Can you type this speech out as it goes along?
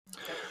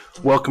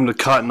Welcome to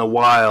Caught in the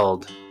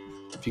Wild.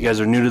 If you guys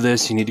are new to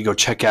this, you need to go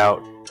check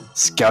out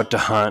Scout to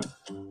Hunt.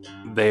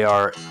 They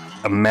are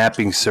a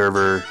mapping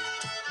server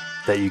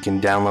that you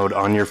can download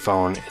on your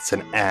phone. It's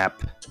an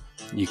app.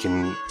 You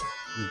can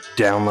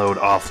download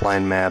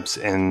offline maps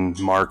and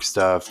mark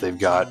stuff. They've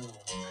got,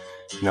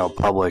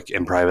 public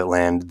and private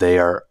land. They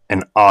are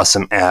an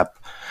awesome app.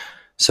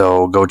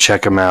 So go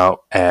check them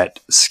out at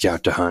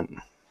Scout to Hunt.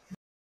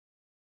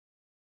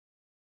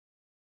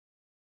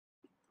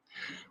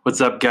 What's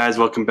up, guys?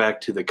 Welcome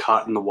back to the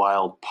Caught in the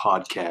Wild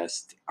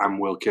podcast. I'm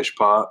Will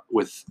Kishpaw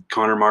with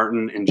Connor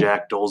Martin and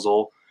Jack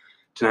Dolzel.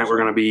 Tonight we're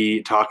going to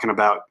be talking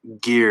about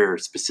gear,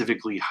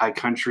 specifically high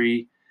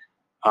country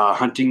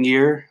hunting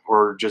gear,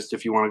 or just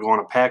if you want to go on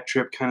a pack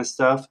trip kind of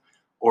stuff.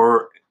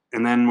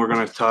 And then we're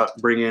going to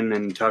bring in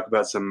and talk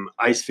about some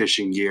ice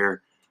fishing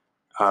gear,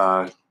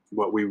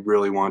 what we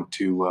really want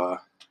to,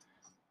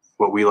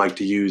 what we like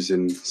to use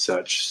and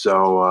such.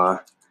 So,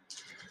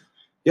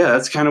 yeah,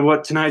 that's kind of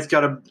what tonight's got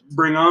to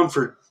bring on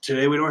for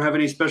today. We don't have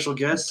any special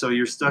guests, so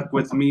you're stuck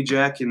with me,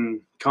 Jack, and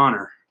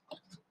Connor.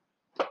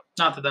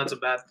 Not that that's a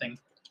bad thing,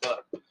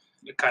 but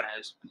it kind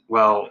of is.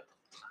 Well,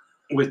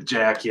 with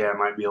Jack, yeah, it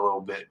might be a little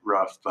bit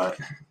rough, but...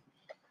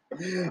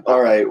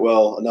 All right,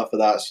 well, enough of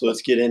that. So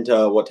let's get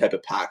into what type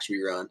of packs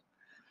we run.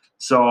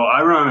 So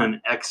I run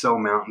an EXO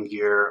mountain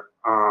gear.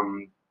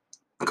 The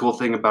cool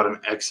thing about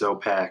an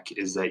EXO pack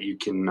is that you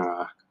can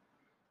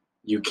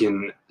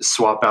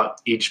swap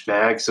out each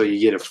bag, so you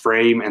get a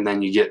frame and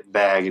then you get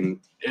bag. And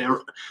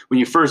when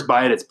you first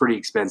buy it, it's pretty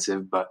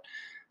expensive, but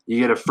you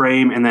get a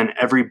frame and then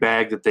every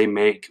bag that they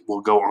make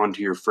will go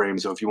onto your frame.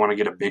 So if you want to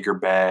get a bigger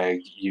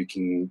bag, you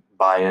can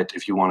buy it.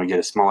 If you want to get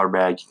a smaller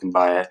bag, you can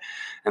buy it.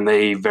 And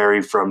they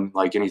vary from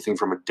like anything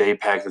from a day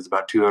pack that's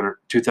about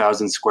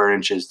 2,000 square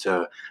inches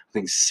to I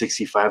think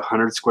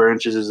 6,500 square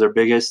inches is their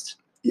biggest.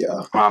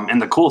 Yeah.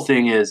 And the cool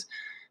thing is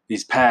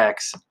these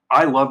packs,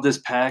 I love this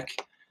pack.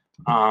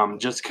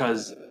 Just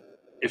because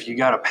if you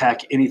got to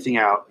pack anything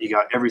out, you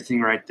got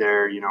everything right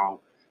there.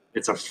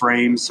 It's a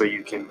frame, so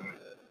you can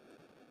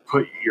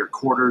put your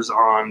quarters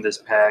on this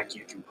pack.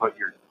 You can put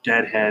your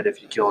dead head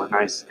if you kill a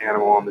nice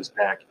animal on this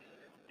pack.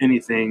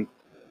 Anything,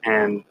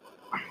 and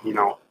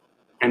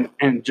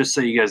and just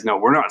so you guys know,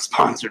 we're not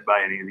sponsored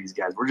by any of these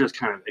guys. We're just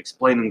kind of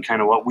explaining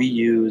kind of what we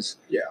use.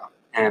 Yeah.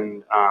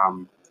 And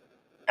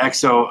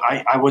EXO,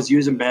 I was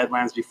using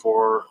Badlands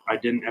before. I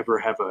didn't ever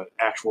have an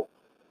actual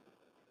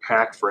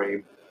pack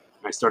frame.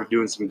 I started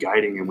doing some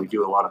guiding, and we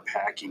do a lot of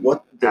packing.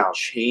 What the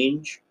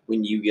change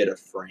when you get a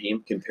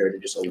frame compared to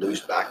just a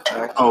loose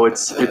backpack? Oh,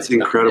 it's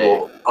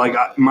incredible.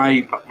 Like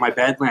my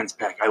Badlands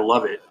pack, I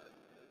love it,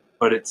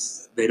 but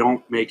they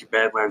don't make a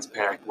Badlands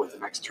pack with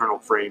an external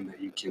frame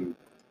that you can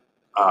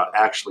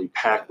actually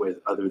pack with,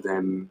 other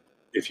than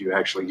if you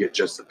actually get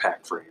just the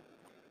pack frame.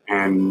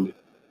 And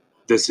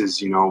this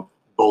is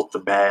both the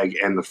bag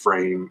and the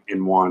frame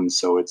in one,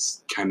 so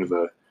it's kind of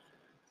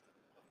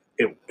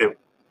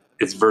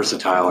it's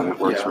versatile and it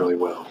works really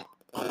well.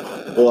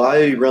 Well,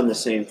 I run the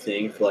same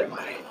thing for like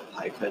my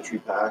high country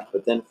pack,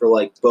 but then for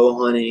like bow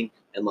hunting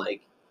and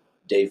like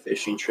day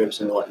fishing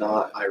trips and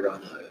whatnot, I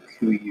run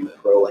a KUIU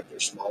Pro, like their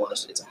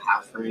smallest. It's a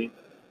half frame,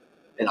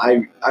 and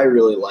I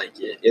really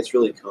like it. It's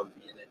really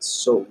comfy and it's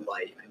so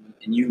light.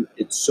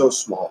 It's so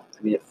small.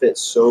 It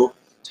fits so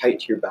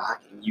tight to your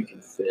back, and you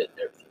can fit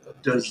everything.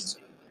 Does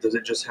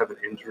it just have an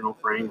internal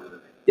frame?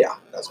 Or? Yeah,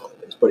 that's all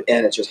it is.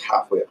 And it's just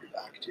halfway up your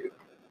back too.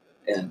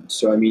 And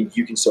so,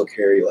 you can still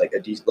carry like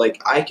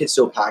I could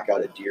still pack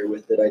out a deer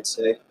with it, I'd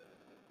say,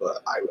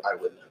 but I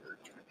would never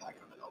try to pack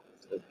out an elk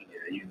with it.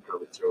 Yeah, you'd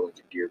probably throw like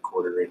a deer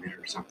quarter in it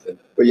or something.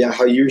 But yeah,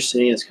 how you were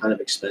saying it's kind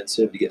of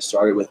expensive to get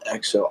started with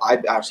EXO.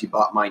 I actually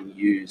bought mine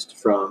used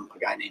from a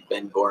guy named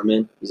Ben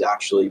Gorman. He's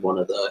actually one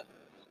of the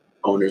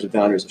owners and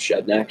founders of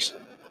Shednex.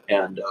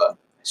 And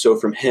so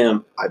from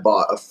him, I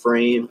bought a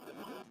frame,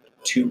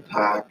 2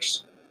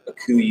 packs, a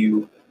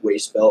KUIU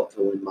waist belt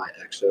for when my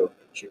EXO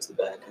shoots the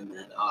bed, and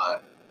then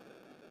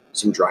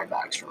some dry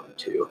bags from him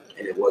too,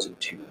 and it wasn't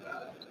too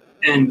bad.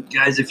 And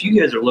guys, if you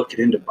guys are looking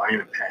into buying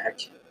a pack,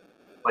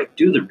 like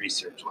do the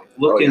research, like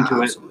look into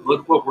absolutely. it,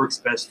 look what works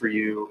best for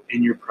you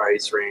in your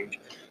price range.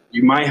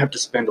 You might have to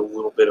spend a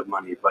little bit of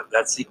money, but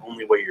that's the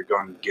only way you're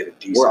going to get a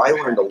decent Where I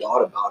pack. learned a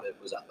lot about it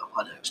was at the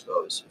Hunt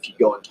Expos. If you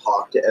go and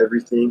talk to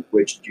everything,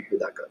 which did you hear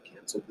that got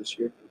canceled this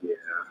year?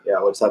 Yeah,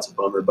 that's a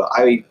bummer. But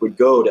I would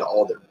go to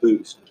all their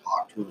booths and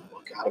talk to them and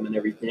look at them and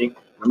everything.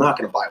 I'm not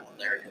going to buy one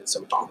there because it's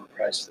some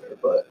overpriced there,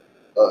 but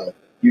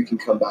you can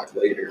come back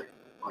later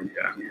on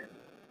your gear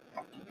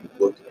after you've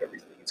looked at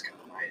everything. It's kind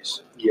of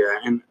nice. Yeah,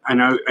 and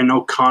I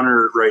know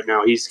Connor right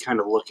now, he's kind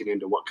of looking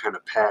into what kind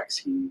of packs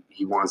he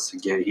wants to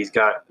get. He's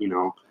got,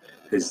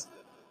 his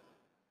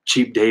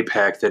cheap day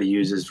pack that he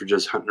uses for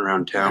just hunting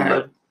around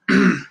town.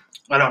 But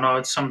I don't know.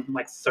 It's some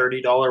like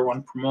 $30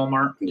 one from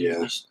Walmart.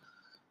 Yeah. Just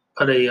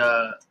put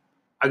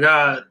I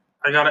got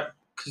it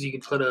because you can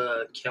put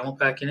a camel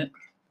pack in it.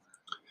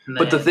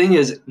 But the thing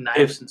is,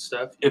 knives and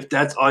stuff. If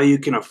that's all you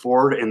can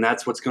afford and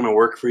that's what's going to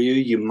work for you,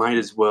 you might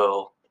as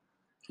well,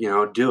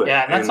 do it.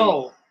 Yeah, and that's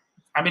all.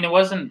 It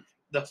wasn't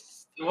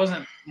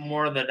wasn't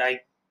more that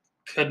I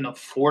couldn't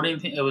afford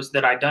anything. It was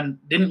that I didn't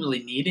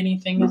really need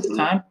anything at the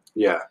time.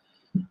 Yeah.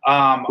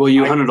 Well,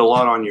 you I- hunted a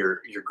lot on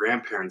your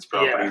grandparents'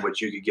 property, Yeah.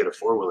 which you could get a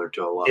 4-wheeler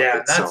to a lot Yeah,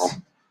 of it. So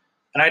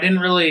and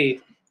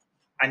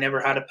I never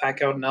had to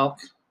pack out an elk,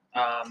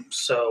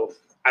 so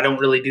I don't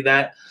really do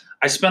that.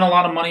 I spent a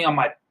lot of money on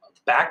my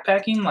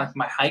backpacking, like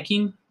my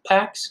hiking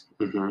packs,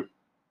 mhm.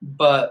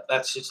 but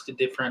that's just a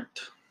different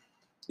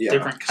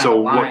kind So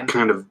of line. what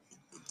kind of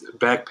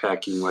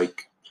backpacking?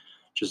 Like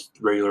just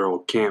regular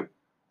old camp?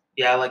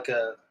 Yeah, like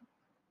a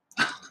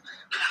I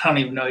don't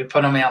even know. You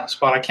put me on the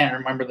spot. I can't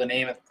remember the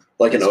name.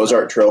 Like an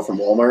Ozark Trail from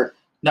Walmart.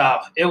 No,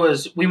 it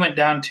was. We went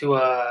down to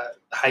a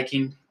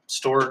hiking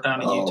store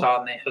down in Oh. Utah,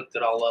 and they hooked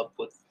it all up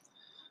with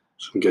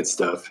Some good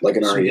stuff. Like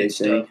an some REA good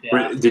thing. stuff.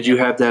 Yeah. Did you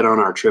have that on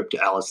our trip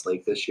to Alice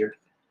Lake this year?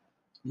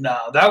 No,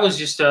 that was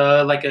just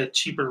like a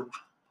cheaper.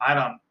 I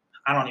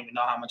don't even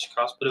know how much it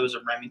cost, but it was a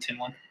Remington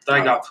one that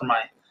I got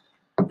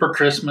for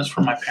Christmas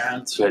from my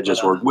parents. That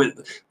just worked.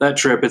 With that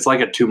trip, it's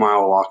like a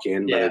 2-mile walk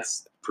in, but Yeah.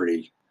 it's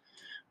pretty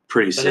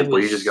simple.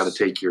 You just got to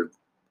take your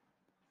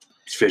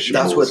fishing.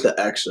 That's poles. what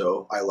the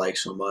EXO I like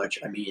so much.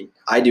 I mean,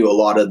 I do a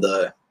lot of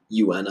the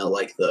UNA,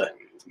 like the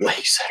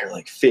lakes that are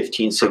like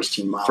 15,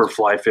 16 miles. for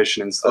fly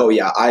fishing and stuff. Oh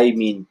yeah, I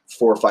mean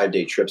 4 or 5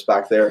 day trips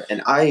back there,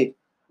 and I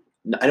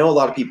know a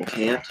lot of people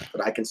can't,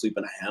 but I can sleep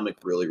in a hammock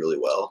really, really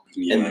well.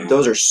 Yeah. And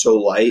those are so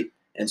light,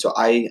 and so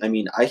I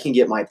mean I can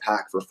get my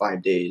pack for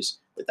 5 days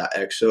with that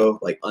EXO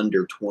like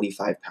under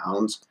 25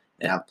 pounds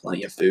and have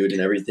plenty of food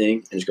and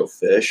everything, and just go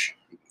fish.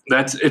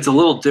 It's a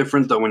little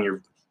different though when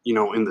you're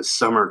in the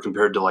summer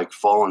compared to like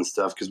fall and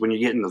stuff, because when you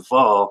get in the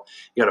fall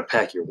you got to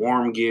pack your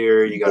warm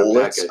gear, you got to pack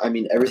Bullets, it. I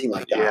mean everything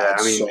like that. Yeah,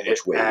 adds I mean so it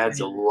much weight. adds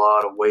a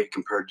lot of weight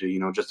compared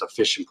to just a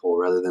fishing pole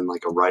rather than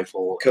like a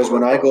rifle. Because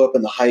when I go up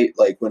in the height,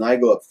 like when I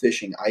go up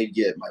fishing, I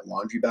get my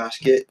laundry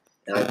basket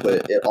and I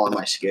put it on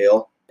my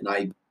scale,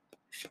 and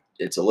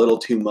it's a little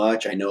too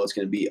much. I know it's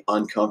going to be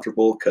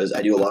uncomfortable because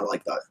I do a lot of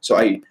like that. So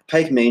I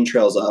hike main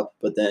trails up,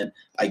 but then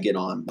I get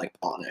on like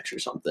Onyx or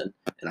something,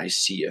 and I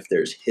see if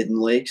there's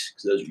hidden lakes,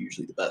 because those are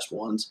usually the best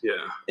ones. Yeah.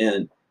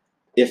 And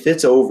if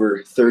it's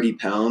over 30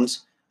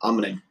 pounds, I'm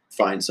going to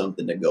find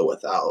something to go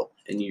without,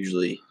 and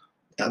usually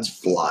that's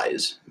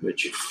flies,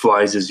 which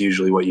Flies is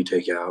usually what you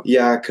take out.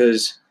 yeah,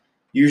 because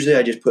usually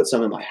I just put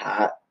some in my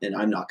hat, and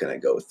I'm not going to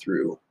go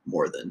through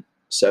more than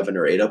 7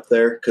 or 8 up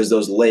there, because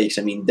those lakes,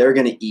 I mean, they're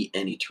going to eat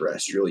any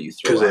terrestrial you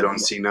throw. Because they at don't them.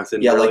 see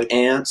nothing. Yeah, really. like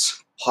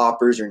ants,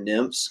 hoppers, or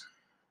nymphs.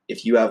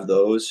 If you have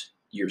those,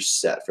 you're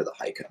set for the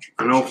high country.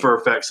 I know fishing. for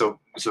a fact. So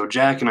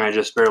Jack and I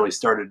just barely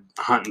started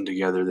hunting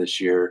together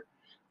this year.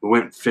 We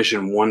went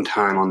fishing one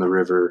time on the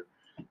river,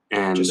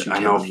 and just from I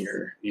know, down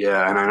here.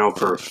 yeah, and I know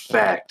for a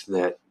fact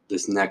that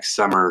this next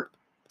summer,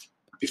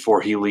 before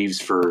he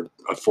leaves for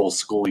a full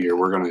school year,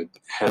 we're gonna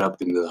head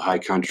up into the high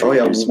country. Oh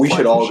yeah, and do some we fly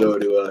should all fishing. go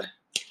to a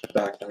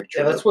backpack trip.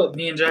 Yeah, that's what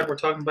me and Jack were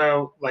talking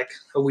about like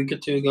a week or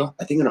two ago.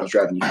 I think when I was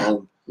driving you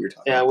home, we were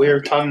talking. Yeah, about we that.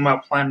 were talking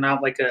about planning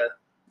out like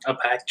a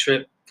pack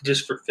trip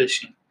just for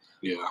fishing.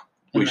 Yeah,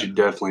 we should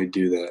definitely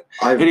do that.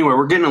 I've- Anyway,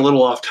 we're getting a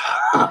little off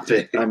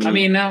topic. I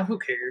mean, now who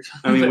cares?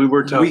 we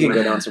were talking. we can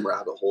go down some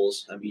rabbit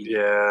holes. I mean,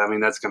 Yeah, I mean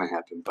that's gonna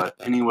happen. But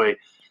anyway,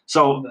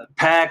 so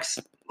packs,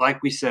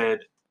 like we said,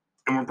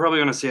 and we're probably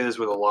gonna say this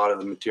with a lot of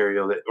the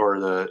material that or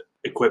the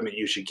equipment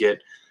you should get.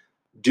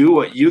 Do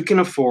what you can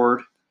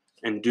afford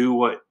and do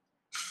what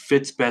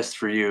fits best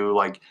for you.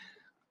 Like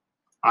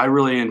I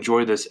really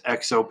enjoy this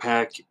EXO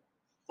pack.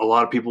 A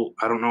lot of people,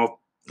 I don't know if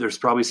there's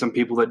probably some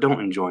people that don't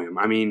enjoy them.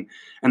 I mean,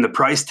 and the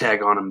price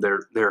tag on them,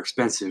 they're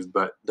expensive,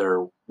 but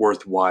they're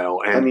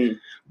worthwhile. And I mean,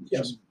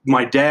 yes.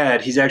 my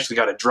dad, he's actually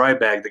got a dry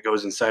bag that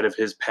goes inside of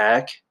his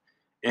pack,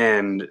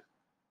 and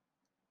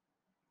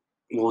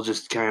we'll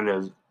just kind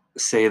of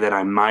say that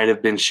I might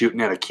have been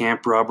shooting at a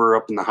camp robber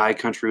up in the high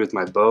country with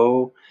my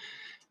bow.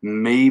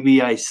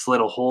 Maybe I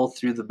slit a hole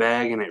through the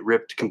bag and it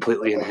ripped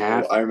completely in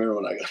half. I remember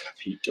when I got up,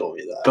 he told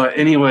me that. But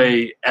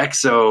anyway,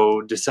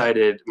 EXO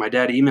decided, my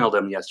dad emailed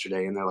them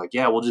yesterday, and they're like,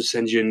 yeah, we'll just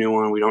send you a new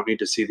one. We don't need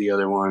to see the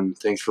other one.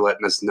 Thanks for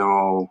letting us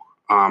know.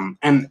 And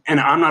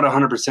I'm not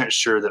 100%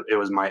 sure that it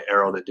was my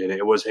arrow that did it.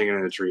 It was hanging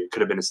in the tree. It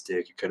could have been a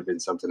stick. It could have been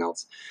something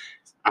else.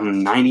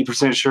 I'm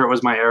 90% sure it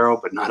was my arrow,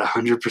 but not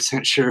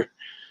 100% sure.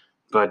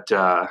 But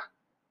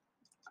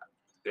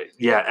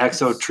yeah,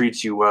 EXO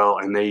treats you well,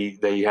 and they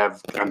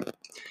have.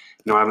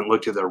 I haven't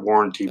looked at their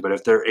warranty, but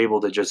if they're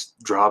able to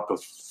just drop a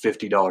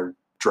 $50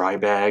 dry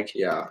bag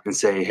Yeah. and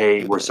say,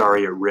 "Hey, we're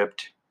sorry it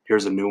ripped.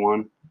 Here's a new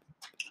one,"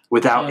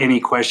 without any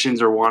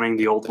questions or wanting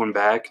the old one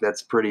back,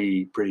 that's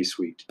pretty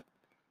sweet.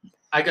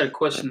 I got a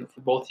question for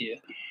both of you.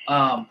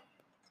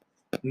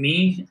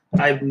 Me,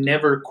 I've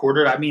never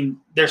quartered. I mean,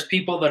 there's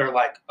people that are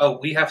like, oh,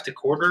 we have to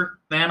quarter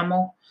the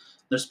animal.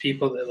 There's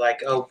people that are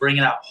like, oh, bring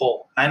it out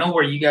whole. I know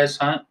where you guys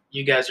hunt.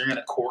 You guys are going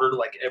to quarter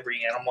like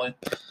every animal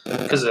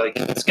because like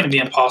it's going to be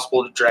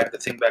impossible to drag the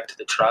thing back to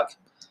the truck.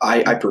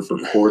 I prefer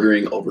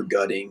quartering over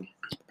gutting.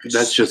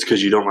 That's just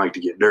because you don't like to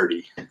get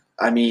dirty.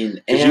 I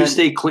mean, Because and you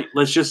stay clean.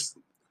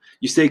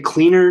 You stay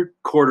cleaner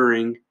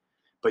quartering,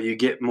 but you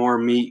get more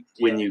meat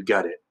when you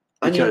gut it.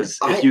 Because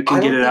if you can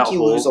get it out I don't think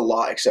you lose a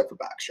lot except for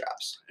back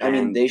straps. I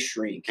mean, And- they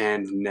shrink.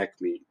 and neck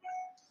meat.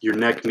 Your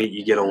neck meat,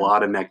 you get a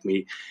lot of neck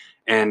meat.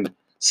 And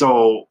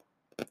so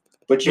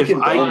But you if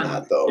can I- bone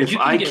that though. if you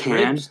can I get can,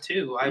 ribs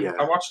too. yeah.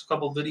 I watched a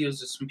couple of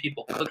videos of some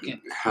people cooking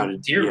How to-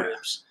 deer yeah.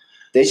 ribs.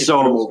 They just so-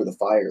 put them over the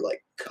fire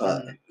like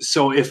cut.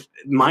 So if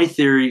my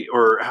theory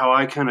or how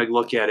I kind of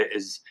look at it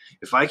is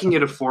if I can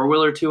get a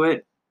 4-wheeler to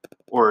it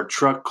or a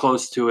truck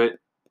close to it,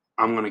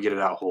 I'm going to get it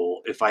out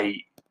whole. If I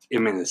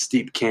am in a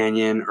steep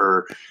canyon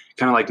or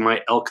kind of like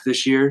my elk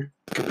this year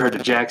compared to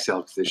Jack's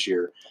elk this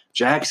year.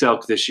 Jack's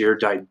elk this year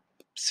died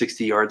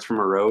 60 yards from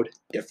a road.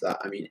 If that,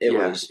 I mean, it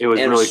Yeah, was it was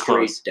and really straight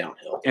close.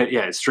 downhill. And,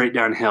 yeah, it's straight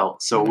downhill.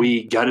 So Mhm.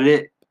 we gutted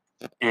it.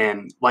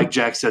 And like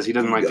Jack says, he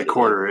doesn't You like to gutted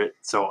quarter it.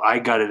 So I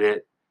gutted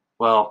it.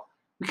 Well,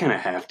 we kind of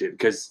halved it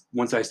because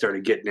once I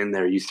started getting in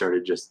there, you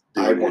started just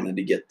doing I it. wanted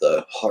to get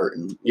the heart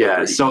and Yeah.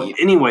 liver to So eat.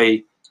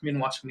 anyway, I've been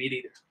watching Meat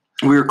Eater.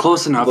 we were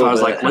close enough. Little I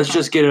was bit. like, let's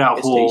just get it out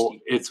It's whole.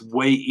 tasty. It's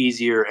way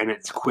easier and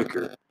it's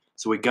quicker.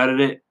 So we gutted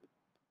it,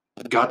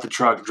 got the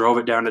truck, drove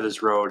it down to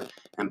this road,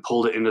 and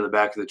pulled it into the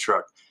back of the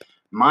truck.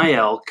 My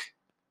elk,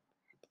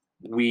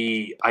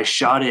 I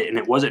shot it and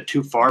it wasn't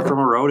too far from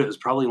a road. It was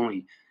probably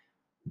only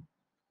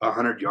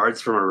 100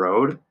 yards from a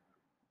road,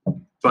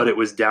 but it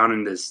was down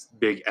in this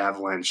big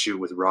avalanche chute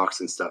with rocks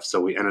and stuff. So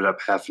we ended up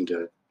having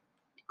to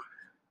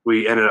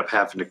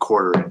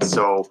quarter it.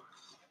 So,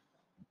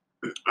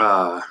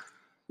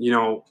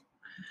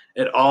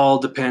 it all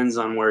depends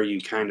on where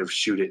you kind of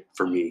shoot it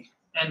for me.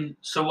 And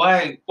so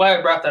why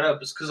I brought that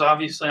up is because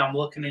obviously I'm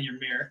looking in your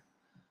mirror,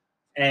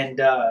 and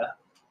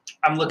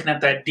I'm looking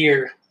at that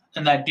deer,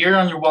 and that deer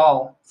on your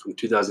wall. From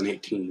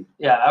 2018.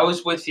 Yeah, I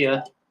was with you,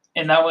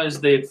 and that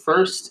was the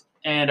first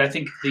and I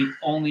think the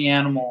only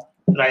animal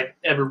that I've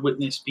ever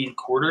witnessed being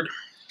quartered.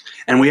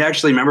 And we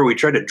actually remember we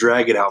tried to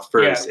drag it out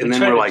first, Yeah, and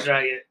then tried we're to like,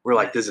 drag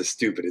it. this is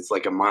stupid. It's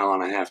like 1.5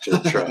 miles to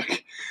the truck,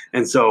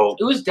 and so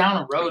It was down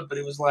a road, but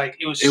it was like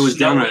it was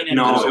down snowing and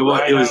no, was it was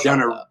right it was out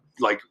down of a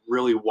like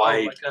really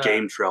wide like a-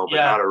 game trail, but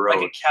yeah, not a road.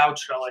 like a cow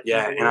trail. I think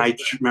Yeah, it and I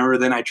was, remember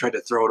then I tried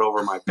to throw it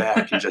over my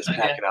back and just pack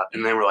Yeah. it out,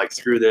 and then we're like,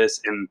 screw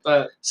this, and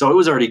but so it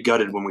was already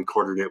gutted when we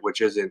quartered it,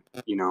 which isn't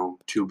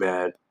too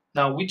bad.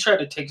 no, we tried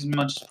to take as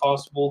much as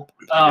possible.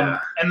 Yeah.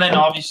 And then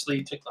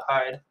obviously took the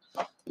hide.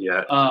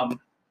 Yeah,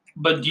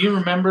 But do you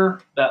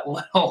remember that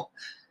little?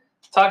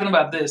 Talking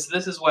about this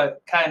is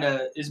what kind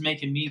of is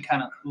making me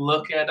kind of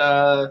look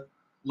into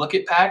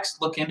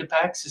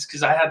packs, is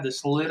because I had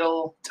this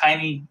little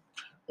tiny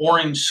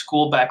orange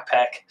school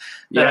backpack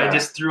that I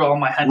just threw all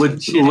my hunting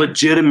shit in.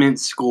 legitimate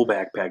school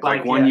backpack,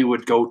 like one yeah. you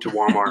would go to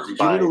Walmart and You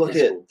buy. need to look for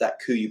at school. that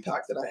Kuiu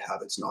pack that I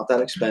have. It's not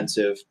that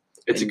expensive,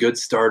 It's a good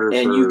starter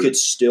and for you could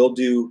still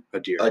do a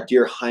deer. a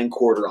deer hind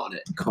quarter on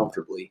it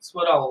comfortably, That's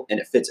what I'll. and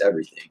it fits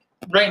everything.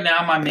 Right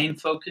now, my main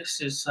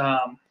focus is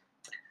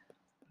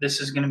this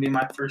is going to be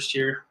my first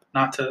year.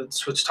 Not to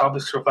switch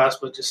topics real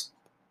fast, but just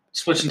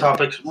switching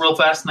topics real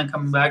fast and then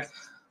coming back.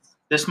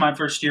 This is my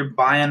first year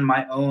buying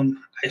my own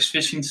ice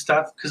fishing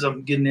stuff because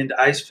I'm getting into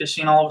ice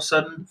fishing all of a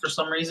sudden for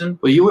some reason.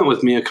 Well, you went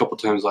with me a couple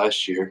times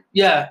last year.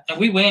 Yeah, and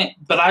we went,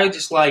 but I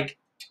just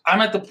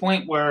I'm at the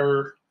point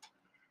where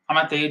I'm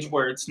at the age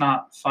where it's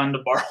not fun to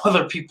borrow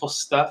other people's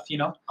stuff,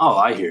 Oh,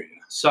 I hear you.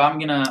 So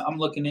I'm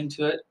looking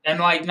into it. And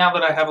now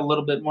that I have a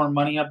little bit more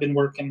money, I've been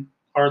working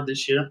hard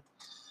this year.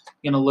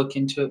 Gonna look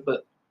into it,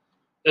 but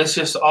it's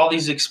just all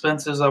these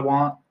expenses I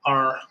want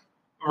are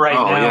right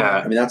Oh, now.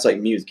 yeah. I mean, that's like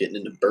me with getting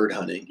into bird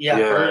hunting.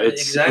 Yeah,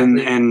 it's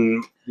exactly.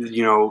 and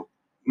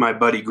my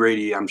buddy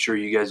Grady, I'm sure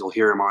you guys will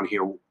hear him on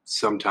here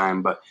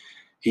sometime, but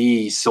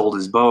he sold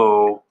his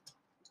bow.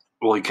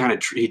 Well,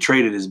 he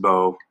traded his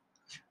bow,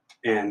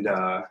 and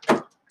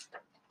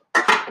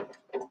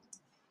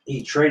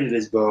he traded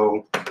his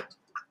bow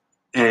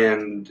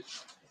and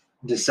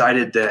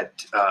decided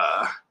that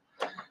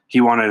he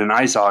wanted an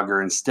ice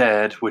auger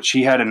instead, which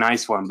he had a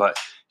nice one, but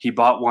he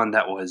bought one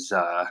that was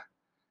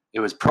it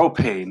was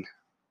propane,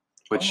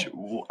 which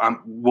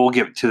we'll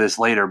get to this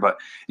later. But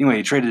anyway,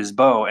 he traded his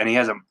bow, and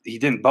he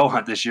didn't bow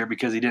hunt this year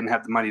because he didn't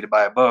have the money to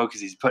buy a bow because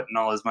he's putting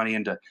all his money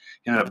into,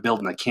 he ended up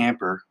building a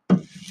camper.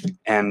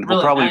 And Really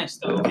we'll probably, nice,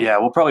 though.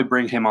 we'll probably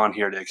bring him on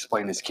here to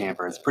explain his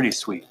camper. It's pretty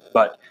sweet.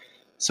 But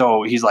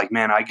so he's like,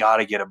 man, I got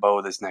to get a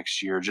bow this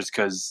next year just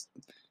because,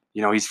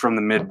 he's from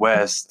the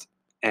Midwest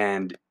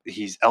and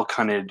he's elk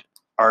hunted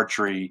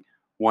archery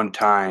one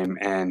time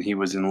and he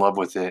was in love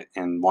with it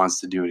and wants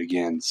to do it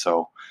again.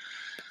 So,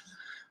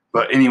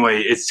 but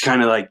anyway, it's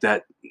kind of like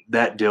that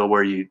deal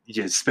where you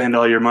spend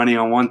all your money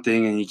on one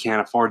thing and you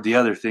can't afford the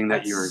other thing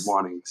that you were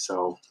wanting.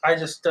 So I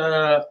just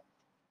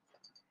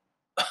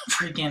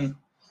freaking,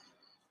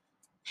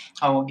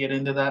 I won't get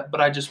into that,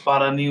 but I just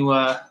bought a new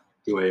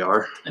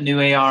AR,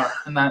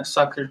 and that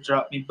sucker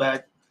dropped me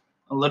back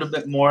a little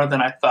bit more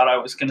than I thought I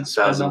was gonna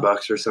spend.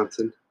 $1,000 or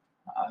something.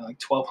 Like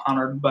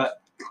 $1,200,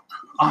 but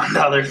on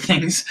other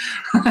things.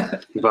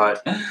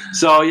 But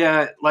so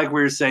yeah, like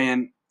we were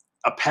saying,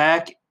 a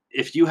pack.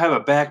 If you have a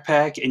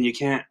backpack and you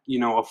can't,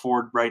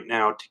 afford right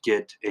now to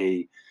get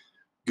a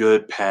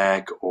good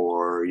pack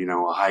or,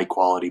 a high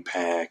quality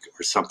pack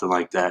or something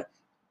like that.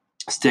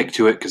 Stick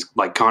to it because,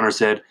 like Connor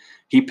said,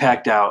 he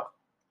packed out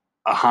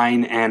a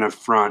hind and a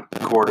front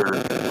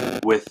quarter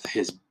with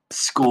his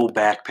school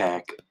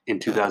backpack in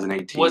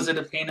 2018. Was it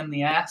a pain in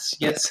the ass?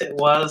 Yes, it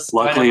was.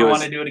 Luckily, do I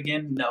want to do it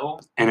again? No.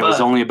 And it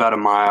was only about a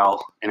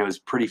mile, and it was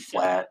pretty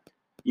flat.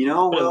 You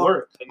know, But it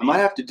worked. I might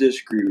have to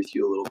disagree with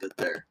you a little bit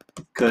there.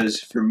 Because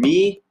for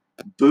me,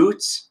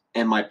 boots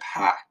and my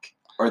pack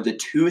are the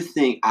two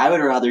things. I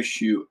would rather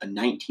shoot a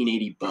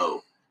 1980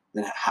 bow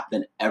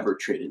than ever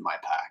trade in my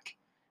pack.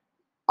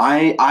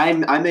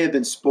 I may have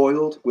been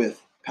spoiled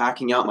with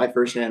packing out my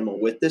first animal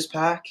with this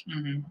pack,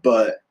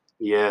 but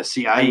yeah,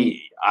 see,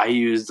 I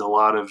used a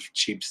lot of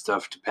cheap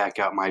stuff to pack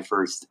out my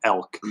first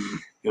elk.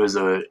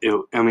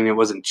 It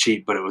wasn't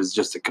cheap, but it was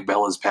just a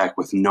Cabela's pack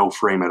with no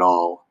frame at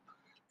all.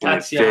 And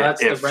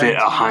it fit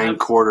a hind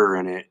quarter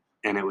in it,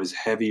 and it was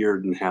heavier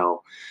than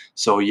hell.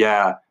 So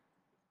yeah,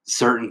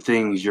 certain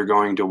things you're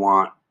going to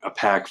want a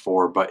pack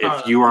for, but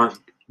if you aren't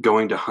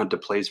going to hunt a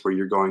place where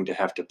you're going to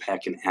have to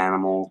pack an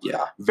animal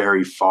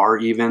very far,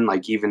 even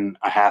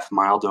a half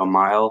mile to a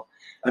mile,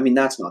 I mean,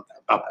 that's not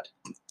that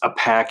bad. A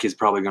pack is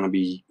probably going to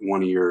be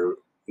one of your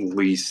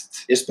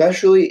least.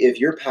 Especially if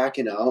you're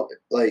packing out,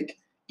 like,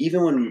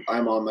 even when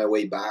I'm on my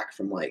way back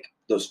from, like,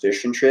 those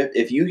fishing trips,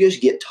 if you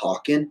just get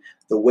talking,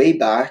 the way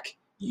back,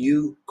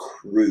 you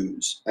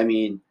cruise. I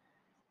mean,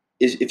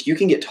 if you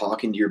can get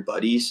talking to your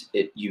buddies,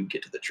 you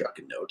get to the truck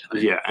in no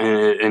time. Yeah,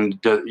 and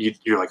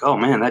you're like, oh,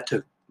 man, that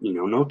took,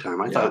 no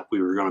time. I thought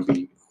we were going to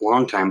be a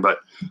long time. But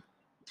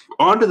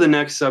on to the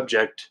next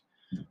subject.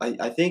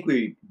 I think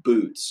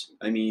boots.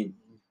 I mean,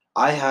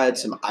 I had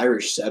some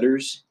Irish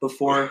setters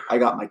before I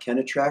got my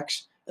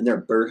Kenetreks, and they're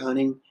bird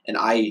hunting. And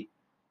I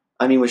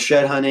mean, with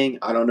shed hunting,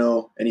 I don't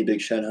know any big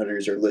shed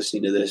hunters are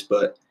listening to this,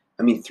 but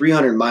I mean,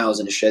 300 miles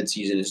in a shed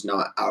season is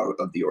not out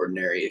of the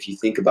ordinary. If you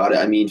think about it,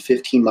 I mean,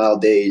 15-mile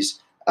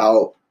days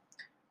out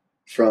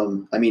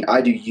from, I mean,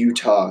 I do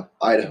Utah,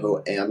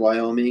 Idaho, and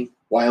Wyoming.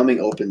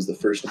 Wyoming opens the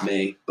 1st of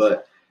May,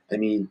 but I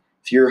mean,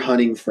 if you're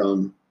hunting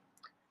from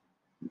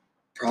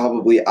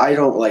probably, I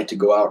don't like to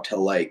go out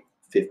till like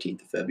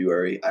 15th of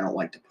February. I don't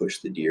like to push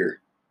the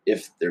deer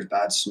if there's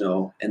bad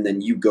snow. And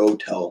then you go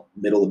till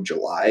middle of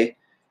July.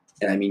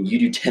 And I mean, you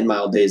do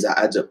 10-mile days, that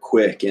adds up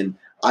quick. And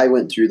I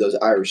went through those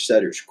Irish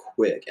setters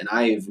quick, and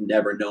I've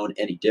never known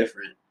any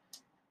different.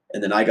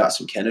 And then I got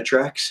some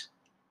Kenetreks,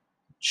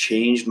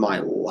 changed my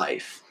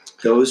life.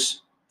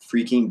 Those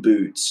freaking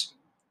boots,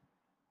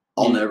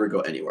 I'll never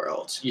go anywhere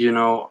else.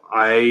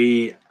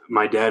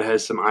 My dad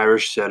has some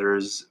Irish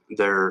setters.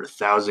 They're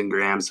 1,000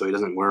 grams, so he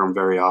doesn't wear them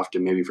very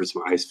often, maybe for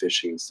some ice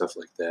fishing and stuff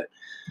like that.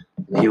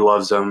 He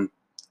loves them.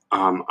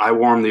 I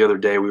wore them the other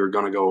day. We were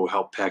going to go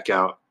help pack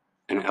out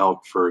an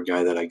elk for a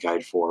guy that I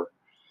guide for.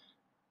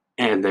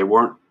 And they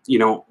weren't,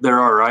 they're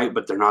all right,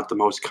 but they're not the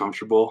most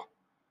comfortable.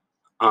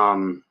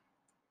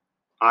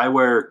 I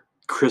wear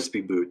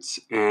crispy boots,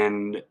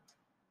 and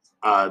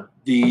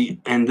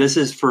this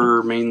is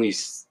for mainly,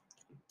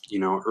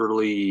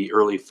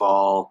 early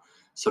fall,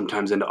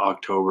 sometimes into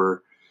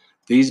October.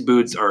 These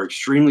boots are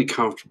extremely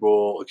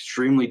comfortable,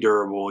 extremely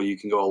durable. You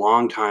can go a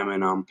long time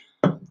in them.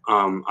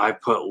 I've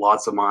put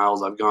lots of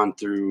miles. I've gone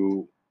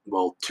through,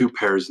 2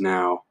 pairs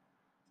now.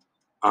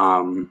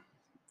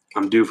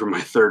 I'm due for my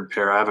 3rd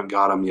pair. I haven't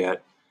got them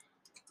yet.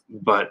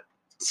 But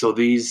so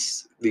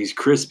these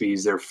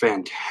Crispies, they're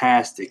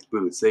fantastic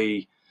boots.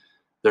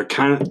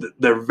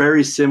 They're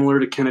very similar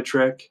to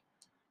Kenetrek.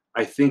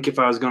 I think if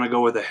I was going to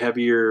go with a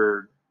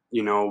heavier,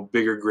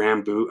 bigger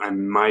gram boot, I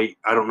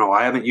don't know.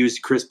 I haven't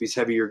used Crispy's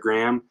heavier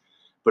gram,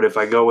 but if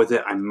I go with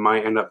it, I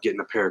might end up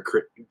getting a pair of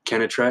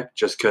Kenetrek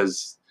just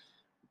because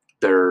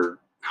they're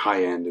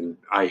high end and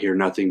I hear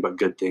nothing but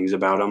good things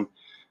about them.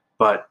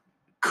 But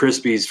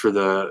Crispies for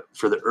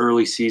the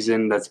early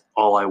season, that's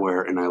all I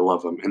wear, and I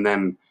love them. And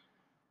then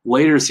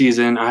later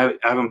season, I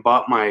haven't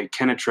bought my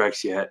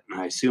Kenetreks yet, and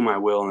I assume I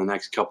will in the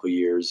next couple of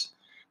years.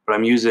 But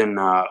I'm using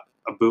a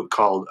boot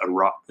called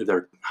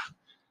they're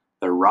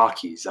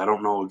Rockies. I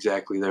don't know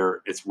exactly.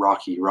 It's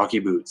Rocky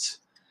boots,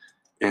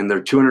 and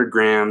they're 200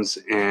 grams,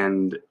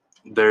 and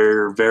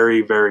they're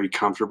very, very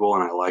comfortable,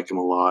 and I like them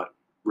a lot.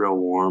 Real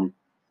warm,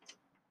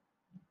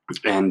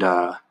 and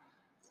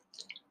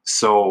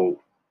so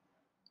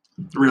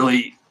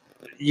really,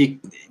 you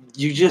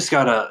just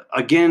gotta,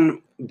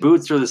 again,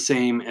 boots are the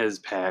same as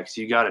packs.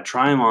 You gotta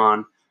try them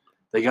on.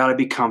 They gotta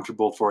be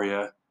comfortable for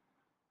you.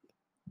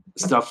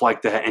 Stuff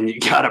like that, and you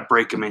gotta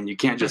break them in. You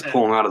can't just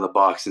pull them out of the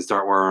box and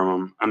start wearing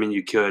them. I mean,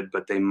 you could,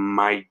 but they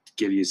might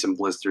give you some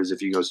blisters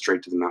if you go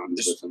straight to the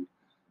mountains with them.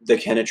 The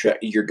Kenetrek,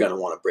 you're gonna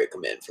want to break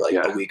them in for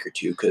a week or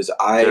two because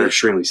they're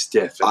extremely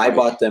stiff. I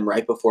bought them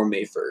right before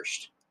May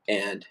 1st,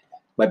 and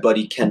my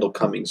buddy Kendall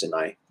Cummings and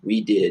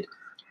we did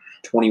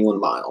 21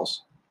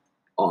 miles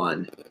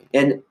on,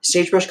 and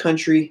sagebrush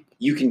country.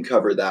 You can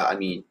cover that. I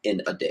mean,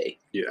 in a day.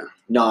 Yeah.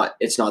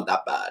 It's not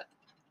that bad,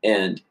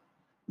 and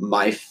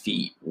my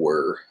feet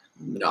were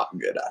not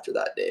good after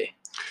that day.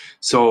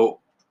 So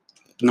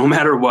no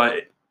matter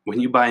what, when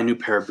you buy a new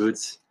pair of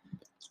boots,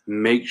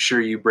 make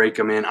sure you break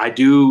them in. I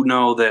do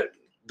know that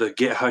the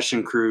Get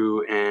Hushin'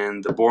 crew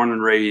and the Born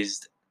and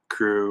Raised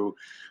crew,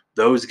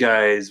 those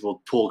guys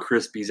will pull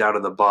Crispies out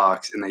of the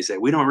box and they say,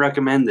 we don't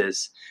recommend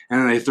this. And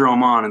then they throw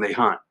them on and they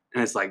hunt.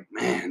 And it's like,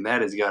 man,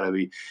 that has got to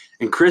be.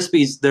 And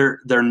Crispies,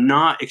 they're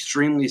not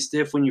extremely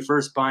stiff when you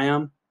first buy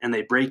them, and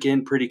they break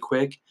in pretty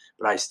quick.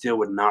 But I still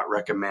would not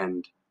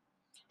recommend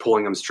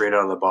pulling them straight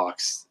out of the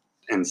box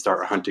and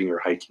start hunting or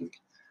hiking.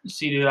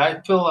 See, dude, I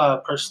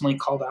feel personally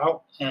called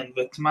out and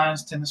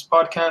victimized in this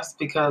podcast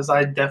because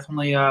I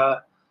definitely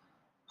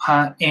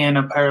hunt in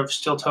a pair of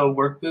steel-toe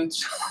work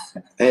boots.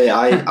 Hey,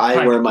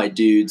 I wear my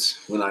dudes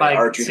when I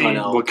archery hunt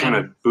elk. What kind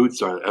of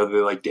boots are they? Are they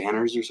like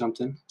Danners or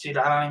something? Dude,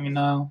 I don't even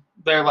know.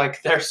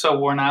 They're so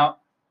worn out.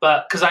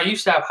 But because I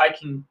used to have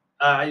hiking,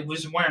 I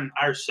was wearing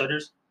Irish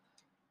setters,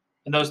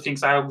 and those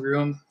things I outgrew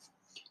them.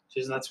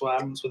 That's what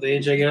happens with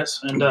age, I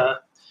guess. And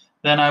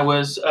then I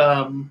was,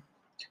 then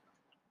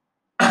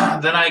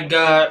I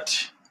got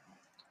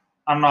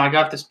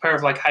this pair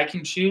of like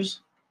hiking shoes.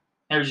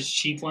 They were just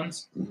cheap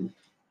ones,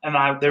 and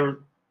I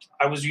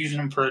was using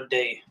them for a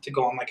day to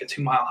go on like a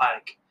 2-mile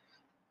hike,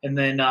 and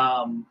then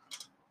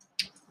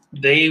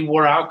they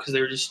wore out because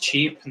they were just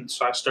cheap, and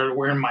so I started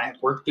wearing my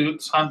work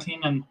boots hunting.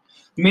 And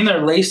I mean,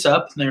 they're lace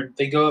up and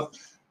they go up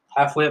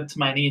halfway up to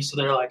my knees, so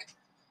they're like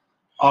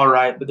all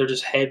right, but they're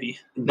just heavy.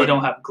 They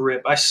don't have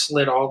grip. I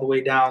slid all the way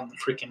down the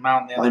freaking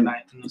mountain the other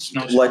night in the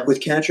snowstorm. Like with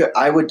Cantrip,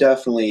 I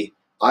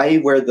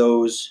wear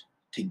those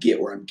to get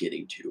where I'm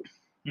getting to.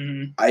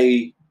 Mm-hmm.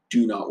 I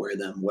do not wear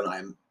them when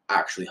I'm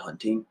actually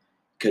hunting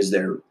because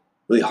they're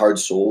really hard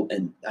soled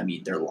and I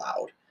mean they're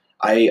loud.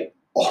 I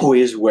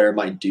always wear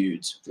my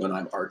dudes when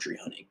I'm archery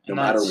hunting, no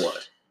matter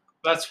what.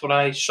 That's what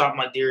I shot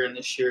my deer in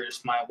this year.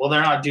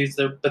 They're not dudes,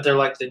 but they're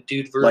like the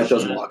dude version. Like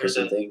those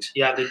moccasin things.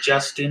 Yeah, the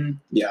Justin.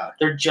 Yeah.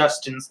 They're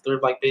Justins. They're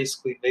like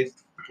basically they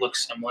look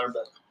similar,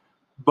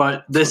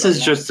 But this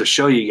is just to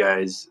show you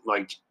guys,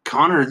 like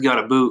Connor's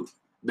got a boot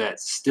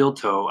that's steel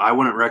toe. I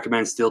wouldn't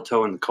recommend steel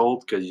toe in the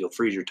cold because you'll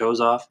freeze your toes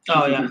off.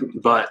 Oh yeah.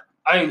 But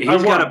he's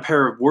got a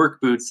pair of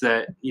work boots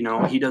that,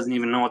 he doesn't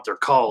even know what they're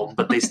called,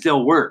 but they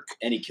still work.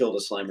 And he killed a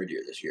slimer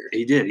deer this year.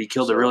 He did. He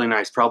killed a really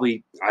nice,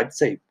 probably I'd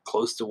say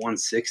close to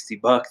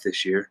 $160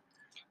 this year.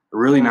 A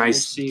really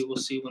nice. We'll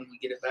see when we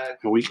get it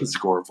back. We can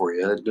score for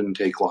you. It didn't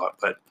take a lot,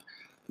 but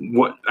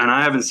and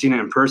I haven't seen it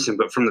in person,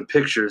 but from the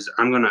pictures,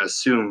 I'm going to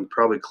assume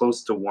probably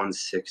close to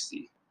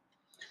 160.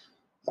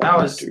 That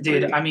was,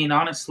 dude. I mean,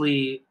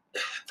 honestly,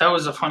 that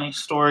was a funny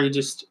story.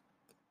 Just,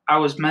 I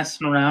was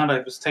messing around. I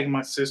was taking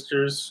my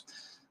sisters.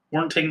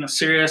 Weren't taking it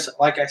serious.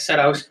 Like I said,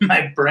 I was in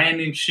my brand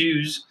new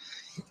shoes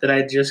that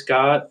I just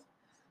got,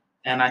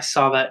 and I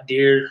saw that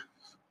deer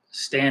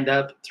stand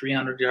up at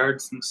 300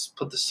 yards and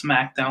put the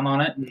smack down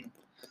on it and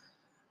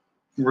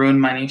ruined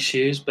my new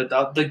shoes. But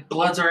the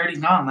blood's already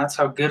gone. That's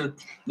how good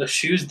the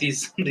shoes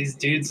these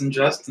dudes and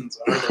Justins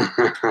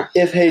are.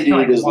 If Hey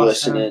Dude is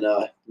listening,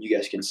 you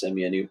guys can send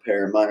me a new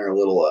pair. Mine are a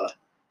little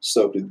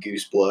soaked with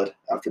goose blood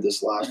after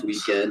this last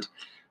weekend.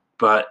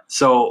 But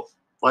so,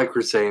 like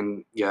we're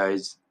saying,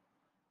 guys,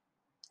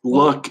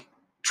 look,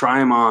 try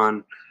them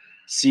on,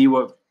 see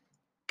what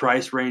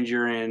price range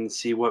you're in,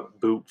 see what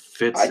boot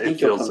fits and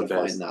feels the best.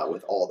 I think you'll come to find that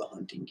with all the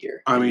hunting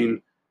gear. I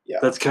mean,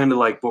 that's kind of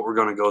like what we're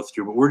going to go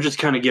through, but we're just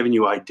kind of giving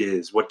you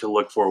ideas, what to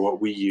look for, what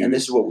we use. And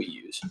this is what we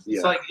use.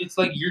 It's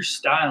like your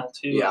style,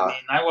 too. Yeah. I mean,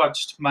 I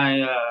watched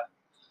my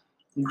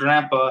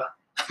grandpa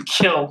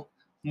kill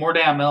more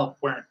damn elk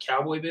wearing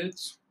cowboy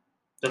boots.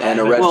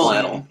 And a red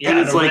flannel. Yeah, and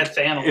it's like,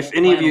 if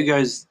any of you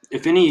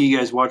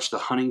guys watch The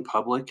Hunting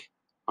Public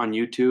on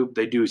YouTube,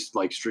 they do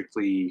like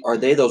strictly. Are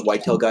they those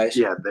whitetail guys?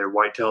 Yeah, they're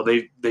whitetail.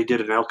 They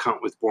did an elk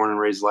hunt with Born and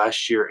Raised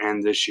last year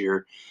and this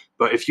year.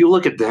 But if you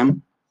look at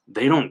them,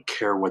 they don't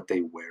care what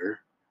they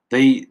wear.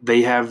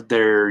 They have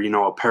their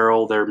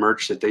apparel, their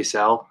merch that they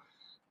sell,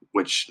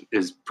 which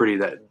is pretty.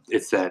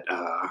 It's that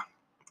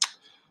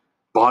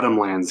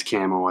Bottomlands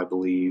camo, I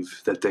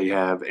believe, that they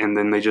have, and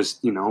then they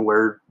just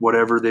wear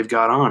whatever they've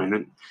got on,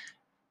 and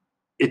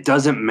it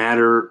doesn't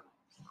matter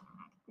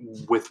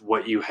with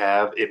what you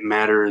have. It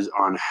matters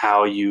on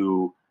how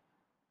you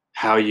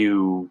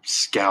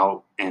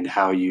scout and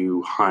how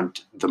you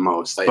hunt the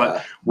most.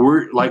 But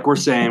we're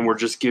saying, we're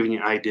just giving you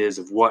ideas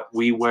of what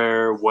we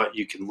wear, what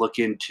you can look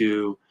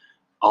into,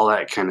 all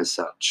that kind of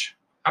such.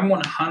 I'm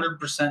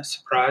 100%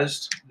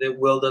 surprised that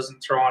Will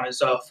doesn't throw on his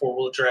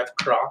 4-wheel drive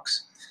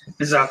Crocs.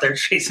 He's out there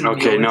chasing.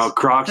 Okay, wheelies. no,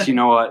 Crocs. You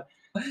know what?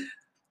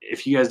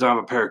 If you guys don't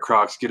have a pair of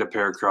Crocs, get a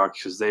pair of Crocs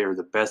because they are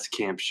the best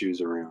camp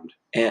shoes around.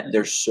 And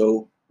they're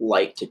so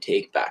light to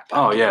take back.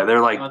 Oh yeah,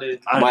 they're like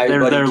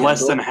they're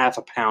less Kendall, than half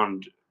a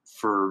pound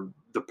for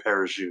the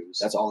pair of shoes.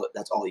 That's all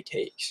he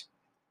takes.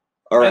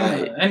 All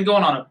right. And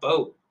going on a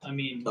boat. I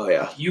mean,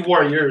 you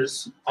wore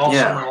yours all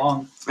summer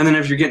long. And then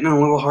if you're getting in a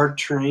little hard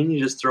terrain, you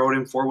just throw it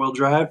in 4-wheel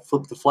drive,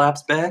 flip the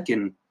flaps back,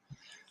 and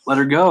let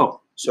her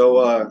go.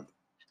 So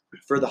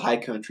for the high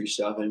country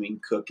stuff, I mean,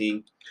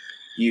 cooking,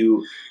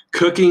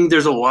 Cooking,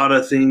 there's a lot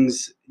of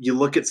things. You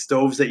look at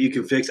stoves that you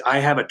can fix. I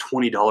have a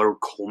 $20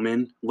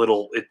 Coleman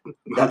it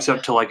hooks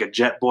up to like a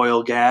jet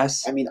boil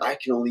gas. I mean, I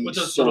can only With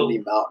use those so little-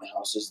 many mountain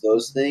houses.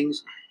 Those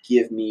things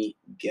give me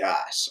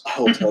gas.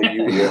 I'll tell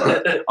you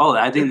what. Oh,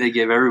 I think they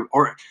give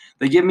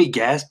me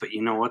gas, but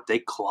you know what? They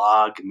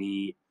clog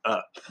me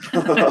up.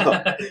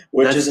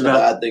 Which That's isn't a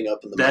about- bad thing up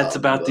in the That's mountain,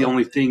 about the but-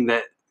 only thing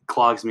that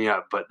clogs me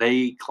up, but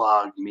they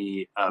clog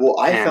me up. Well,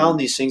 I And found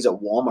these things at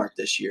Walmart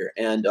this year,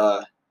 and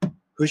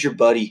who's your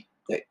buddy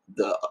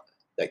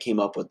that came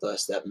up with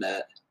us that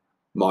met?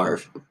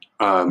 Marv.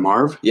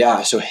 Marv.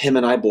 Yeah, so him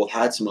and I both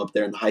had some up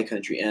there in the high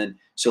country, and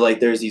so like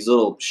there's these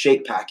little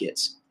shake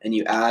packets, and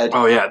you add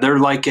Oh yeah, they're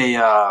like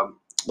a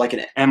like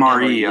an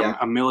MRE, yeah.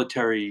 a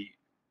military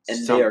and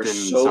something. they are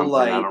so something.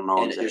 light, I don't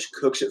know. and it just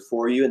cooks it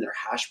for you, and they're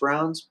hash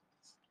browns,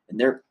 and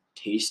they're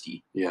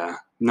tasty. Yeah.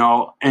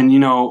 No, and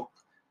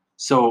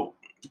so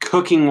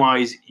cooking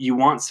wise, you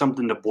want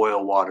something to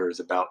boil water is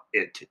about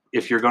it.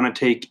 If you're going to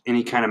take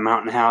any kind of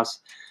mountain house,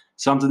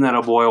 something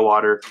that'll boil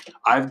water.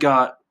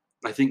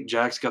 I think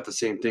Jack's got the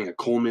same thing, a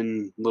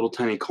Coleman, little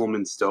tiny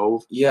Coleman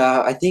stove.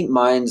 Yeah, I think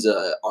mine's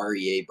a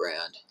REA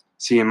brand.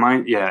 See, in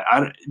mine, yeah,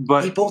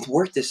 They both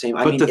work the same.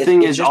 I but mean, the it's-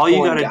 thing it's is, just all you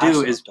pulling got to gas do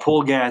on is top.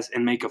 pull gas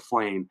and make a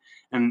flame,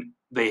 and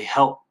they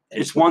help. And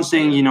It's put the one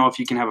thing, stand. if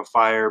you can have a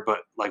fire, but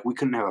like we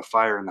couldn't have a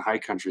fire in the high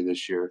country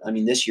this year. I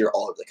mean, this year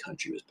all over the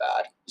country was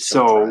bad.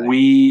 So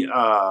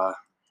dry.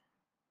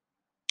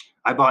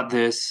 I bought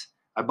this.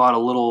 I bought a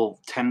little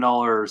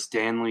 $10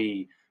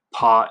 Stanley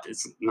pot.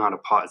 It's not a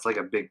pot. It's like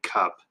a big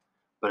cup,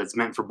 but it's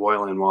meant for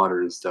boiling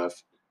water and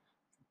stuff.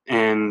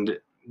 And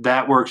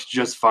that works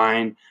just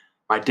fine.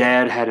 My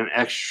dad had an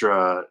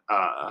extra,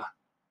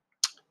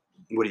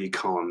 what do you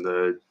call them?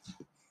 The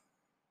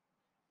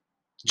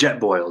jet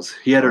boils.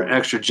 He had an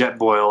extra jet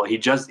boil.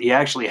 He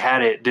actually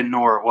had it, didn't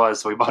know where it was,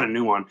 so he bought a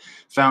new one.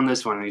 Found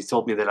this one, and he's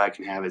told me that I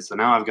can have it. So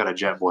now I've got a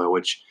jet boil,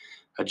 which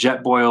a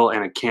jet boil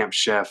and a Camp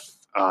Chef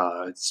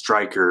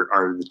Striker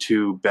are the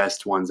two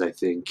best ones, I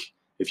think,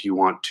 if you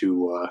want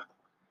to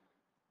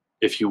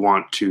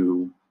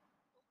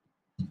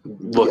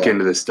look Yeah.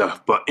 into this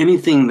stuff. But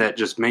anything that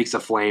just makes a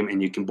flame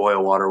and you can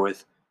boil water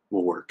with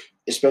will work.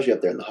 Especially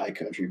up there in the high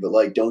country. But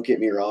like, don't get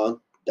me wrong,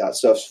 that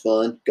stuff's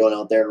fun, going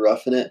out there and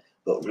roughing it.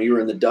 But when we were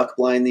in the duck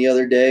blind the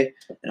other day,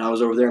 and I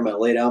was over there in my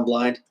lay down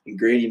blind, and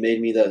Grady made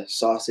me the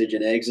sausage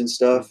and eggs and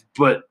stuff,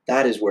 But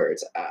that is where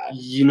it's at.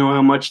 you know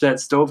how much that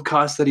stove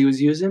cost that he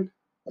was using?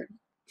 Like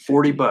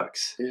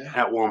 $40 Yeah.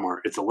 at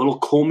Walmart. It's a little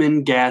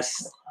Coleman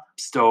gas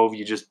stove.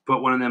 You just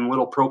put one of them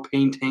little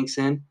propane tanks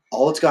in.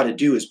 All it's got to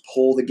do is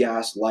pull the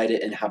gas, light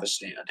it, and have a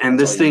stand. And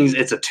That's this all you thing's,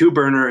 it's a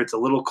 2-burner. It's a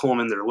little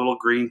Coleman. They're little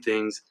green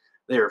things.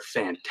 They are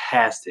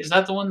fantastic. Is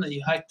that the one that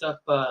you hiked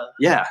up?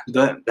 Yeah,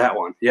 that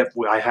one. Yep,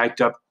 I hiked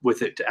up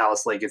with it to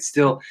Alice Lake. It's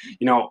still,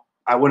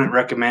 I wouldn't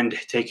recommend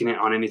taking it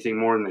on anything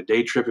more than a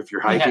day trip if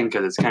you're hiking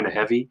because it's kind of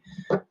heavy.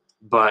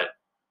 But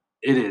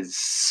it is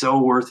so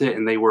worth it,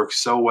 and they work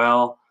so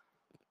well.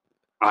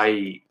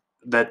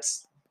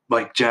 That's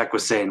like Jack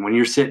was saying, when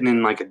you're sitting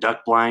in like a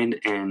duck blind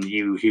and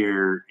you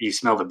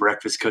smell the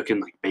breakfast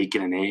cooking, like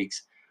bacon and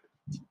eggs.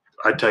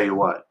 I tell you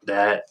what,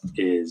 that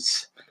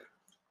is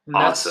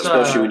awesome.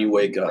 Especially when you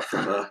wake up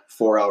from a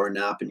 4-hour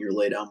nap and you're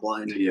lay down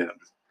blind. yeah.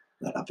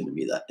 That happened to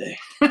me that day.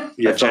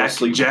 Yeah, I fell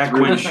asleep Jack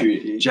really went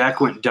shooting. Jack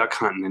went duck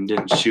hunting and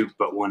didn't shoot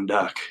but one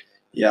duck.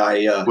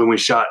 Yeah, When we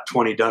shot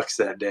 20 ducks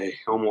that day,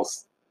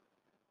 almost.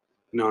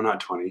 No, not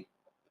 20.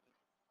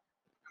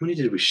 How many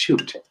did we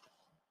shoot?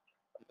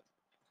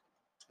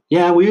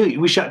 Yeah,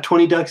 we shot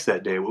 20 ducks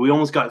that day. We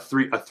almost got a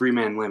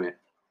 3-man limit,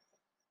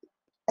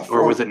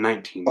 or was it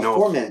 19? a No,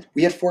 4-man.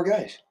 We had 4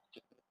 guys.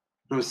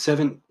 it was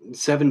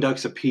seven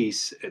ducks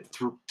apiece.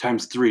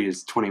 Times 3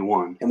 is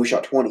 21, And we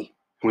shot 20.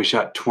 and we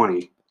shot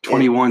 20.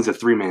 21's a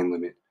 3-man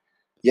limit,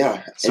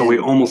 Yeah. so we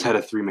almost had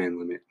a 3-man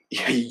limit.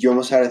 Yeah, you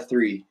almost had a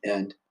 3,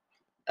 and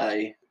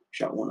I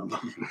shot one of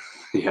them.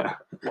 Yeah.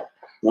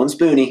 One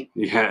spoonie.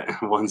 Yeah,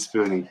 one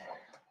spoonie.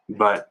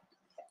 But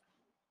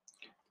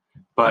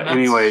And that's-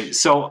 anyway,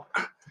 so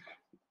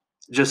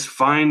just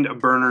find a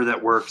burner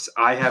that works.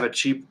 I had a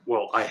cheap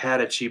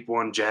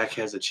one. Jack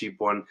has a cheap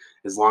one.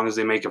 As long as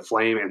they make a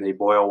flame and they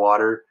boil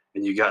water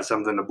and you got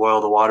something to boil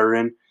the water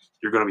in,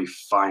 you're going to be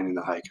fine in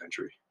the high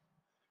country.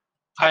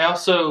 I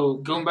also,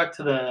 going back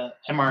to the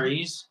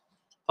MREs,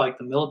 like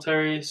the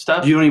military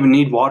stuff. You don't even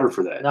need water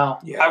for that. No,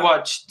 Yeah. I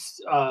watched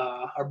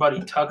our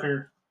buddy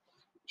Tucker.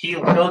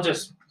 He'll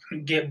just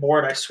get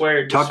bored. I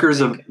swear. just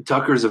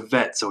Tucker's a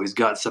vet, so he's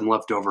got some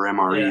leftover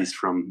MREs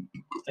from.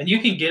 and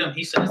you can get them.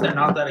 He says they're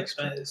not that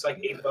expensive. It's like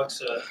 $8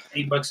 $8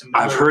 a minute.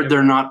 I've heard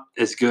they're not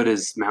as good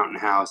as Mountain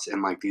House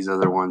and like these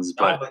other ones,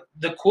 but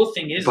the cool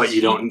thing is,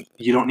 you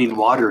don't need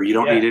water. You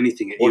don't Yeah. need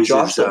anything. It Well, uses,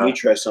 Josh let me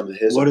try some of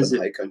his what up is in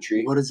it? high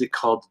country. What is it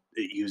called?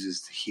 It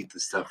uses to heat the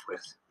stuff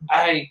with.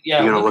 You're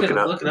gonna look look it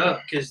up? Look it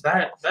up because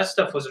that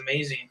stuff was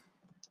amazing.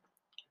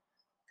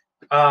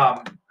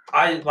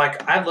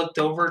 I looked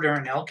over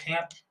during elk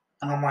camp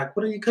And I'm like,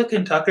 what are you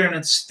cooking, Tucker? And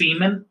it's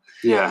steaming.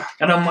 Yeah.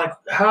 And I'm like,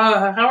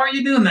 how are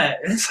you doing that?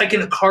 And it's like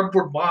in a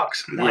cardboard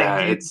box. I'm Yeah,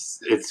 like, dude,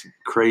 it's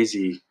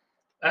crazy.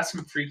 that's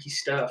some freaky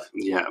stuff.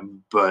 Yeah,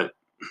 but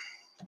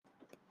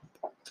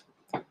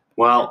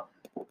well,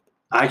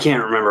 I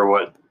can't remember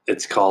what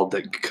it's called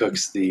that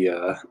cooks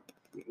the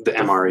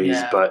MREs,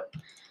 Yeah. but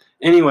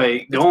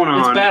anyway, going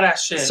It's on. badass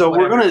shit. So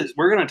whatever.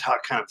 we're gonna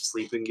talk kind of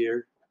sleeping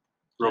gear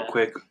real Yeah.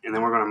 quick, and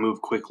then we're gonna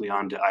move quickly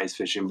on to ice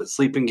fishing. But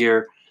sleeping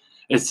gear,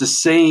 it's the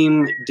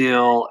same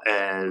deal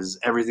as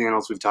everything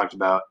else we've talked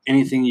about.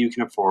 Anything you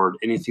can afford,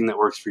 anything that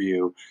works for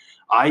you.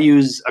 I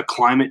use a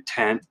Climate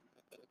tent,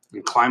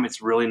 and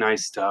Climate's really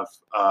nice stuff.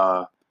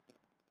 A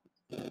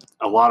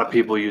lot of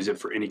people use it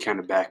for any kind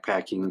of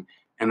backpacking.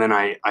 And then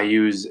I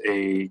use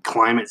a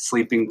Climate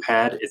sleeping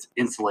pad. It's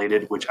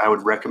insulated, which I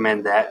would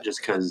recommend that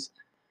just because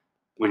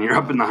when you're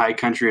up in the high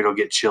country, it'll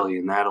get chilly,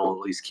 and that'll at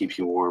least keep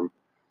you warm.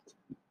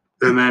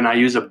 And then I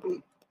use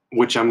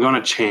which I'm going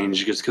to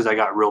change just because I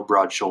got real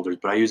broad shoulders,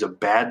 but I use a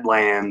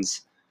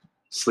Badlands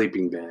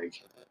sleeping bag.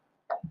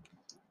 Do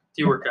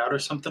you work out or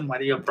something? Why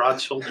do you have broad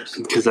shoulders?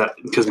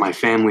 Because my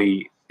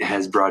family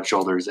has broad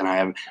shoulders, and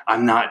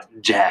I'm not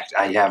jacked.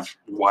 I have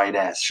wide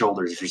ass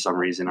shoulders for some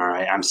reason. All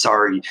right, I'm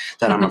sorry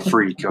that I'm a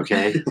freak.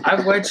 Okay. I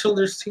have wide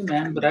shoulders too,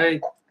 man, but I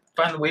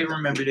find a way to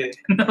remember it.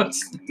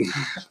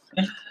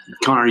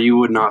 Connor, you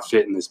would not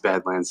fit in this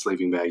Badlands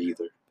sleeping bag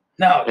either.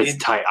 No, It's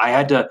dude. tight. I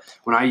had to,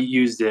 when I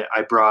used it,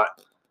 I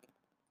brought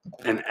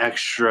an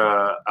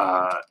extra,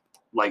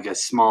 like a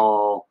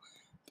small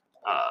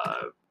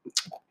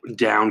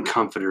down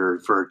comforter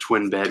for a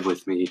twin bed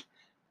with me.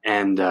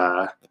 And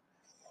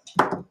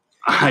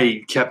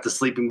I kept the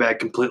sleeping bag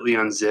completely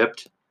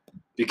unzipped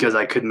because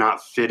I could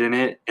not fit in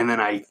it. And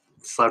then I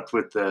slept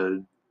with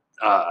the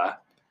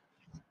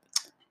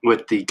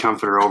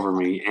comforter over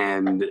me.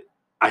 And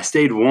I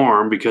stayed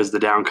warm because the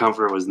down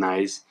comforter was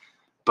nice.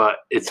 But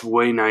it's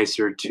way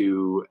nicer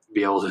to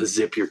be able to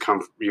zip your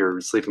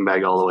sleeping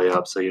bag all the way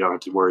up, so you don't have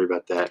to worry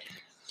about that.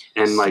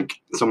 And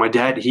so my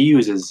dad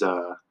uses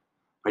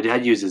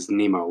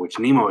Nemo, which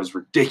Nemo is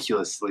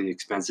ridiculously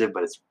expensive,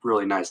 but it's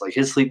really nice. Like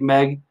his sleeping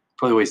bag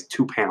probably weighs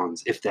 2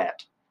 pounds, if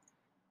that,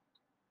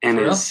 and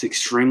For real? it's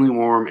extremely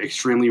warm,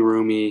 extremely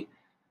roomy.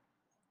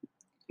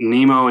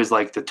 Nemo is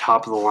like the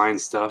top of the line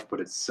stuff, but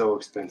it's so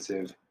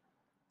expensive.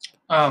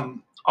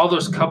 All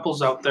those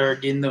couples out there are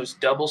getting those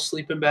double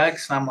sleeping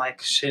bags, and I'm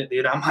like, shit,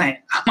 dude, I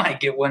might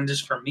get one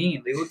just for me.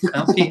 They look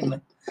comfy,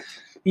 and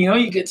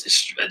you get to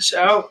stretch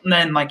out, and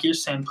then like you're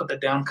saying, put the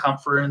down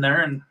comforter in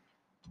there, and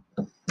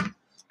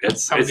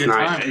It's have a good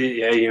nice. time.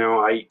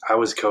 Yeah, I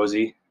was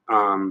cozy.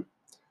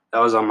 That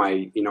was on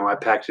my, I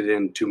packed it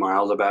in 2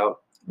 miles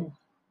about.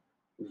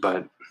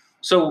 But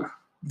So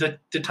the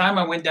time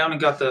I went down and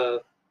got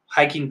the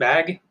hiking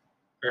bag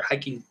or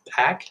hiking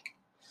pack,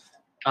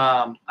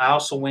 I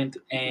also went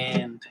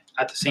and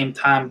at the same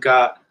time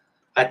got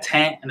a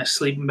tent and a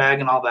sleeping bag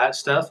and all that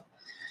stuff.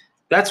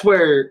 That's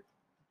where,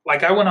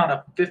 like, I went on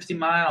a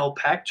 50-mile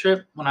pack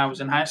trip when I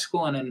was in high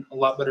school and in a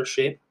lot better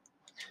shape.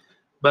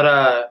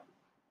 But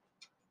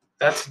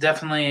that's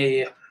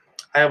definitely,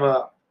 I have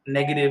a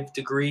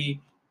negative-degree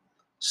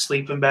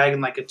sleeping bag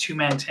and like a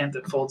 2-man tent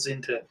that folds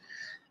into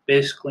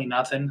basically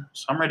nothing.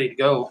 So I'm ready to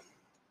go.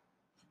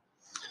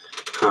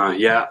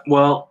 yeah,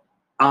 well,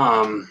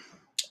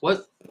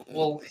 What?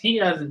 Well, he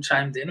hasn't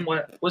chimed in.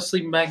 What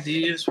sleeping bag do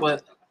you use?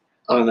 What?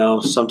 I don't know,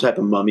 some type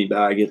of mummy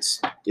bag.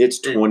 It's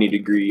 20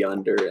 degree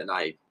under, and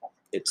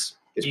it's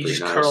You pretty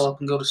just nice. curl up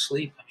and go to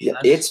sleep. I mean, Yeah,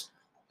 that's- it's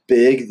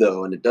big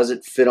though, and it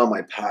doesn't fit on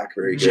my pack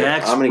very good.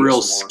 Jack's I'm gonna get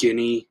real some more.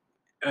 skinny.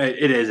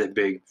 It is a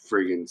big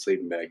friggin'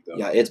 sleeping bag, though.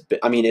 Yeah, it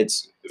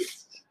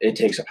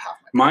takes up half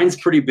my. Mine's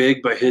pretty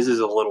big, but his is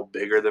a little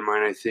bigger than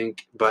mine, I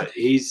think. But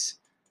he's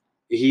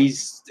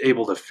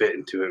able to fit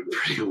into it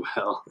pretty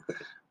well.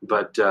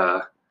 But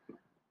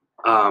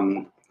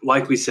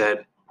like we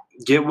said,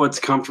 get what's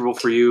comfortable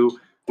for you.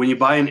 When you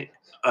buy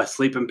a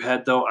sleeping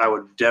pad, though, I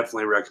would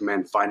definitely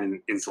recommend finding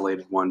an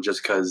insulated one,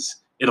 just because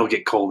it'll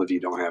get cold if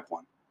you don't have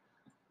one.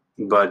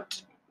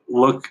 But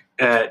look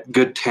at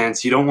good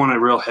tents. You don't want a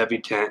real heavy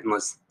tent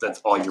unless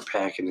that's all you're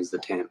packing is the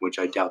tent, which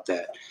I doubt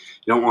that.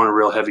 You don't want a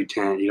real heavy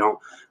tent. You don't.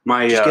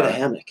 Just get a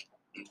hammock.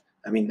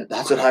 I mean,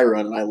 that's what I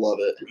run, and I love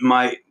it.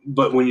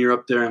 But when you're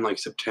up there in like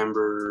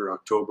September,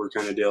 October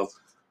kind of deal,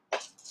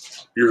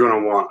 you're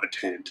gonna want a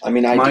tent. I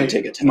mean, I do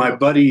take a tent. My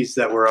buddies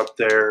that were up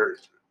there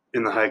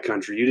in the high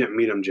country, you didn't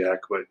meet them, Jack,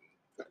 but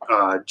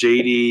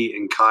JD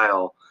and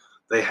Kyle,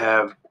 they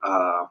have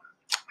I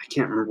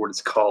can't remember what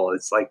it's called.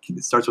 It's like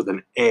it starts with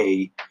an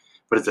A,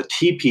 but it's a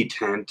teepee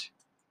tent,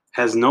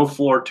 has no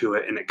floor to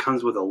it, and it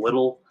comes with a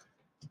little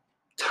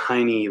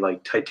tiny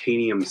like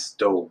titanium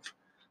stove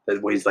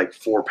that weighs like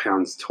 4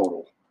 pounds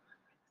total.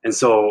 And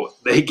so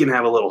they can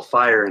have a little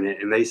fire in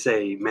it, and they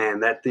say, man,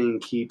 that thing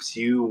keeps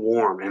you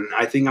warm. And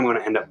I think I'm going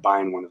to end up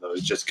buying one of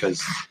those just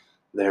because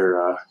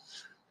they're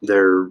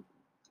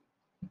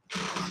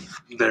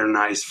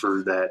nice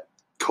for that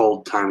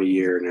cold time of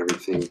year and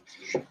everything.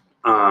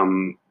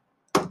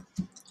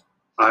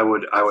 I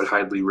would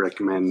highly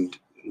recommend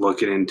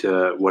looking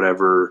into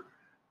whatever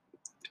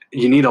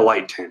you need a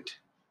light tent.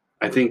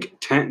 I think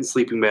tent and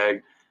sleeping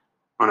bag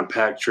on a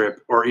pack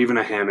trip, or even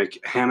a hammock.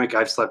 Hammock,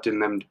 I've slept in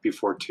them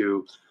before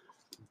too.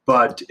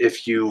 But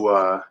if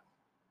you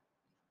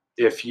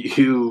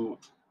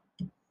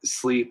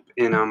sleep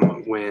in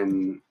them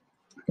when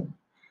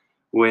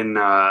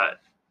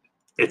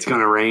it's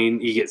gonna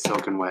rain, you get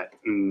soaking wet,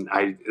 and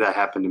that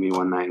happened to me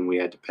one night, and we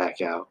had to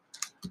pack out.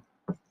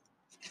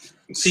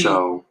 See,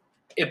 so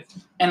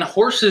and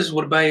horses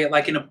would be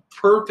like, in a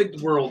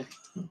perfect world,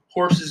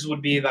 horses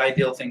would be the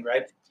ideal thing,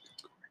 right?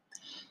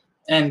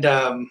 And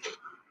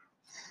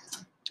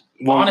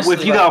honestly,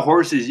 if you got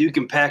horses, you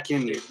can pack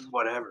in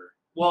whatever.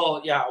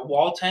 Well, yeah, a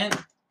wall tent.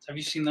 Have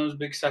you seen those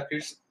big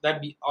suckers?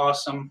 That'd be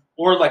awesome.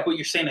 Or like what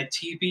you're saying, a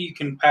teepee. You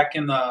can pack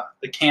in the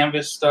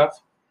canvas stuff.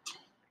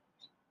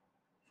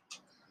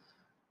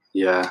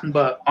 Yeah.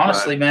 But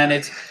honestly, man,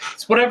 it's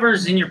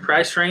whatever's in your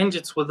price range.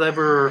 It's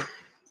whatever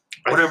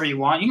you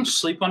want. You can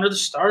sleep under the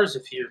stars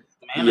if you're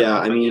man. Yeah,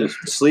 I mean,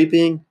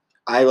 sleeping.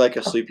 I like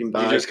a sleeping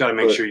bag. You just got to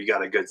make sure you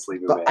got a good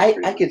sleeping bag.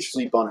 But I could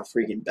sleep on a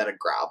freaking bed of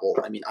gravel.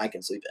 I mean, I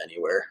can sleep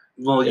anywhere.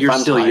 Well, you're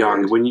still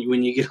young. When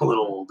you get a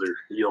little older,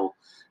 you'll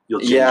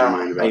change your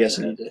mind about it. I guess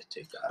I need to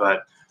take that.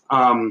 But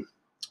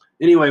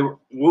anyway,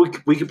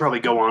 we could probably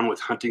go on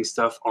with hunting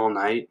stuff all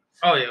night.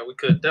 Oh yeah, we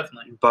could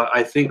definitely. But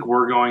I think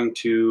we're going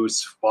to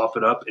swap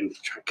it up and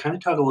kind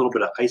of talk a little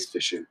bit of ice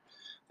fishing.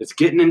 It's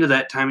getting into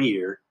that time of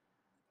year.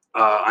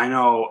 I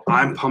know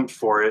I'm pumped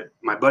for it.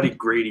 My buddy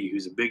Grady,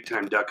 who's a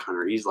big-time duck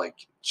hunter, he's like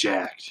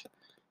jacked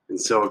and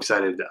so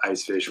excited to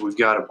ice fish. We've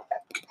got a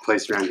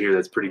place around here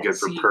that's pretty good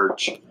for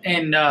perch.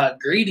 And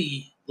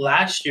Grady,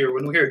 last year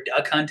when we were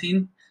duck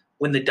hunting,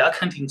 when the duck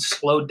hunting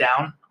slowed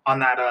down on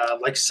that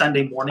like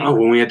Sunday morning. Oh,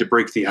 when we had to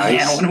break the ice.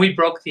 Yeah, when we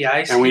broke the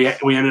ice. And we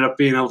ended up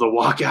being able to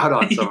walk out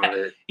on some of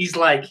it. He's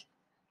like,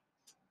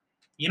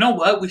 you know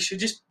what? We should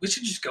just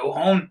go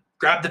home,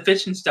 grab the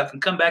fishing stuff,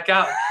 and come back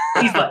out.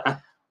 He's like,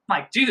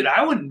 dude,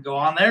 I wouldn't go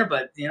on there,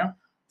 but you know.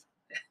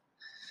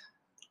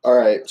 All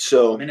right,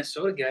 so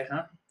Minnesota guy,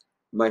 huh?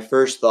 My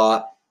first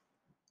thought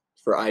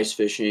for ice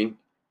fishing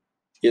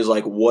is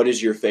like, what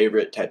is your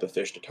favorite type of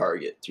fish to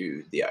target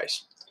through the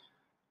ice?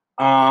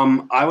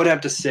 I would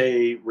have to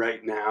say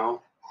right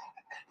now,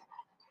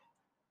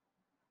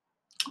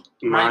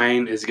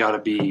 mine has got to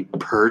be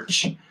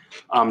perch,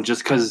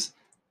 just because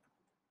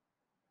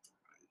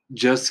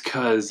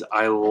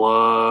I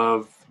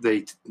love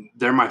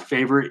they're my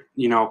favorite.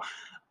 You know,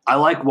 I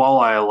like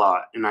walleye a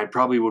lot, and I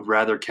probably would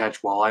rather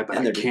catch walleye, but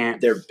I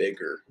can't. They're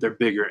bigger. They're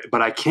bigger,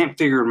 but I can't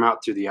figure them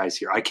out through the ice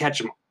here. I catch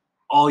them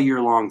all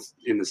year long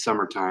in the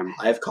summertime.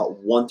 I have caught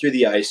one through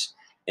the ice,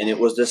 and it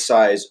was the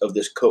size of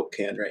this Coke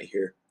can right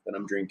here that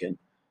I'm drinking.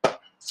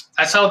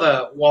 I saw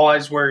the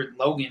walleyes where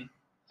Logan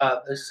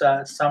this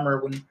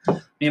summer when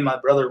me and my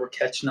brother were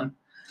catching them,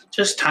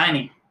 just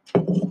tiny.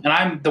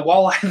 And the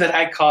walleye that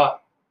I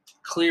caught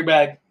clear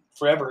bag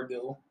forever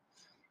ago.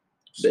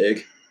 Big.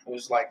 It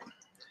was like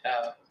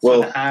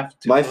well, 1.5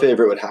 to my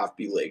favorite would have to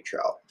be lake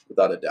trout,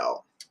 without a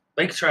doubt.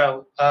 Lake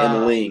trout.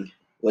 And ling.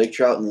 Lake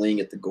trout and ling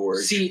at the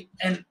gorge. See,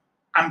 and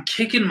I'm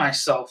kicking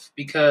myself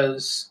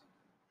because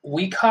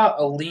we caught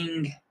a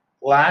ling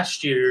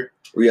last year.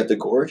 Were you at the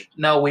gorge?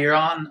 No, we were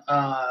on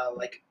not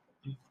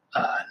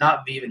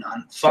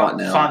Vivanon,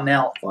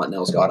 Fontenelle.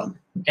 Fontenelle's got them.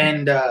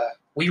 And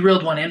we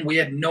reeled one in. We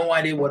had no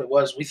idea what it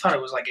was. We thought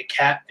it was like a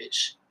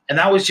catfish. And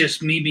that was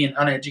just me being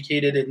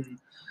uneducated in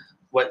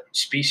what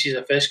species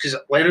of fish. Because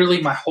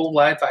literally my whole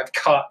life I've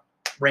caught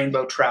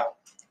rainbow trout.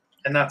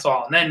 And that's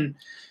all. And then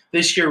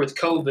this year with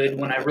COVID,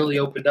 when I really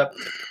opened up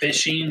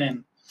fishing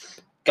and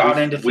got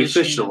into fishing. We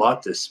fished a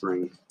lot this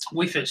spring.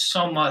 We fished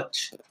so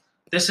much.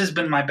 This has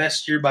been my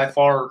best year by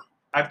far.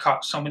 I've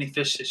caught so many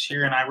fish this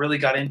year, and I really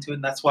got into it.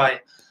 And that's why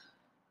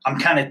I'm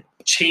kind of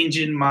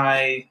changing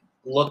my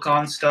look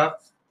on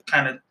stuff,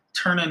 kind of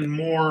turning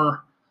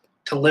more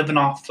to living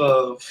off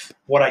of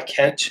what I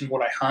catch and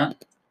what I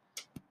hunt,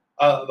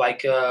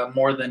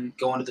 more than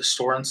going to the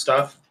store and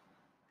stuff.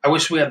 I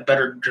wish we had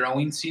better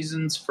growing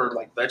seasons for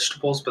like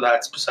vegetables, but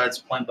that's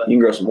besides the point. But you can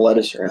grow some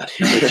lettuce around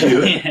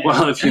here.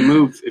 Well, if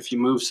you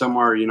move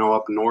somewhere,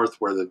 up north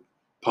where the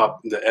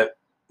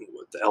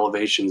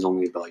elevation's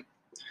only like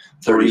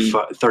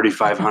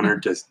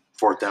 3,500 to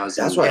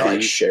 4,000. That's why I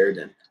like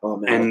Sheridan. Oh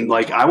man! And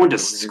I went to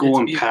school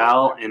in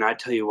Pal, and I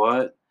tell you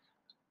what,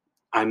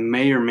 I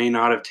may or may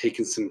not have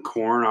taken some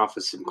corn off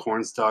of some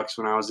corn stalks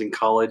when I was in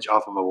college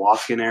off of a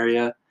walk-in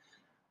area.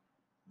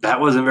 That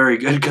wasn't very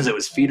good because it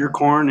was feeder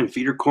corn, and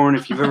feeder corn,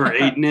 if you've ever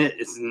eaten it,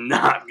 it's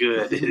not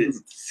good. It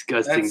is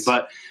disgusting.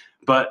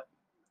 But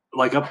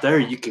like up there,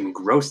 you can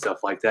grow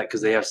stuff like that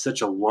because they have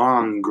such a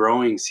long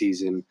growing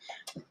season.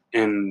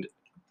 And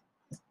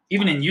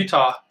even in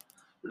Utah,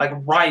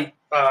 only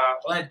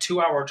a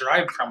 2-hour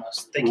drive from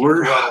us.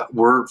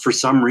 We're for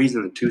some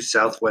reason, the two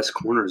southwest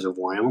corners of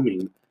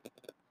Wyoming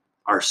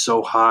are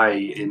so high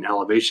in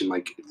elevation,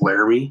 like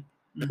Laramie.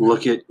 Mm-hmm.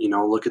 Look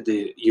at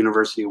the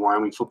University of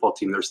Wyoming football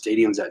team. Their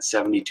stadium's at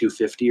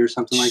 7,250 or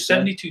something like that.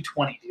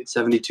 7,220, dude.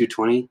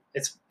 7,220.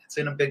 It's It's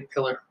in a big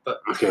pillar,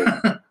 but Okay,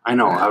 I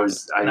know. No,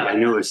 I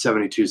knew it was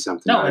 72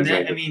 something. no. I And was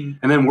then, like- I mean,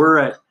 and then we're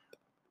at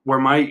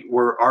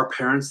where our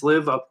parents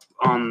live up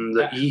on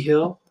the Yeah. E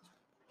Hill.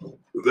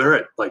 They're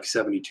at like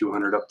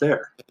 7,200 up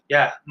there.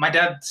 yeah, my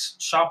dad's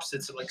shop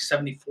sits at like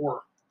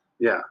 74.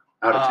 Yeah,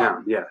 out of Um,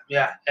 town. Yeah,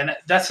 Yeah, and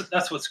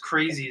that's what's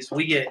crazy is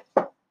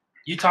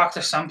you talk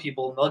to some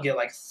people and they'll get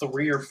like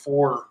 3 or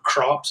 4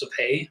 crops of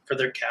hay for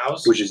their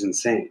cows, which is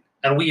insane.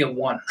 and we get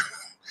 1,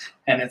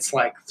 and it's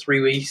like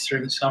 3 weeks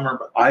during the summer.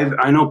 But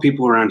I know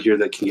people around here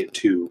that can get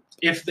 2,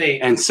 if they,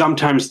 and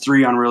sometimes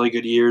 3 on really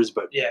good years,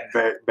 but yeah,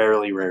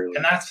 barely, rarely.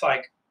 and that's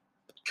like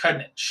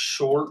cutting it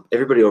short.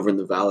 Everybody over in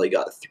the valley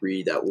got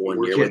 3 that one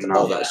We're year with getting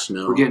all off- that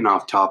snow. We're getting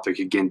off topic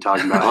again,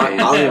 talking about I hay.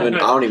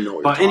 don't even know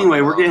what But you're anyway,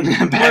 talking we're about.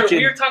 getting back We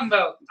in. were talking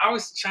about. I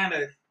was trying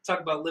to talk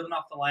about living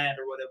off the land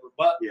or whatever,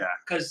 but Yeah,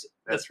 because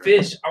the that's right.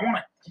 fish, I want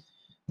to.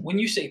 When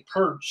you say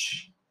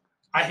perch,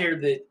 I hear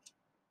that.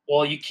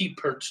 Well, you keep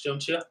perch,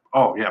 don't you?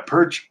 Oh yeah,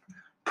 perch.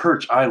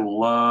 I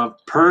love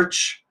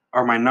perch.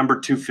 Are my number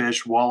 2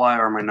 fish. Walleye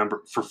are my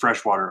number for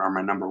freshwater. Are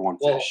my number 1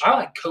 Well, fish. I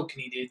like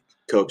kokanee, dude.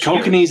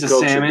 Kokanee's a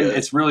Cokes are salmon. good.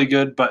 It's really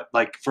good, but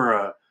like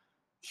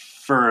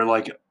for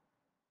like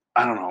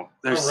I don't know.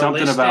 There's A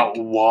something about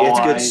realistic- It's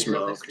walleye, good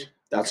smoked.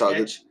 That's how the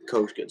Edge.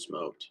 Coke's get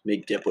smoked.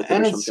 Make dip with it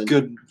and or it's something.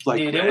 good. Like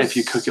Dude, it if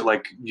you was- cook it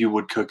like you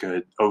would cook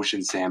a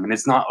ocean salmon.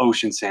 It's not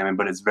ocean salmon,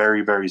 but it's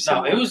very very No,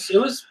 similar. it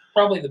was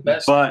probably the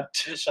best But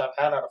fish I've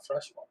had out of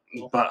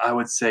freshwater. I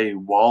would say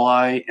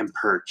walleye and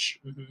perch,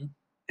 Mm-hmm.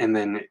 and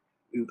then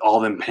all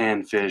them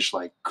panfish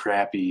like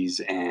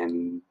crappies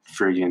and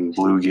friggin'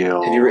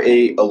 bluegill. Have you ever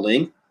ate a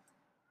ling?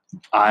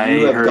 I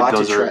You have heard got to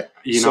those are. try-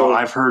 You so- know,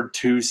 I've heard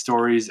 2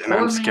 stories, and Poor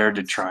I'm scared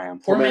to man's- try them.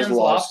 Poor man's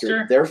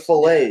lobster. Their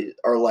fillets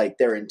are like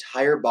their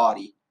entire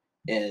body,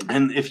 and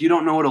And if you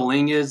don't know what a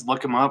ling is,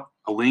 look them up.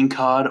 A ling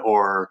cod,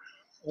 or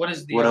What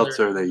is the what other? else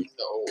are they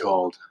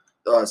called?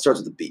 it starts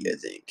with a B, I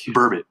think.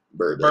 Burbot.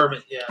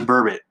 Bourbon, yeah.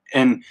 Burbot.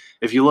 And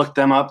if you look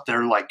them up,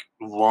 they're like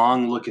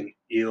long looking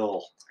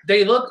eel.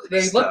 They look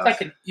Stuff.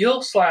 like an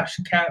eel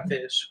 /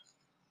 catfish.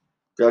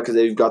 Yeah, because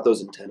they've got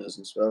those antennas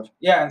and stuff.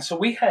 Yeah, and so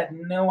we had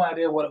no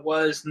idea what it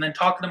was. And then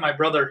talking to my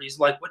brother, he's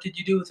like, "What did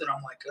you do with it?"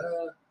 I'm like,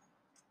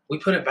 we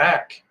put it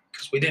back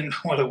because we didn't know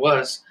what it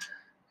was.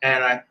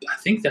 And I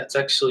think that's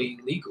actually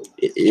legal.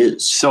 It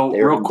is. So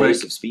They're real quick,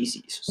 invasive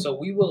species. So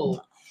we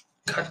will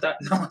cut that.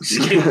 No, I'm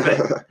just kidding.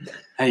 But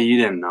hey, you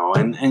didn't know,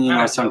 and you I know don't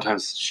know.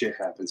 sometimes shit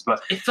happens,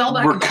 but it fell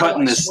back We're in the cutting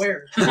hole, this- I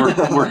swear.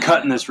 we're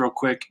cutting this real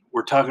quick.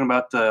 We're talking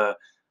about the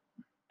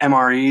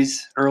MREs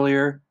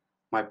earlier.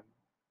 My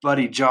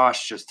buddy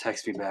Josh just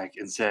texted me back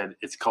and said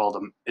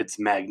it's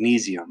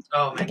magnesium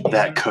Oh, man.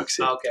 that cooks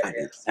it. Okay.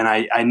 Yeah. And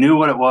I knew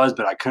what it was,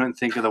 but I couldn't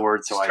think of the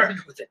word, so I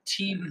Started with a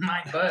T in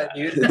my butt,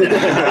 dude.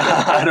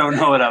 I don't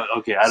know what I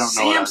don't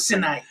know what I was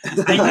saying. Samsonite.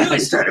 I knew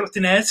it started with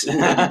an S.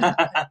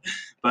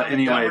 But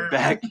anyway, Dumber.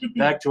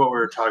 back to what we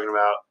were talking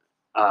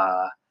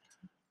about.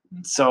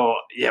 So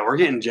yeah, we're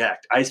getting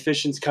jacked. Ice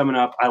fishing's coming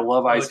up. I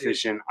love ice dude.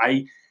 fishing.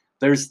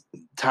 There's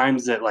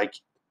times that like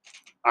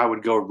I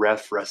would go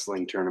ref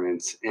wrestling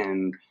tournaments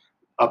and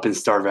up in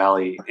Star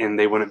Valley, and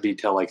they wouldn't be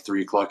till like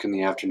 3:00 in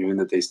the afternoon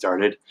that they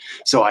started.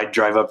 So I'd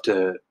drive up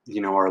to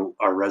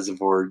our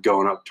reservoir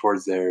going up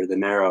towards there, the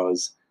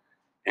Narrows,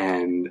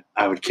 and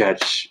I would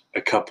catch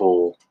a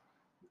couple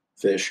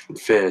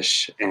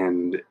fish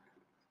and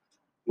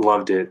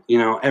loved it.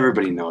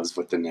 Everybody knows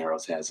what the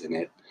Narrows has in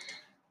it.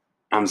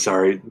 I'm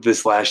sorry.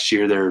 This last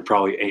year, there were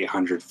probably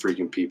 800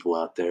 freaking people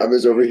out there. I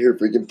was over here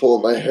freaking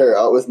pulling my hair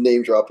out with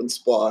name dropping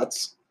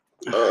spots.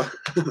 Go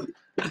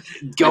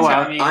That's out.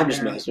 how I mean, I'm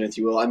just yeah. messing with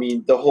you. Will. I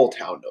mean, the whole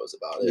town knows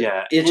about it.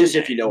 Yeah. It's just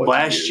if you know what to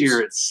Last use.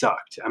 year, it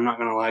sucked. I'm not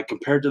going to lie.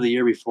 Compared to the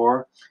year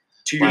before,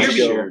 2 The years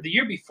year ago, before- the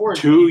year before, is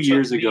 2 when you took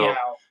years me ago. out,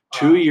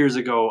 2 years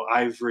ago,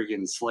 I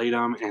friggin' slayed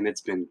them, and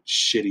it's been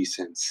shitty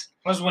since.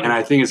 was when And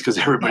I think it's because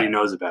everybody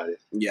knows about it.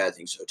 yeah, I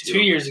think so too.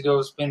 2 years ago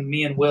was when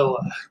me and Will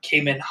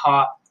came in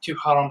too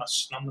hot on a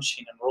snow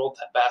machine and rolled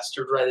that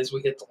bastard right as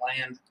we hit the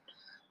land.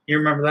 You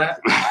remember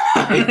that?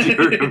 I do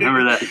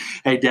remember that.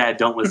 Hey, Dad,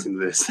 don't listen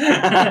to this.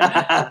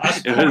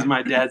 It was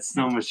my dad's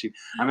snow machine.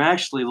 I'm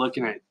actually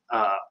looking at.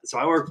 So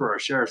I work for our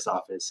sheriff's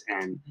office,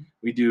 and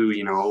we do.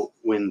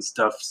 When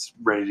stuff's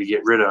ready to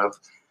get rid of,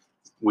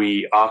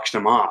 we auction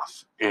them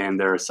off, and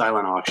they're a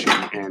silent auction.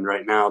 And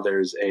right now,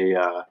 there's a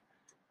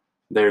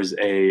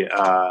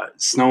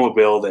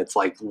snowmobile that's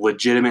like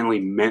legitimately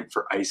meant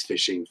for ice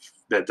fishing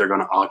that they're going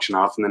to auction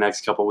off in the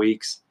next couple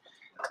weeks.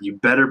 You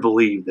better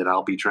believe that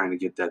I'll be trying to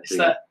get that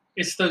thing.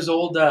 It's those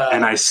old.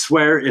 And I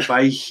swear, if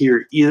I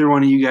hear either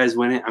one of you guys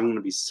win it, I'm going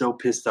to be so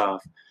pissed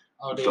off.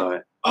 oh, dude.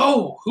 But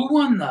Who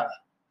won the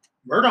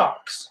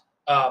Murdochs?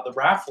 The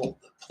raffle,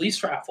 the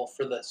police raffle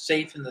for the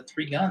safe and the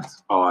 3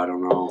 guns. I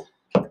don't know.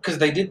 Because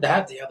they did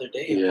that the other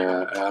day.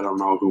 Yeah, I don't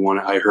know who won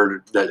it. I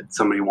heard that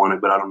somebody won it,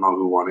 but I don't know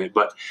who won it.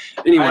 But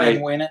I anyway,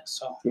 didn't win it,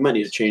 so. We might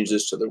need to change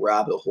this to the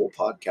rabbit hole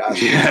podcast.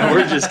 yeah,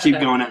 we're just keep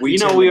going. We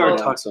tend to are go down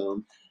talking.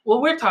 some.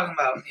 Well, we're talking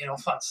about,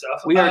 fun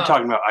stuff. We are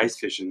talking about ice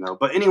fishing though.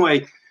 But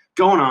anyway,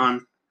 going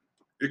on,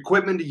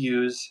 equipment to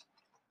use.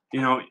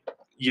 You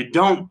you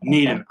don't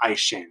need an ice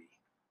shanty.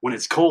 When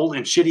it's cold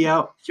and shitty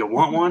out, you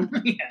want one,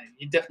 Yeah,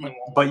 you definitely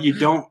won't. but you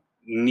don't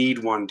need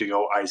one to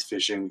go ice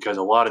fishing because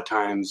a lot of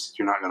times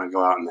you're not going to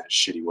go out in that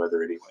shitty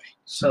weather anyway.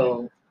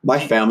 So My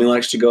family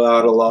likes to go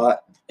out a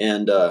lot,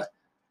 and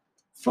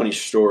funny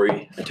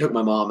story, I took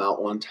my mom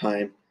out one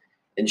time,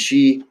 and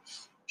she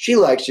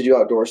likes to do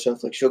outdoor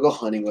stuff. Like, she'll go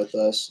hunting with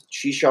us.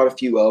 She shot a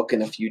few elk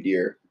and a few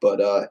deer,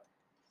 but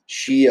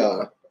she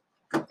doesn't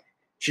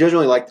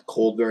really like the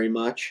cold very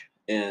much.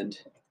 And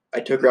I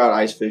took her out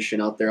ice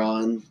fishing out there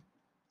on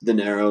the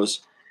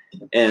Narrows,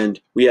 and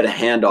we had a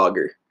hand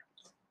auger,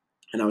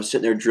 and I was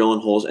sitting there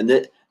drilling holes.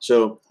 And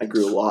so I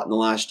grew a lot in the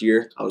last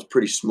year. I was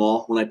pretty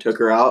small when I took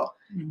her out.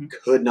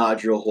 Could not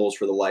drill holes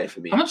for the life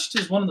of me. how much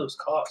does one of those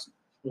cost?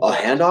 A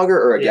hand auger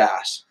or a Yeah.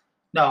 gas?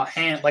 No, a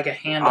hand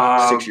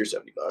Um, $60 or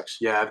 $70.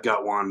 Yeah, I've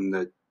got one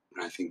that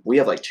I think. We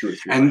have like 2 or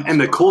 3. And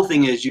the cool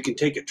thing is you can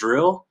take a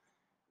drill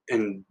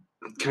and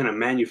kind of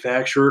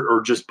manufacture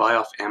or just buy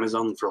off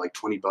Amazon for like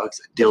 $20 a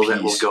drill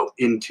that will piece. go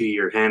into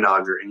your hand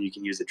auger, and you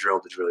can use a drill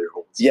to drill your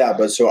holes. Yeah,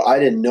 but so I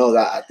didn't know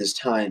that at this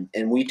time,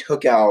 and we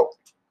took out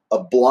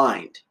a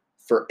blind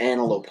for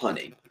antelope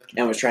hunting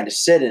and was trying to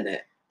sit in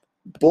it.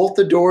 Both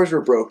the doors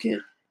were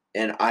broken,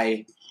 and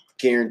I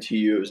guarantee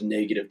you it was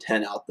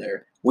 -10 out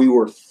there. We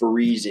were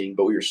freezing,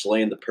 but we were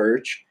slaying the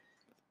perch,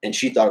 and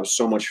she thought it was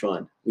so much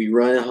fun. We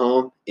run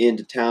home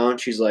into town.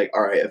 She's like,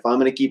 all right, if I'm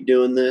going to keep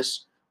doing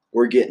this,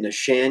 we're getting a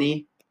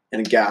shanty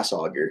and a gas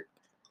auger.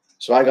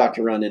 So I got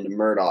to run into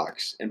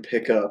Murdoch's and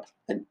pick up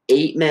an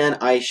 8-man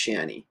ice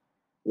shanty,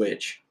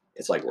 which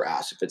it's like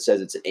RAS. If it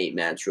says it's an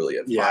 8-man, it's really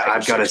a 5 Yeah, or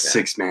I've got a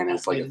 6-man. 6-man.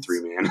 It's like a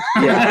 3-man.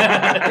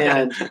 Yeah,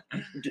 and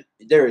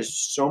there is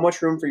so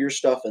much room for your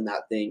stuff in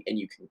that thing, and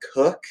you can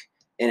cook,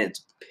 and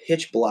it's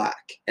pitch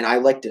black. And I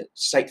like to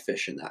sight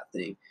fish in that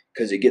thing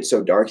because it gets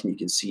so dark and you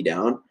can see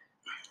down.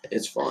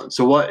 It's fun.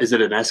 So what is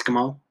it? An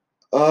Eskimo?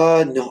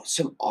 No,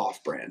 some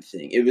off-brand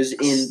thing. It was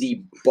in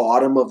the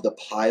bottom of the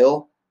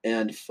pile,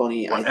 and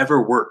funny.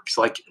 Whatever works.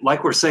 Like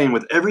we're saying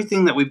with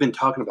everything that we've been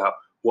talking about,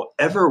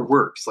 whatever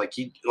works. Like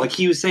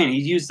he was saying, he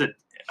used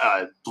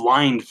a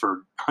blind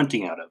for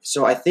hunting out of.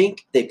 So I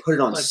think they put it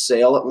on Like-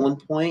 sale at one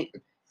point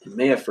and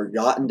may have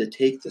forgotten to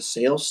take the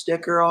sales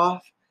sticker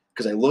off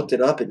because I looked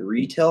it up, and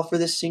retail for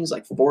this thing's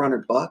like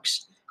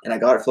 $400, and I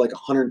got it for like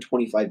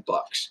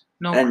 $125.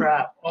 No And-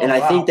 crap. Oh, And I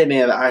wow. think they may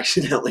have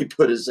accidentally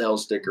put a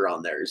sales sticker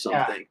on there or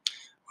something.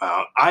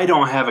 Wow, I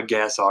don't have a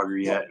gas auger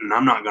yet, and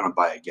I'm not going to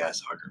buy a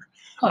gas auger.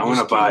 I'm going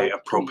to buy a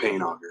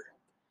propane auger.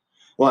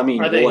 Well, I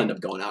mean, Are we'll they- end up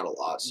going out a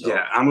lot. So.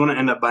 Yeah, I'm going to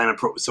end up buying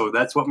a So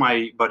that's what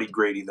my buddy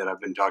Grady that I've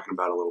been talking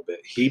about a little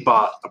bit. He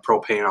bought a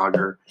propane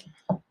auger.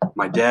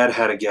 My dad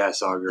had a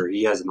gas auger.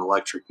 He has an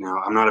electric now.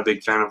 I'm not a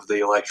big fan of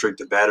the electric.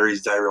 The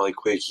batteries die really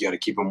quick. You got to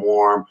keep them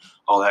warm,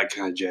 all that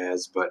kind of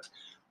jazz. But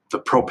the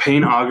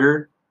propane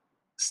auger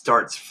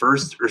starts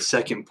first or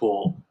second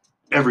pull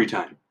every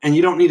time. And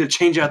you don't need to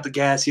change out the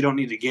gas. You don't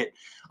need to get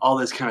all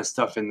this kind of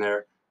stuff in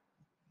there.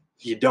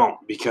 You don't,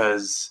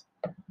 because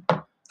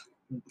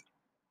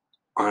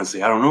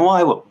honestly, I don't know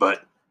why,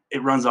 but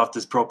it runs off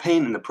this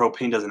propane, and the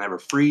propane doesn't ever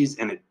freeze,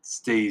 and it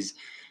stays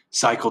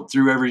cycled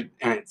through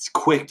and it's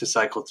quick to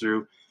cycle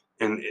through.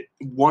 And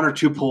 1 or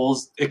 2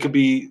 pulls, it could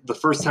be the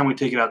first time we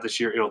take it out this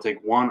year, it'll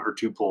take 1 or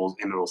 2 pulls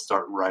and it'll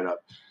start right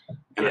up.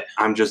 And Yeah.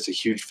 I'm just a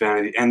huge fan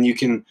of it. And you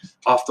can,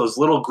 off those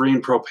little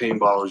green propane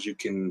bottles, you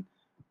can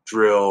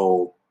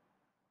drill,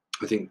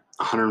 I think,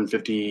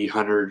 150,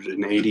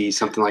 180,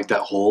 something like that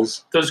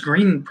holes those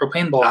green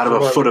propane balls out of are a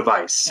what, foot of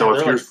ice. So Yeah, if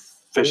they're you're like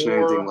fishing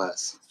anything $4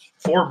 less.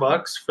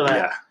 $4 for that.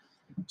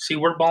 Yeah. See,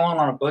 we're balling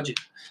on a budget.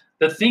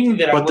 The thing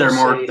that I But will they're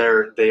more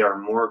say, they are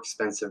more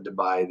expensive to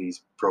buy,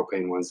 these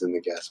propane ones, than the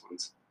gas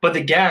ones. but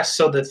the gas.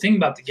 So the thing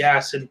about the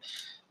gas, and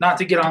not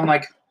to get on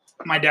like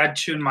my dad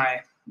chewing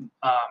my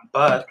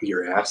butt.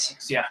 Your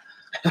ass. Yeah,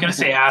 I was gonna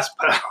say ass,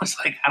 but I was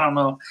like, I don't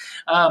know.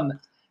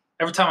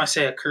 Every time I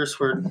say a curse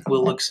word,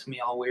 Will looks at me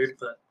all weird.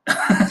 But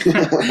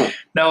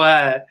no,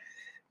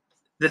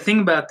 the thing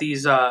about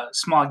these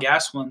small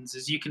gas ones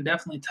is you can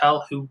definitely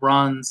tell who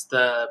runs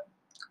the.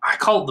 I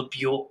call it the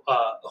fuel,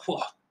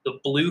 the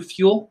blue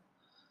fuel.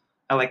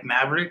 I like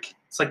Maverick.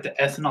 It's like the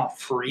ethanol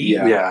free.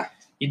 Yeah. Yeah.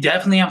 You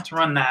definitely have to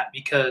run that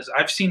because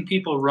I've seen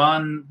people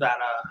run that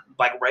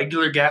like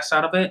regular gas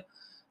out of it,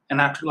 and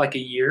after like a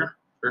year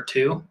or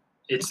 2,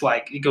 it's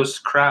like it goes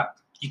to crap.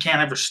 You can't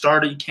ever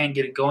start it. You can't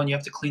get it going. You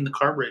have to clean the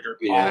carburetor.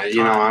 all Yeah, the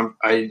you know,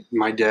 time.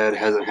 my dad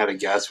hasn't had a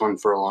gas one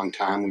for a long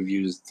time. We've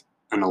used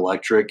an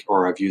electric,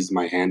 or I've used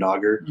my hand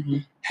auger.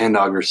 Mhm. Hand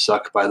augers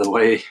suck, by the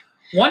way.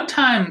 One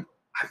time,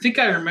 I think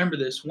I remember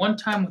this. One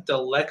time with the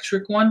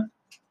electric one,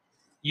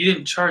 you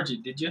didn't charge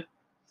it, did you?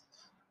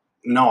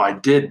 No, I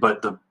did,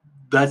 but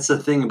that's the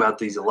thing about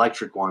these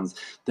electric ones.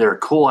 They're a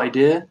cool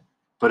idea,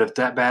 but if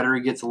that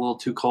battery gets a little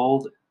too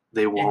cold,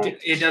 they won't.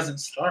 It doesn't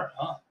start,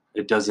 huh?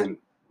 It doesn't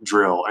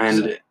drill,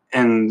 and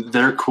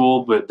they're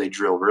cool, but they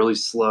drill really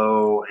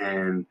slow.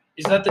 And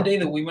Is that the day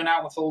that we went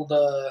out with old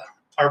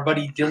our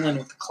buddy Dylan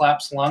with the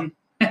collapsed lung?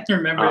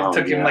 Remember, Oh, it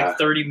took him yeah. like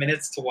 30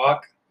 minutes to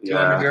walk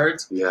 200 yeah,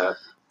 yards. yeah.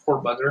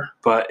 Poor bugger.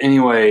 But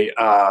anyway,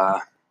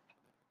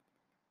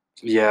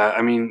 Yeah,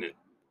 I mean,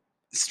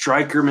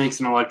 Stryker makes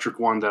an electric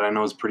one that I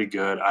know is pretty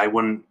good. I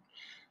wouldn't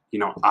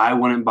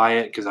buy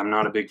it because I'm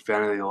not a big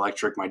fan of the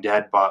electric. My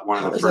dad bought one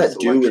How of the does first that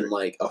do electric. in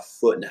like a 1.5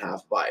 foot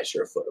ice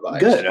or a foot of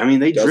ice? Good. I mean,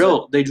 they Does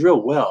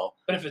drill well.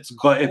 But if it's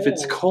But if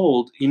it's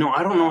cold,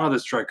 I don't know how the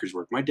Strikers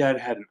work. My dad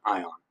had an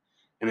Ion,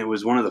 and it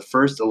was one of the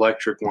first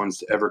electric ones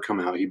to ever come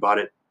out. He bought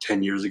it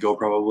 10 years ago,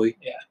 probably.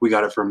 Yeah. We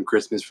got it from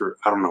Christmas for,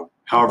 I don't know,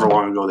 however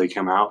long ago they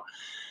came out.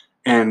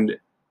 And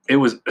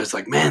it's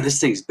like, man, this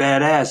thing's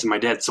badass. And my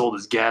dad sold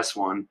his gas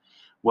one.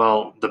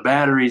 Well, the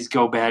batteries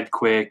go bad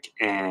quick,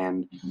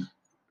 and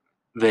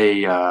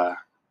they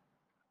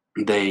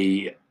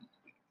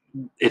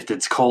if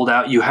it's cold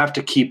out, you have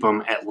to keep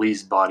them at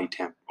least body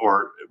temp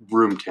or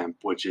room temp,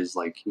 which is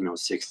like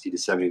 60 to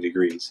 70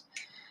 degrees.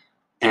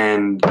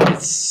 And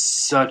it's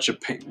such a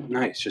pain.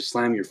 Nice, just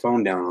slam your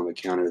phone down on the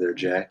counter there,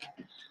 Jack.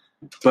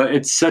 But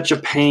it's such a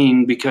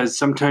pain because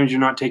sometimes you're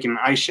not taking an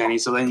ice shanty,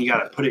 so then you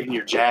got to put it in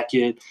your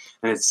jacket,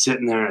 and it's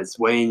sitting there and it's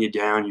weighing you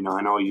down.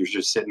 I know you're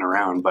just sitting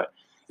around, but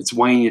it's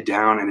weighing you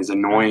down and it's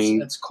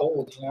annoying. It's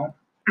cold,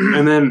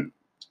 And then,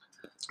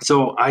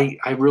 so I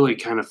really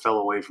kind of fell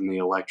away from the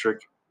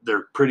electric.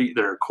 They're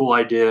a cool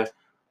idea.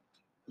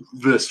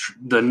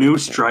 The new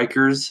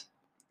Strikers,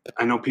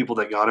 I know people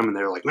that got them and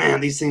they're like,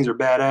 man, these things are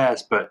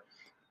badass, but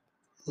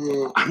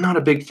I'm not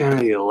a big fan of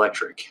the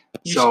electric.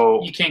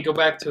 You can't go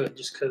back to it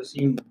just because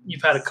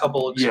you've had a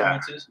couple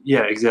experiences.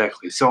 Yeah,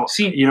 exactly. So,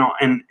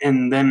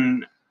 and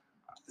then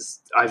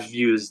I've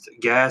used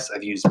gas,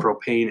 I've used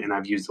propane, and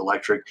I've used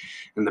electric,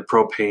 and the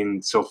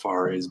propane so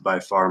far is by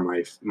far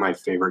my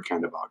favorite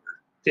kind of auger.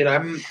 Dude,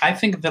 I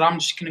think that I'm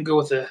just gonna go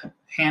with a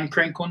hand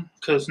crank one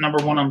because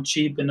number one, I'm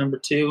cheap, and number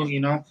two,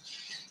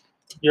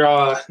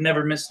 you're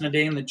never missing a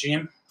day in the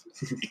gym.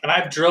 And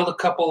I've drilled a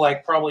couple,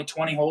 like probably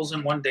 20 holes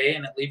in one day,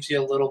 and it leaves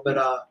you a little bit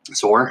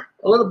sore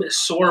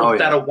with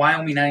that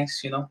Wyoming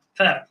ice,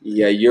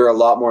 Yeah, you're a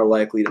lot more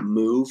likely to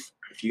move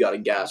if you got a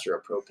gas or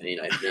a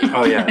propane, I think.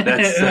 Oh yeah,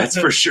 that's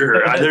for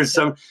sure. There's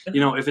some,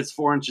 if it's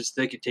 4 inches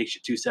thick, it takes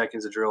you 2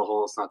 seconds to drill a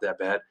hole. It's not that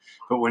bad.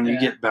 But when you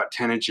get about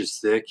 10 inches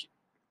thick,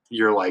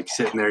 you're like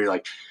sitting there, you're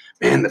like,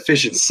 man, the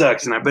fishing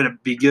sucks, and I better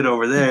be good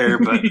over there,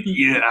 but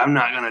I'm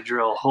not gonna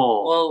drill a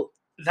hole. Well,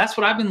 that's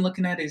what I've been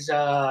looking at is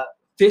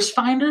fish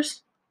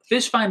finders.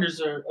 Fish finders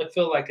are, I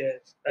feel like,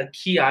 a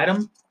key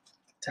item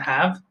to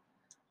have,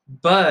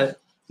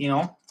 but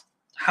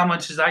how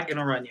much is that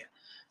gonna run you?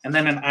 And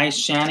then an ice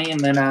shanty, and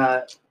then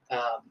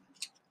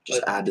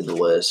just add to the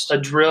list a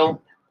drill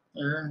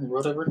or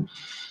whatever,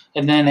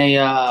 and then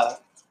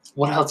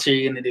what else are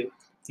you gonna do?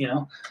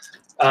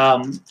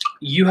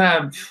 You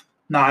have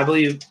I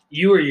believe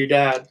you or your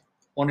dad,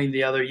 one or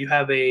the other. You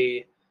have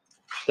the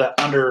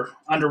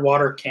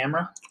underwater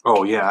camera.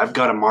 Oh yeah, I've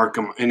got a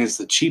Markham, and it's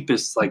the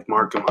cheapest like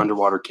Markham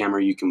underwater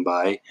camera you can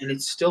buy, and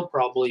it's still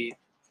probably.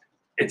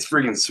 It's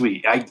friggin'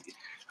 sweet.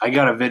 I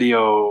got a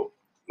video.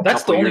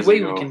 That's the only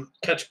way we can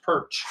catch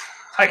perch.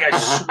 Like I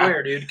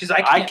swear, dude, because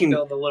I can't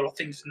feel the little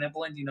things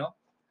nibbling,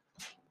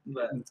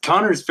 But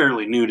Connor's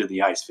fairly new to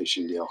the ice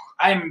fishing deal.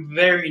 I'm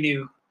very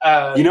new.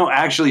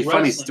 Actually, wrestling.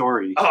 Funny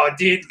story. Oh,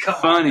 dude, come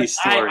funny on.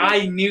 story.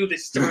 I knew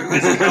this story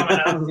was coming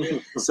up,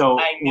 dude. So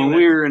when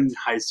we were in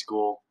high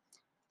school,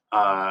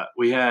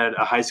 we had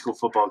a high school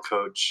football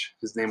coach.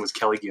 His name was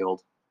Kelly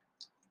Guild,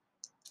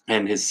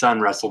 and his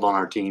son wrestled on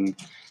our team,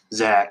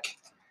 Zach.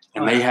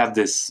 And they have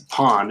this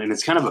pond, and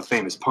it's kind of a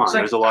famous pond.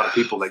 There's a lot of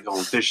people that go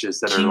and fish this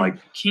that are like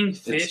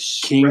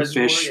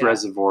Kingfish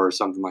Reservoir or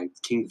something like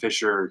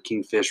Kingfish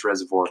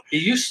Reservoir.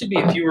 It used to be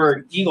if you were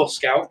an Eagle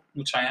Scout,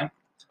 which I am,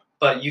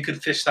 but you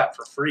could fish that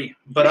for free.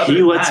 But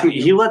he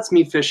lets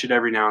me fish it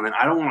every now and then.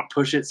 I don't want to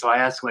push it, so I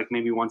ask like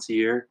maybe once a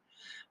year.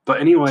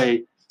 But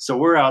anyway, so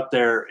we're out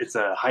there. It's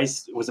a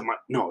it was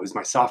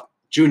my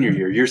junior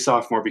year. You're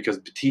sophomore because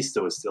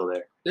Batista was still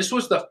there. This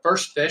was the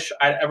first fish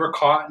I'd ever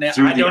caught. And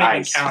through I the don't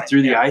ice. even count it.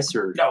 Through the ice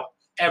or no,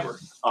 ever.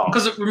 Oh,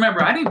 because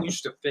remember, I didn't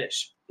used to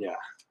fish. Yeah.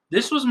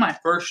 This was my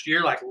first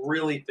year like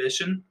really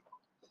fishing.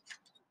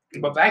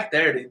 But back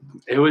there, dude,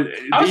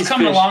 I was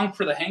coming along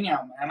for the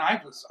hangout, man.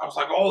 I was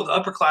like, oh, the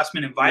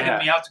upperclassmen invited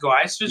me out to go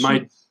ice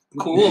fishing.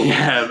 Cool.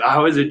 Yeah, I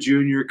was a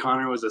junior.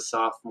 Connor was a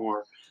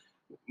sophomore.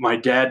 My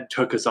dad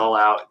took us all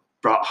out,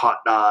 brought hot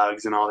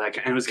dogs and all that.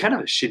 And it was kind of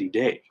a shitty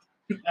day.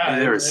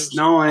 There was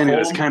snowing. It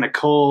was kind of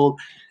cold.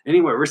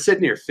 Anyway, we're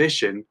sitting here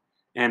fishing,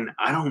 and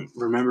I don't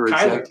remember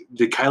exactly.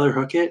 Did Kyler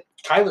hook it?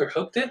 Kyler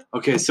hooked it.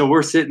 Okay, so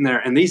we're sitting there,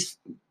 and these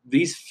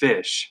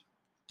fish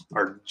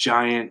are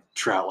giant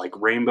trout, like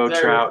rainbow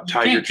trout,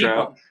 tiger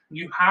trout.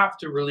 You have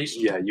to release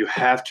them. Yeah, you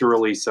have to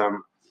release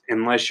them.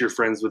 Unless you're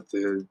friends with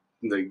the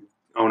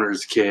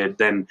owner's kid,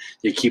 then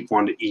you keep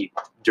one to eat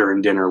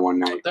during dinner one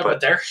night. But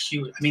they're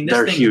huge. I mean,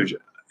 they're huge.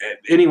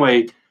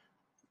 Anyway,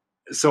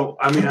 so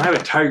I have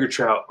a tiger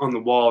trout on the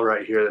wall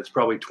right here that's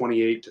probably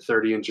 28 to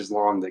 30 inches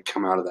long that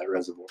come out of that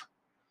reservoir.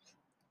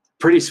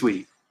 Pretty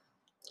sweet.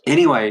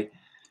 Anyway,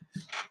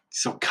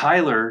 so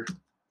Connor's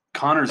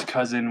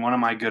cousin, one of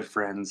my good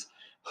friends,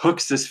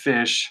 hooks this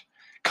fish.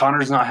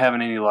 Connor's not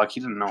having any luck. He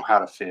didn't know how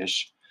to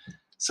fish.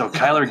 So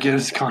Kyler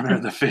gives Connor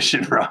the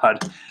fishing rod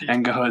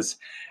and goes,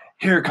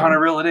 "Here,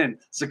 Connor, reel it in."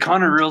 So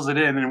Connor reels it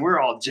in, and we're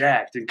all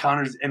jacked. And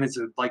it's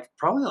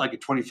probably like a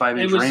 25-inch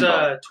It was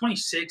rainbow.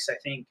 26, I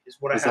think, is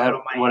what Is I have that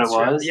on my what it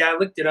Instagram. was? Yeah, I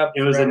looked it up.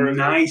 It was a forever ago.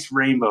 nice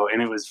rainbow,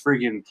 and it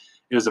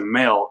was a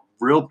male,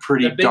 real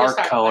pretty, The biggest dark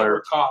I've color,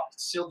 ever caught,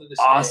 still to this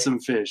day. awesome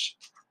fish.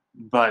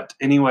 But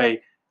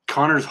anyway,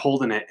 Connor's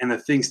holding it, and the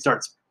thing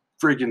starts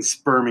freaking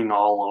sperming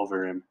all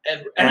over him.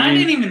 And I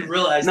didn't even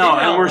realize. No,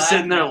 and we're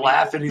sitting there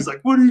laughing. He's like,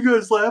 "What are you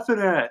guys laughing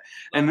at?"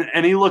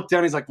 And he looked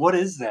down. He's like, "What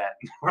is that?"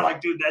 We're like,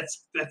 "Dude,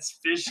 that's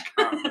fish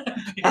cum."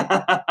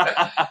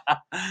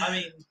 I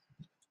mean,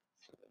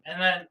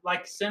 and then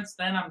like since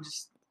then,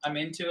 I'm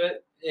into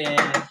it,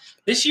 and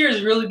this year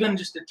has really been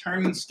just a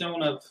turning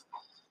stone of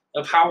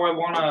how I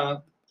want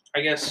to, I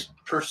guess,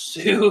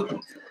 pursue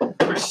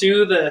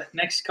the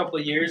next couple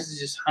of years is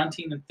just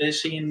hunting and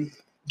fishing,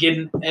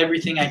 getting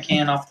everything I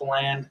can off the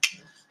land.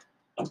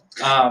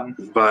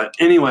 But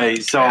anyway,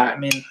 so yeah, I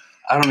mean,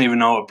 I don't even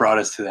know what brought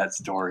us to that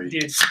story.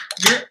 dude,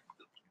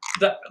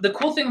 the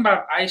cool thing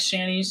about ice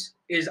shanties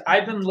is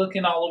I've been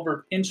looking all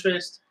over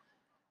Pinterest.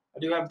 I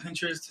do have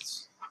Pinterest.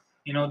 It's,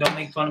 don't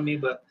make fun of me,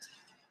 but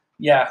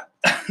yeah,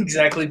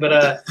 exactly.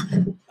 But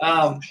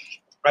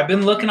I've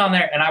been looking on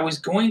there, and I was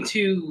going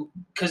to,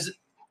 because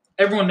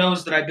everyone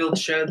knows that I build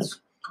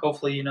sheds.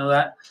 Hopefully, you know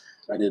that.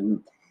 I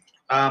didn't.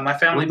 My I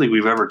family. don't think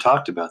we've ever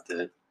talked about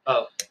that.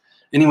 Oh.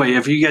 Anyway,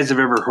 if you guys have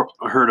ever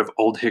heard of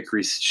Old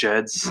Hickory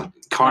Sheds,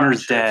 Connor's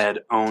Sheds. dad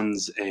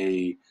owns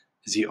a.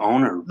 Is he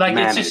own or Like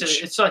manage?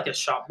 it's like a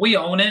shop. We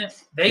own it.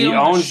 He They own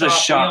owns the the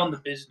shop. shop. We own the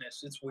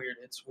business. It's weird.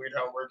 It's weird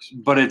how it works.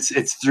 But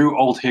it's through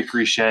Old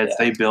Hickory Sheds.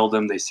 Yeah. They build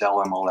them, they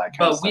sell them, all that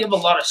kind of But stuff. we have a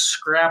lot of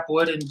scrap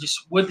wood and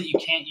just wood that you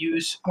can't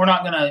use. We're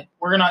not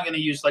gonna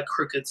use like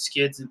crooked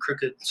skids and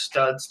crooked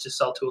studs to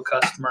sell to a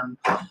customer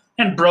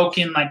and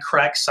broken like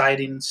cracked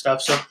siding and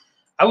stuff. So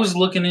I was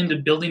looking into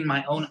building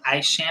my own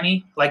ice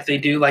shanty like they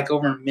do like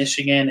over in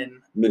Michigan and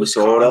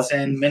Minnesota.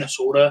 Wisconsin,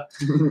 Minnesota,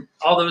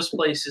 all those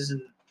places.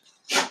 And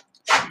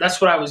that's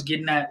what I was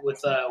getting at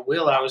with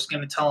Will. I was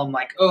going to tell him,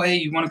 like, oh, hey,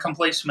 you want to come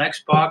play some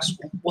Xbox?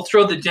 We'll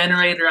throw the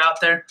generator out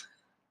there.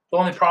 The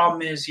only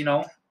problem is,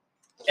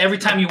 every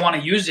time you want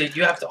to use it,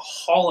 you have to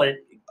haul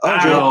it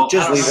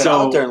Just leave it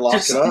out there and lock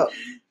it up.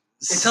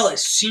 until it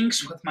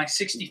syncs with my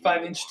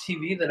 65-inch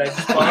TV that I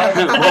just bought.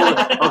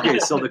 Well, okay,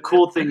 so the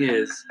cool thing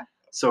is,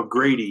 so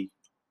Grady,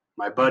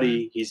 my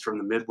buddy, he's from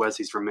the Midwest.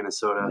 He's from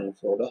Minnesota.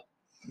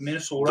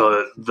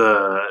 Minnesota.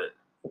 The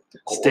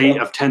state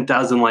of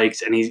 10,000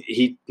 lakes, and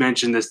he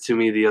mentioned this to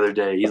me the other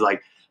day. He's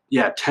like,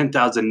 yeah,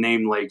 10,000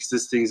 named lakes.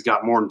 This thing's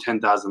got more than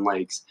 10,000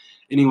 lakes.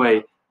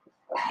 Anyway,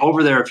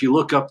 over there, if you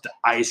look up the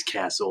Ice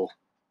Castle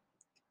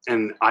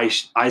and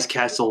Ice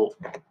Castle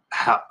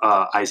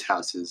ice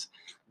houses,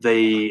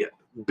 they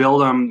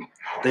build them.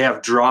 They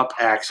have drop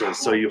axles,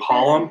 so you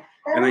haul them,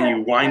 and then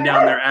you wind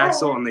down their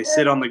axle, and they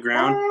sit on the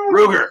ground.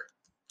 Ruger!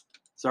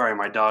 Sorry,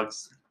 my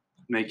dog's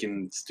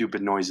making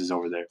stupid noises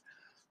over there.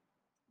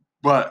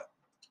 But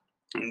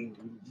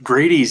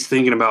Grady's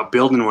thinking about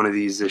building one of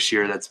these this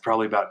year that's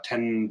probably about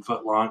 10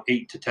 foot long,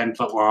 8 to 10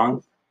 foot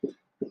long.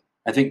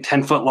 I think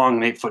 10 foot long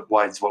and 8 foot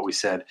wide is what we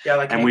said. Yeah,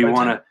 like And we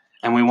want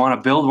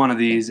to build one of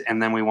these,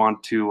 and then we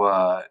want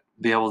to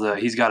be able to.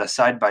 He's got a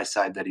side by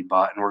side that he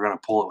bought, and we're gonna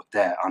pull it with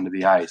that onto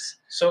the ice.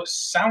 So it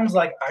sounds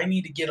like I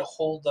need to get a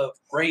hold of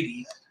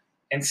Grady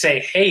and say,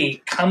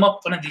 hey, come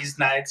up one of these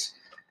nights.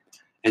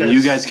 And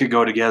you guys could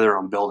go together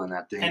on building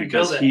that thing And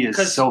because build it, he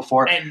is so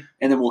far, And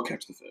And then we'll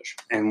catch the fish.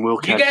 and we'll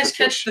catch you guys the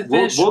catch fish. the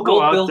fish. We'll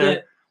go out build there.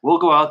 it. We'll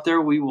go out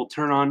there. We will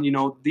turn on.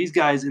 These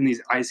guys in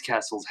these ice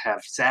castles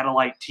have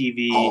satellite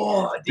TV,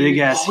 big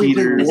ass we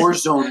play heaters.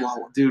 Warzone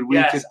while Dude, we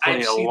Yes, could play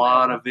I've a seen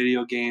lot that. of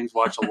video games,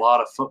 watch a lot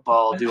of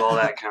football, do all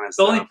that kind of The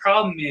stuff. only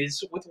problem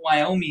is with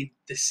Wyoming,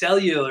 the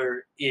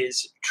cellular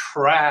is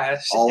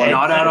trash. All and-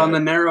 Not out on the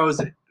Narrows.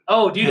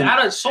 Oh, dude, and-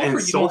 out of Sulphur, and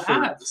you don't sulfur.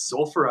 have.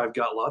 Sulfur, I've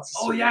got lots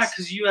of. Oh, yeah, service.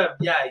 because you have,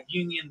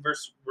 Union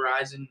versus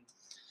Verizon.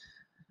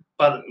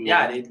 But,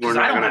 yeah, dude, 'cause we're I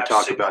not don't going to have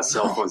talk signal. about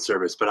cell phone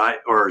service,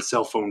 or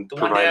cell phone The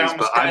one day I providers,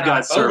 almost but died I've on got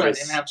a boat, I service.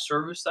 didn't have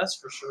service, that's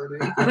for sure,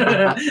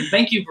 dude.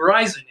 Thank you,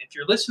 Verizon. If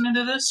you're listening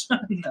to this,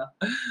 no.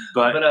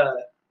 But But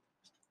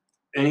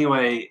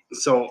anyway,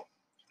 so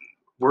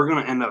we're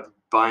going to end up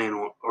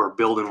buying or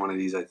building one of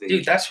these, I think.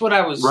 dude, that's what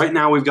I was. Right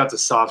now, we've got the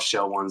soft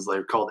shell ones.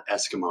 They're called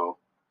Eskimo.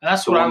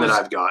 That's The what I one was.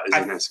 that I've got is I-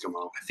 an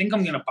Eskimo. I think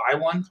I'm gonna buy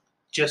one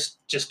just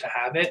to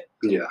have it.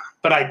 Yeah.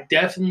 But I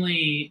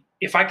definitely,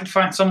 if I could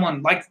find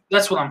someone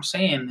that's what I'm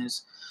saying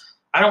is,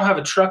 I don't have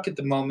a truck at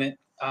the moment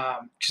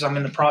because I'm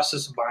in the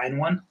process of buying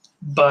one.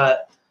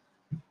 But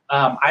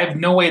I have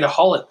no way to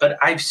haul it. But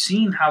I've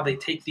seen how they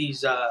take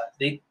these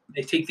they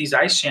take these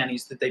ice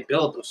shanties that they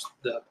build,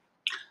 the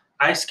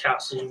ice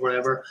castles or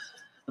whatever,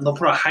 and they'll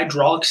put a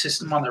hydraulic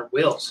system on their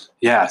wheels.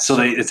 Yeah, so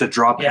it's a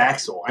drop Yeah.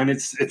 axle, and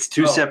it's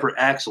two Oh. separate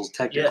axles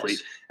technically,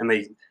 Yes. and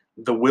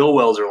the wheel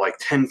wells are like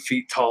 10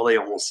 feet tall. They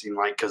almost seem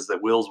like because the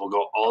wheels will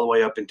go all the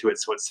way up into it,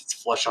 so it sits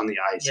flush on the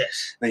ice.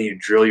 Yes. Then you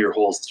drill your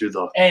holes through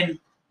the. And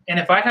And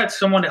if I had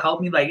someone to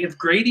help me, like if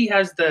Grady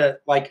has the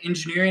like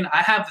engineering,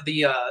 I have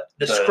the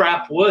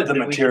scrap wood, the that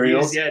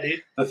materials. We can use. Yeah,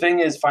 dude. The thing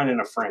is finding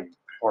a frame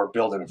or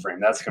building a frame.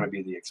 That's going to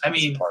be the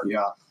expensive part.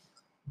 Yeah.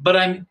 But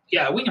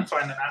we can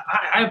find it.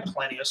 I have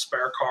plenty of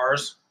spare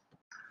cars.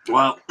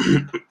 Well,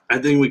 I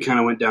think we kind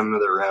of went down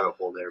another rabbit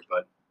hole there,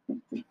 but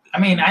I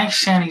mean, ice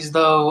shanties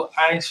though,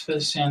 ice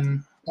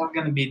fishing, we're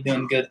going to be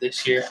doing good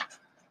this year.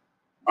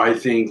 I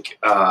think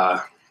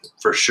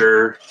for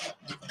sure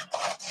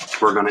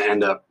we're going to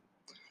end up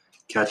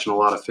catching a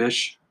lot of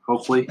fish,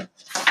 hopefully.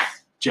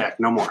 Jack,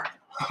 no more.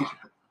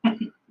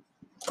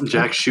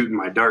 Jack's shooting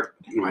my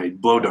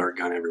blow dart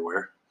gun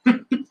everywhere.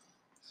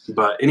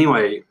 But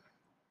anyway,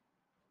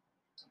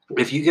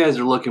 if you guys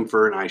are looking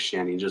for an ice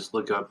shanty, just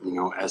look up,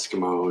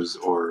 Eskimos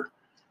or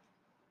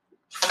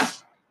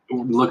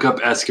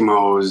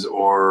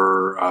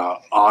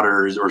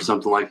otters or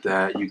something like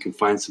that. You can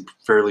find some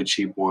fairly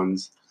cheap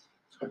ones.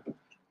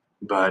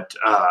 But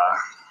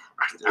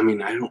I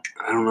mean, I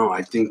don't know.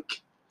 I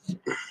think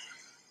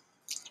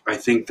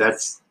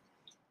that's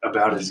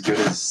about as good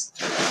as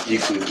you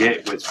can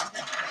get with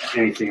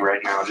anything right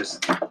now.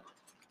 Just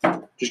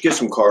get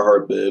some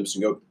Carhartt bibs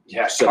and go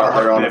sit out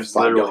there on a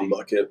 5-gallon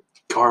bucket.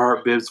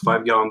 Carhartt bibs,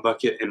 5-gallon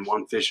bucket, and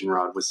one fishing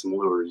rod with some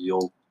lures.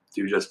 You'll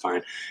do just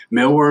fine.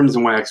 Mealworms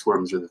and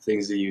waxworms are the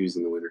things to use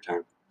in the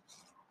wintertime.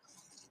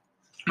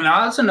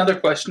 Now, that's another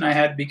question I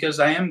had because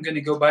I am going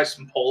to go buy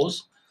some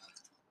poles.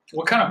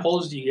 What kind of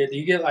poles do you get? Do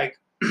you get like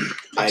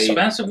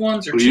expensive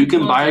ones or cheap You can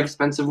ones? buy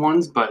expensive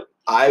ones, but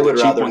I would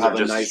cheap rather ones have are a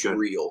just nice good.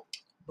 reel,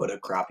 but a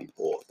crappy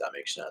pole, if that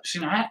makes sense.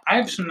 See, I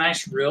have some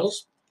nice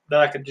reels that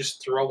I could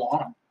just throw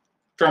on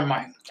from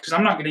because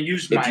I'm not going to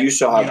use If my you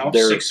saw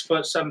their- 6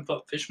 foot, 7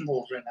 foot fishing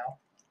poles right now.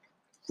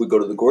 If we go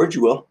to the gorge,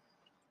 you will.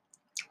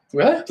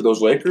 Really? For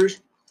those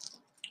Lakers,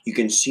 you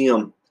can see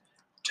them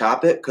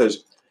tap it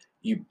because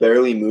you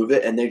barely move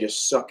it, and they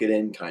just suck it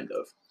in kind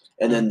of.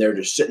 And then they're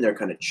just sitting there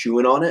kind of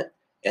chewing on it,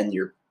 and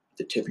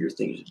the tip of your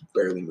thing is just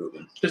barely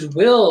moving. Because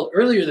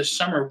earlier this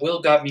summer, Will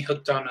got me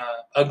hooked on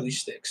ugly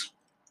sticks.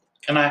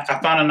 And I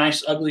found a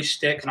nice ugly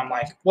stick, and I'm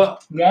like,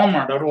 what?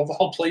 Walmart, out of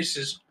all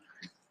places,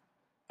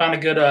 found a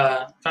good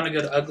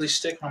ugly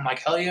stick. And I'm like,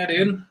 hell yeah,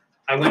 dude.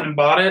 I went and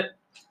bought it.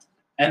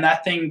 And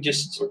that thing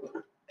just,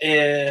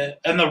 and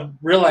the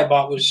reel I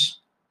bought was,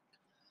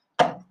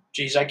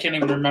 geez, I can't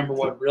even remember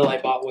what reel I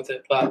bought with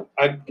it. But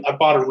I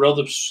bought a reel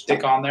to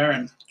stick on there,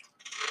 and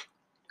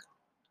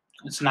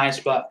it's nice.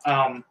 But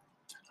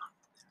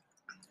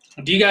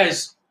do you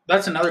guys,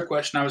 that's another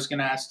question I was going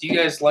to ask. Do you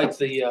guys like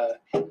the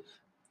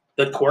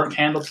cork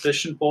handled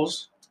fishing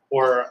poles,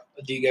 or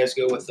do you guys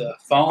go with the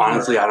foam?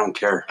 Honestly, I don't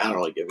care. I don't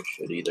really give a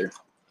shit either.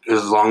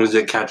 As long as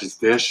it catches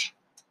fish.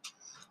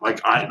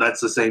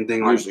 That's the same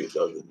thing. Like, Usually it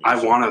does with me.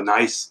 I want a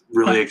nice,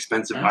 really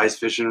expensive ice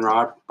fishing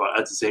rod, but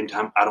at the same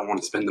time, I don't want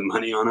to spend the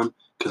money on them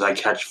because I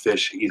catch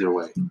fish either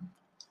way. I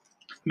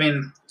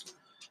mean,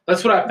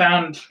 that's what I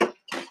found.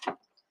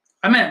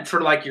 I meant for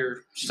like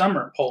your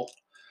summer pole,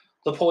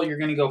 the pole you're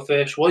going to go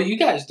fish. Well, you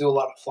guys do a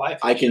lot of fly fishing.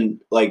 I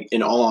can,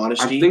 in all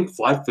honesty, I think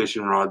fly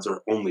fishing rods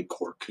are only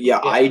cork.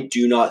 yeah, I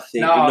do not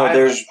think. No,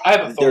 there's I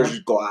have a foam. there's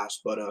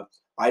glass, but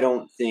I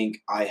don't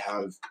think I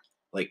have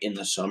in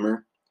the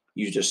summer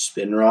used a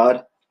spin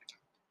rod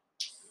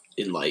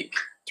in 3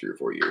 or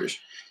 4 years.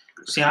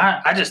 See,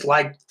 I just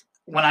like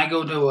when I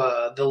go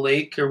to the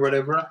lake or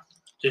whatever,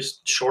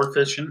 just shore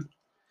fishing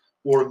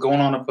or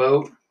going on a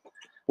boat.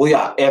 Well,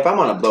 yeah, if I'm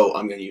on a boat,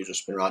 I'm going to use a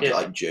spin rod Yeah.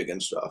 to jig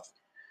and stuff.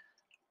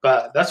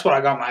 But that's what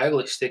I got my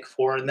ugly stick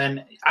for. And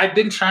then I've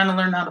been trying to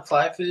learn how to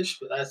fly fish,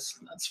 but that's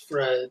for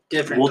a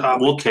different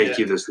topic. We'll take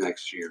you this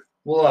next year.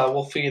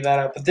 We'll figure that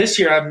out. But this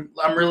year,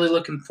 I'm really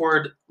looking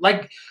forward.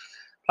 Like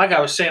I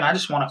was saying, I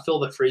just want to fill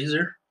the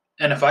freezer.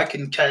 And if I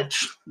can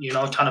catch, a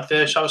ton of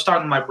fish. I was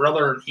talking to my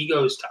brother, and he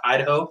goes to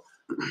Idaho,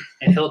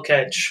 and he'll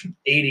catch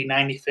 80,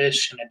 90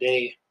 fish in a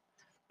day.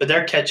 But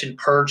they're catching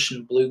perch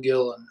and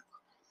bluegill.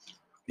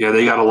 Yeah,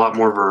 they got a lot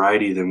more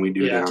variety than we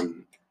do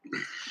down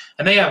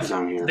And they have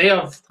here.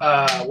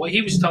 What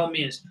he was telling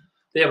me is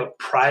they have a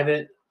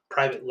private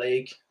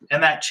lake,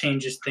 and that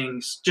changes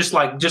things. Just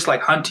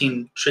like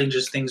hunting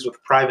changes things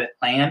with private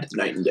land.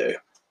 Night and day.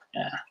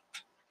 Yeah.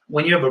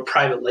 When you have a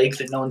private lake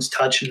that no one's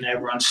touching and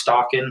everyone's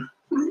stalking,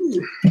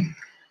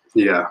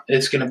 Yeah.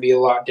 it's going to be a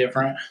lot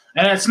different.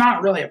 And it's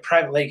not really a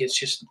private lake. It's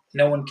just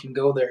no one can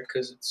go there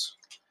because it's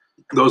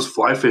Those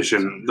fly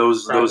fishing,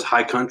 those Private.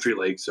 high country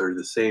lakes are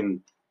the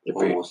same.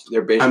 Almost.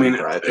 They're basically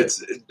private.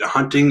 it's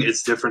hunting.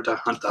 It's different to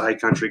hunt the high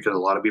country because a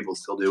lot of people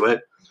still do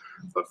it.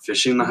 But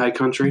fishing the high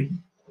country,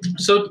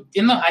 So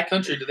in the high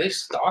country, do they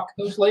stock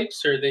those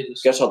lakes, or they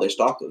just? Guess how they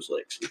stock those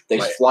lakes? They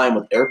Right. fly them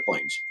with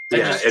airplanes. They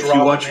yeah. just If drop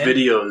you watch them in?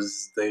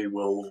 videos, they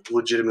will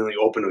legitimately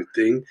open a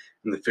thing,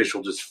 and the fish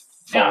will just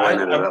Yeah, fall in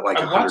it at I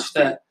 100 watched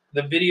feet. that.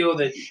 The video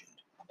that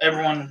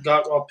everyone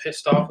got all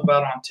pissed off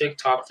about on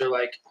TikTok. They're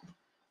like,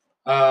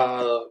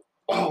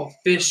 "Oh,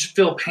 fish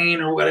feel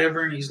pain or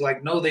whatever," and he's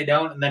like, "No, they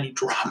don't." And then he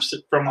drops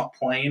it from a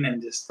plane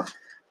and just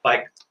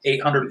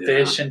 800 Yeah.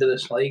 fish into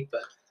this lake.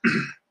 But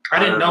I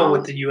didn't I don't know know.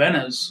 with the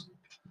Uenas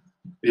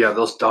Yeah,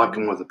 they'll stock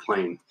them with a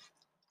plane.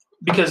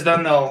 Because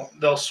then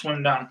they'll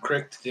swim down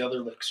creek to the other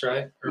lakes,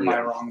 right? Or am I Yeah.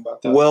 wrong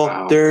about that? Well,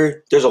 Wow.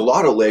 there's a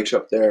lot of lakes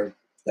up there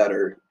that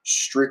are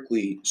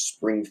strictly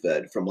spring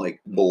fed from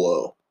like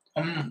below.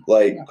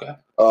 Like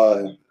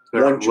Okay.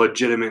 They're One-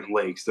 legitimate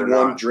lakes. They're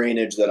one not.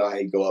 drainage that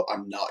I go up.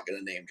 I'm not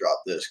gonna name drop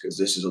this because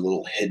this is a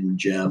little hidden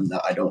gem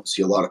that I don't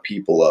see a lot of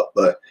people up.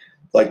 But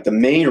like the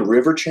main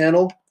river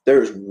channel,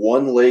 there's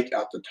one lake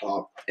at the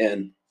top,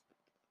 and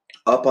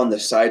up on the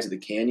sides of the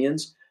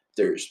canyons,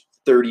 there's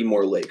 30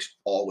 more lakes,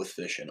 all with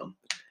fish in them,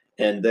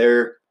 and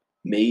they're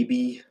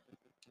maybe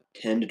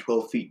 10 to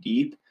 12 feet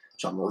deep.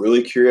 So I'm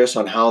really curious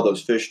on how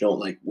those fish don't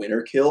like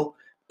winter kill,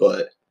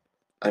 but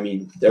I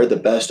mean they're the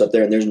best up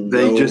there, and there's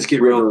They no just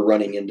get river real-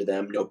 running into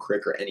them, no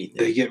creek or anything.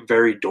 They get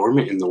very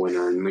dormant in the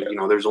winter,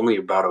 and there's only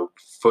about a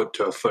foot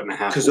to a foot and a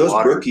half Because of those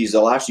water. brookies,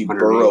 they'll actually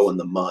underneath. burrow in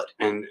the mud.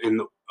 And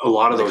a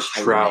lot of Like those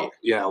hibernate.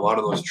 trout, a lot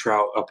of those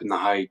trout up in the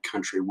high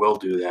country will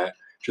do that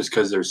just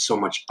because there's so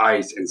much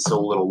ice and so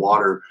little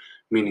water,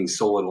 meaning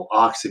so little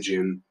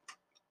oxygen.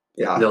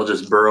 Yeah, They'll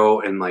just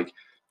burrow and like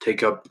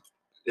take up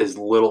as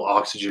little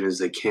oxygen as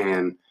they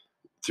can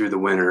through the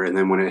winter, and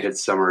then when it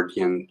hits summer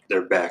again,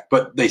 they're back.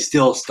 But they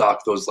still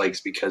stock those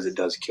lakes because it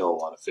does kill a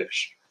lot of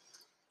fish.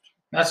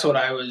 That's what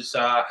I was.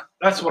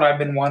 That's what I've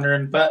been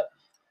wondering. But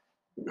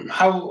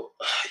how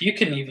you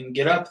can even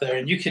get up there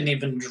and you can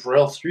even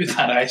drill through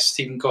that ice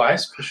to even go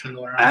ice fishing in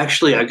the winter.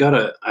 Actually, I got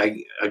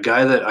a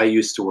guy that I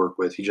used to work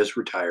with. He just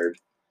retired.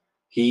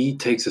 He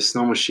takes a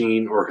snow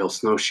machine or he'll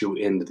snowshoe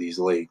into these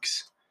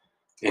lakes.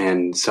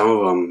 And some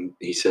of them,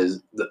 he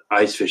says, the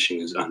ice fishing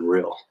is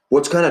unreal.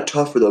 what's kind of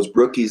tough for those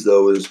brookies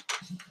though is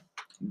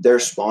their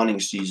spawning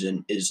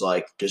season is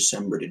like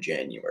December to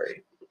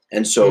January,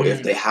 and so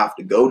if they have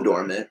to go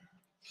dormant,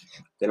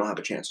 they don't have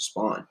a chance to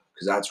spawn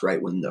because that's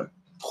right when the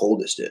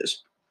coldest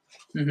is.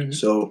 Mhm.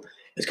 So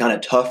it's kind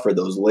of tough for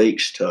those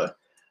lakes to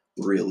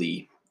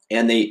really,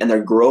 and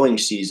their growing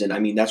season. I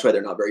mean, that's why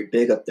they're not very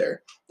big up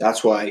there.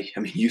 That's why, I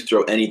mean, you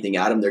throw anything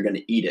at them, they're going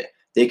to eat it.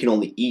 They can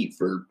only eat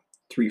for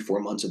 3-4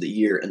 months of the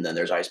year, and then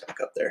there's ice back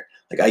up there.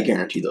 Like I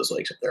guarantee those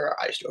lakes up there are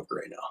iced over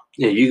right now.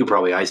 Yeah, you could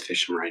probably ice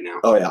fish them right now.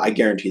 Oh yeah, I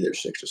guarantee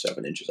there's 6 to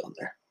 7 inches on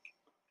there.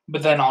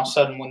 But then all of a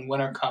sudden, when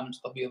winter comes,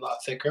 they'll be a lot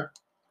thicker.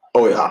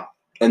 Oh yeah,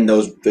 and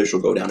those fish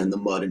will go down in the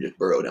mud and just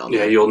burrow down.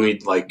 Yeah, there. you'll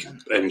need like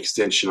an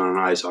extension on an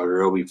ice auger.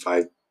 It'll be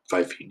 5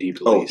 feet deep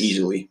at Oh, least.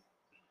 easily.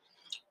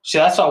 See,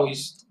 that's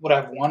always what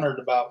I've wondered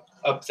about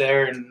up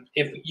there, and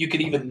if you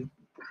could even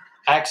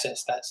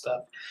access that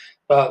stuff.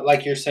 But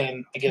like you're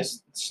saying, I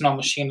guess snow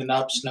machining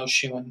up,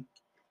 snowshoeing,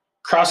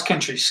 cross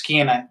country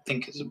skiing, I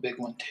think is a big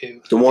one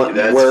too. The one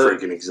That's where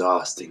freaking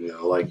exhausting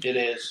though. Like It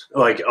is.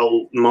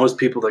 most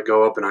people that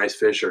go up and ice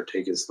fish are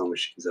taking snow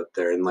machines up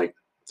there, and like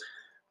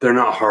they're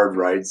not hard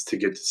rides to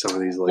get to some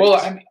of these lakes. Well,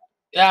 I mean,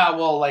 yeah,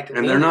 well, like,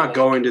 and they're not Lily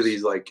going to Lake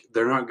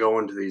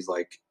these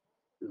like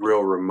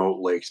real remote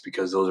lakes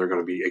because those are going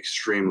to be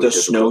extremely the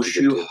difficult to get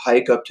snowshoe to.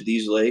 hike up to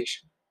these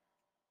lakes,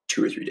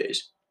 2 or 3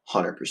 days,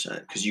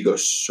 100%, because you go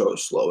so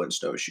slow in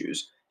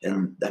snowshoes.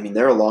 And I mean,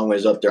 they're a long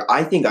ways up there.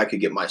 I think I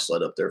could get my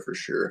sled up there for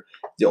sure.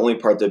 The only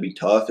part that'd be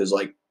tough is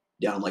like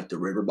down like the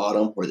river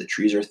bottom where the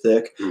trees are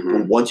thick. Mhm.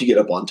 But once you get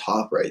up on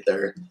top right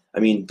there, I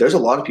mean, there's a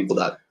lot of people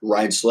that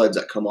ride sleds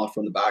that come off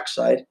from the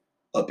backside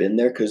up in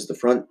there because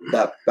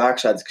that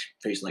backside's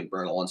facing like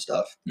Bernal and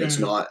stuff. It's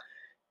Mhm. not.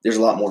 There's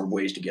a lot more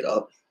ways to get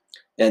up,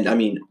 and I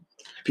mean,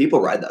 people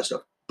ride that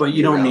stuff. But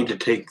you don't around. need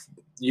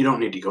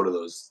to go to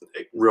those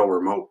like, real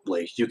remote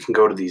lakes. You can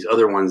go to these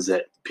other ones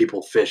that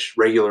people fish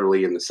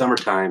regularly in the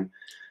summertime,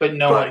 but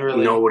no but one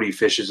really. nobody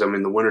fishes them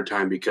in the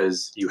wintertime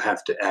because you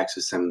have to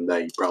access them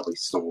by probably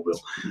snowmobile.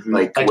 Mhm.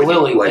 Like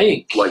Lily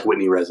Lake. like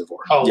Whitney Reservoir.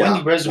 Oh, Yeah.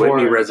 Whitney Reservoir.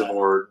 Whitney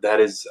Reservoir, that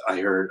is, I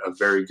heard, a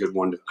very good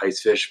one to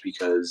ice fish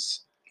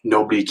because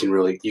nobody can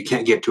really, you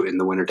can't get to it in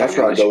the wintertime. That's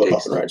where I unless you go take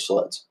up and ride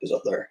sleds. Is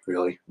up there.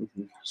 Really?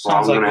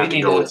 Sounds I'm like gonna we have to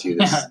need go to. with you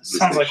this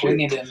Sounds like next we year.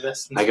 need to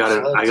invest in I got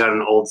some sleds.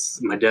 an old,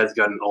 my dad's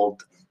got an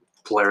old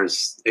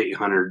Polaris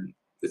 800.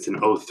 It's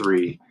an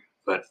 03,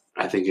 but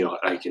I think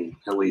I can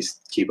at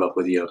least keep up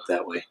with you up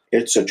that way.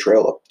 It's a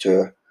trail up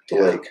to the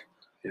Yeah. lake.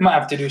 Might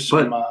have to do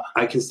some.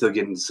 I can still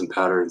get into some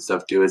powder and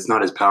stuff too. It's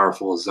not as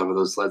powerful as some of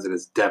those sleds, and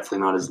it's definitely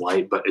not as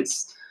light, but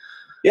it's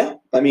Yeah,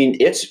 I mean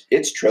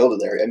it's trail to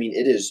there. I mean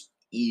it is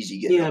easy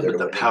getting up there. but to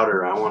the Whitney.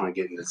 powder, I want to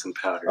get into some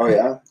powder. Oh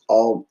yeah,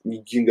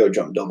 you can go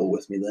jump double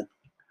with me then.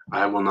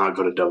 I will not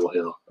go to Double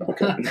Hill.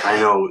 Okay. I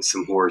know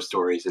some horror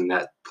stories, and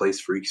that place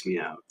freaks me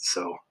out.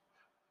 So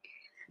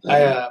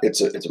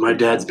It's a my pretty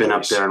dad's fun been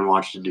up place. there and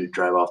watched a dude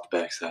drive off the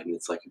backside, and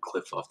it's like a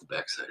cliff off the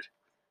backside.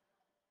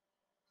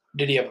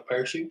 Did he have a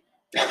parachute?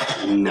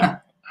 No,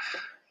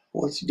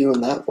 What's he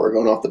doing that for?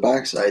 Going off the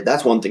backside?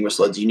 That's one thing with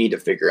sleds. You need to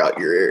figure out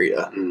your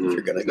area if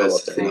you're gonna go That's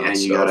up the there. thing, and and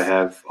that you stuff. got to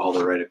have all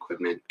the right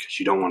equipment because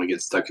you don't want to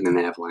get stuck in an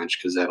avalanche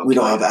because that'll. We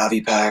don't kill have you.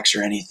 Avi packs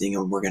or anything,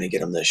 and we're gonna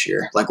get them this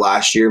year. Like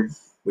last year,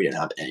 we didn't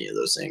have any of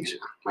those things.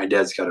 My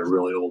dad's got a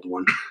really old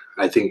one.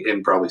 I think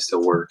it probably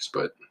still works,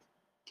 but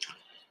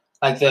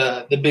Like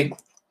the big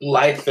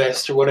life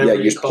vest or whatever. Yeah,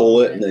 you just call pull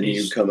them. it and then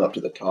you come up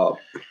to the top.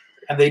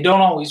 And they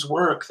don't always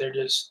work. They're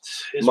just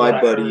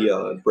My buddy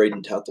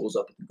Braden Tethel's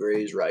up at the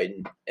Grays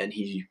riding, and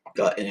he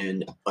got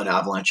in an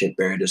avalanche hit,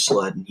 buried his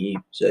sled, and he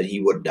said he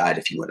would have died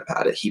if he wouldn't have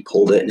had it. He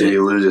pulled it. And Did he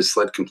lose his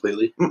sled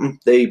completely?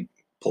 They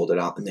pulled it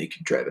out, and they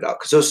could drive it out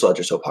because those sleds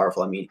are so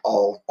powerful. I mean,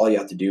 all you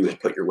have to do is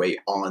put your weight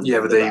on. Yeah,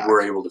 but the they back.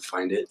 were able to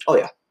find it. Oh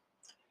yeah.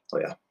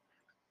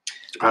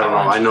 I don't know.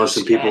 I know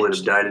some people that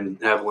have Avalanches. died in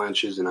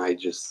avalanches, and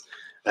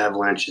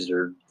avalanches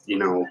are,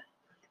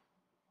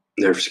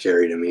 they're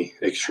scary to me,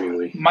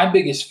 extremely. My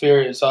biggest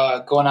fear is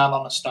going out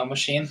on a snow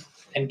machine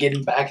and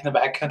getting back in the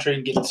backcountry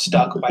and getting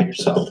stuck by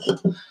yourself.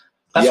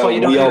 That's why you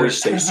don't. we ever- always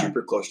stay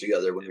super close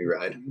together when we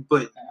ride.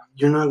 But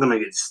you're not going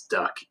to get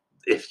stuck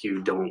if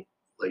you don't,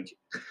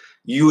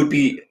 You would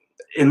be.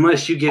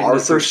 unless you get Our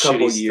into some first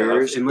couple shitty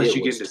years, stuff. Unless it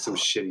you get was into some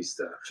tough. shitty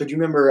stuff. So do you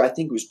remember? I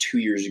think it was 2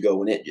 years ago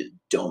when it just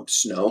dumped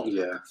snow.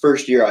 Yeah.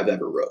 First year I've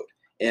ever rode,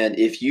 and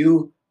if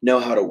you know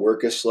how to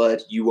work a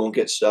sled, you won't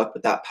get stuck.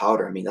 But that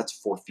powder, I mean, that's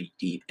 4 feet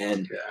deep,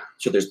 and Yeah.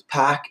 so there's the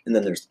pack, and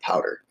then there's the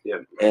powder.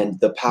 Yep. And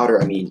the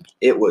powder, I mean,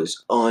 it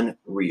was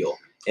unreal.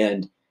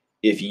 And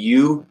if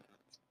you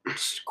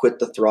quit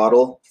the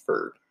throttle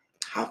for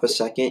half a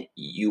second,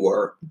 you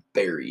are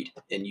buried,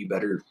 and you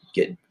better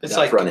get It's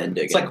that like front end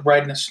digging. It's like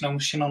riding a snow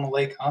machine on a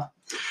lake, huh?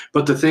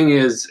 But the thing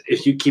is,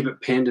 if you keep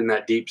it pinned in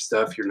that deep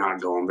stuff, you're not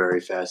going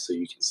very fast, so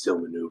you can still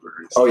maneuver.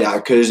 And Oh stuff. yeah,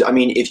 because I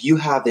mean, if you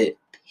have it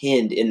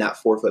pinned in that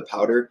 4-foot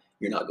powder,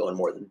 you're not going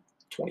more than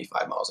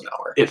 25 miles an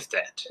hour. If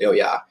that. Oh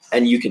yeah,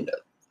 and you can.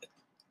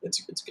 It's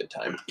a good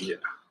time. Yeah.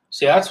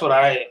 See, that's what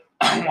I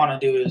want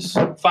to do is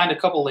find a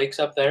couple lakes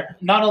up there.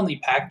 Not only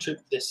pack trip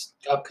this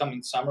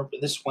upcoming summer,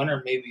 but this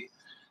winter maybe.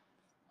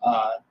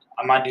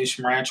 I might do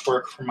some ranch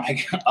work for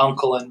my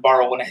uncle and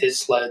borrow one of his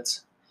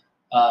sleds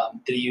that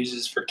he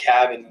uses for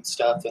cabin and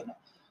stuff, and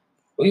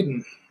we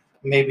can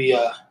maybe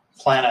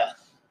plan a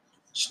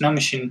snow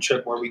machine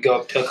trip where we go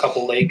up to a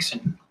couple lakes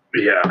and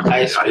Yeah,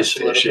 Ice ice fish a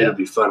little fish. bit. It'll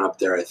be fun up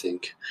there, I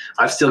think.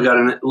 I've still got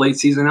a late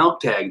season elk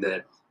tag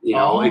that,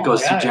 it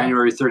goes yeah, to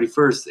January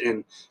 31st.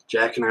 And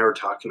Jack and I were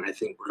talking. I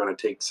think we're going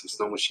to take some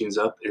snow machines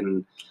up.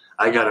 And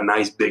I got a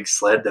nice big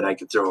sled that I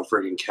could throw a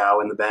friggin' cow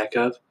in the back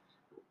of.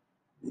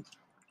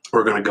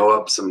 We're going to go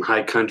up some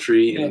high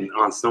country and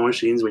on snow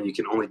machines when you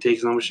can only take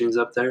snow machines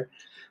up there.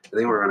 I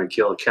think we're going to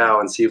kill a cow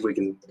and see if we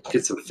can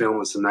get some film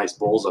with some nice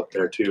bulls up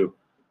there, too.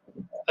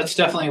 that's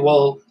definitely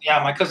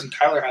my cousin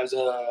Kyler has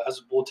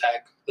a bull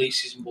tag, late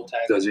season bull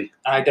tag. Does he?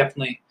 I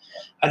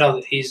know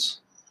that he's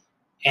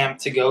amped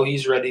to go.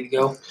 He's ready to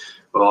go.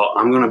 Well,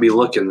 I'm going to be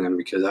looking then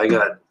because I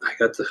got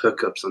the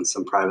hookups on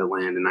some private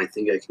land, and I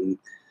think I can,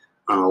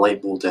 on a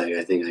late bull tag,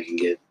 I think I can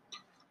get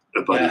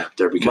a buddy Yeah. up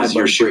there because My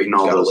you're buddy shooting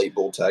Braden's all got those. a late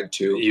bull tag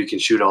too. You can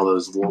shoot all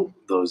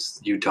those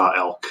Utah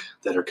elk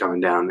that are coming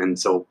down, and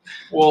so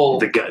Well,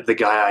 the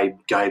guy I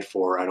guide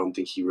for, I don't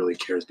think he really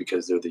cares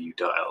because they're the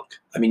Utah elk.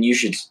 I mean, you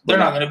should. they're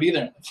not going to be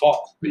there in the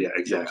fall. But yeah,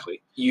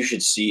 exactly. You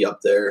should see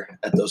up there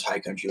at those high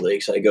country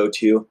lakes I go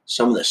to.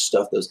 Some of the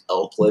stuff those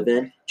elk live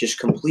in, just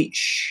complete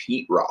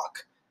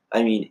sheetrock.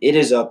 I mean, it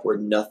is up where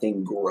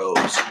nothing grows.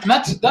 And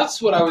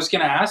that's what I was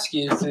going to ask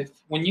you is if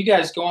when you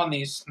guys go on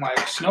these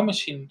like snow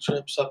machine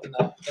trips up in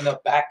the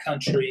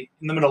backcountry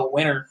in the middle of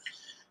winter,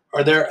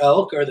 are there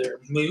elk? Are there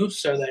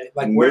moose? Are they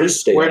like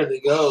Moose stay where up do they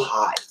go?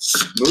 High.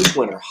 Moose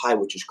went are high,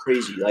 which is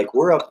crazy. Like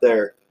we're up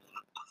there.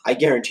 I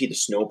guarantee the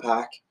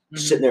snowpack Mhm.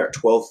 sitting there at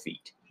 12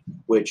 feet,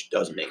 which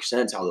doesn't make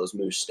sense how those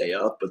moose stay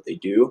up, but they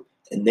do,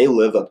 and they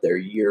live up there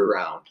year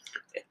round.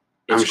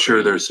 I'm It's sure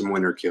crazy. there's some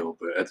winter kill,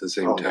 but at the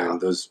same Oh, time, yeah.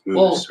 those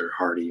Well, moose are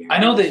hardy. I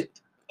know that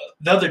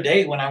the other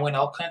day when I went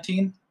elk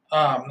hunting,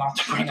 not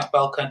to bring up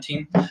elk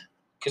hunting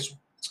because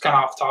it's kind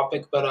of off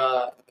topic,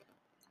 but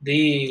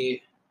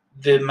the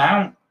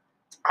amount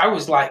I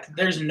was like,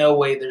 there's no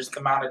way there's the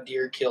amount of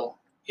deer kill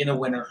in the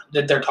winter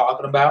that they're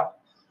talking about,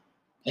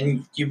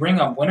 and you bring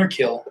up winter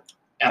kill,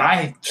 and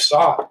I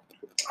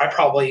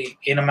probably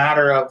in a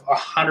matter of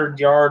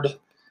 100-yard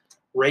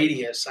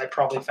radius, I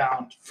probably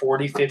found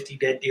 40, 50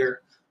 dead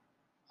deer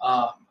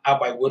out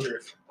by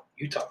Woodruff,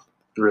 Utah.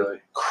 Really.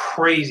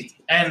 Crazy.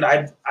 And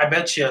I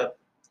bet you at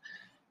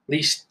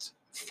least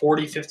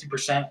 40,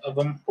 50% of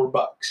them were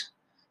bucks.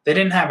 They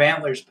didn't have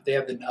antlers, but they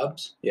have the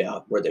nubs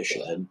Yeah, where they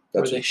shed.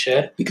 where That's they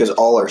shed. because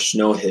all our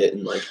snow hit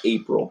in like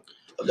April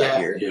of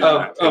that year.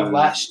 Yeah. Of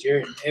last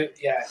year. Dude.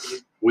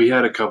 We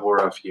had a couple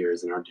rough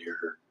years, and our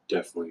deer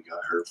definitely got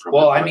hurt from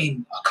Well, it. I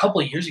mean, a couple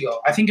of years ago,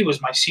 I think it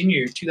was my senior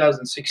year,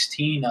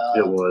 2016.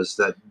 It was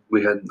that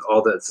we had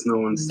all that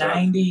snow and stuff.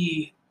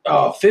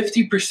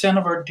 50%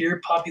 of our deer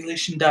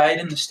population died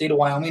in the state of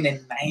Wyoming, and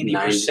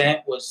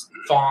 90% was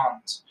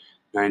fawns,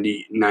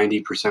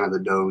 90% of the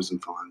does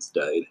and fawns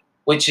died.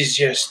 which is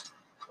just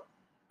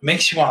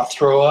makes you want to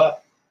throw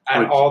up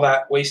at all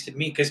that wasted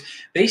meat. Because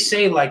they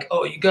say, like,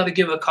 oh, you got to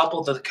give a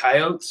couple to the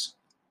coyotes.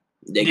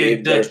 They Dude,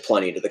 gave there's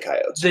plenty to the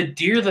coyotes. The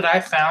deer that I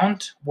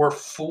found were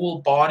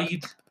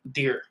full-bodied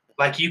deer.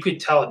 Like, you could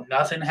tell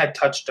nothing had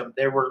touched them.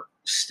 They were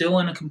still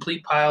in a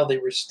complete pile. They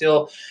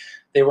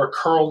were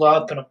curled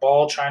up in a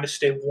ball trying to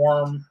stay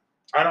warm.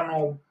 I don't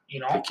know,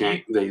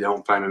 They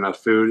don't find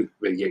enough food.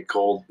 They get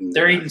cold.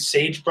 They're eating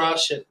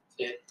sagebrush. It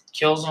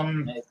kills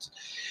them.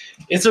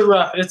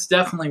 It's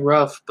definitely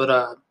rough, but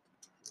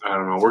I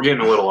don't know. We're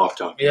getting a little off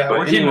topic. yeah, but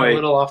we're getting a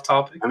little off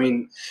topic. I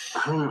mean,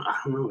 I don't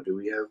know. Do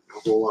we have a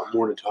whole lot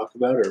more to talk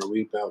about, or are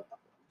we about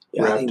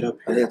wrapped up?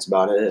 I think that's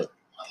about it.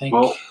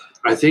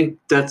 I think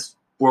that's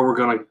where we're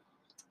gonna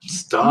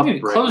stop.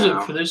 Maybe right close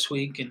now. it for this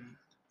week, and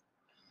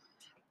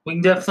we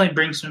can definitely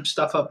bring some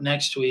stuff up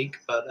next week.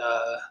 But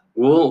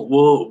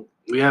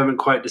we haven't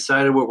quite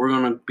decided what we're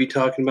gonna be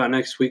talking about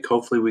next week.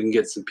 Hopefully, we can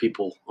get some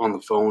people on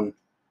the phone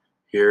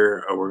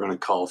here, or we're gonna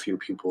call a few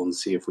people and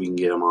see if we can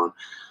get them on.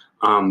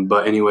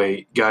 But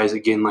anyway, guys,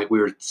 again, like we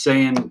were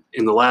saying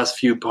in the last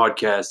few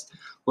podcasts,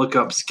 look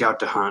up Scout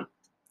to Hunt.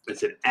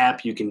 It's an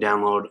app you can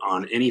download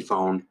on any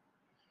phone,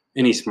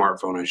 any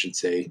smartphone, I should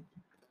say.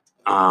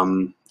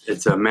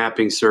 It's a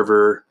mapping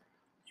server.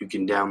 You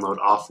can download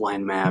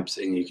offline maps,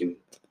 and you can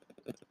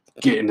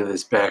get into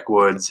this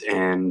backwoods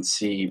and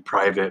see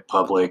private,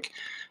 public.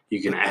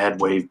 You can add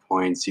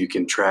waypoints. You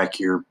can track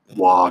your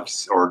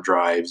walks or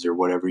drives or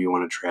whatever you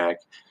want to track.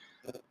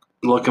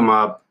 Look them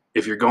up.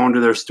 If you're going to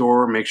their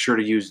store, make sure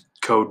to use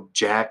code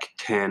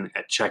JACK10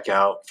 at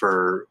checkout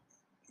for,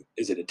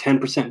 is it a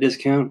 10%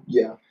 discount?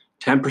 Yeah.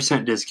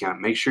 10%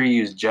 discount. Make sure you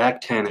use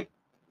JACK10 at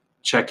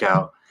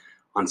checkout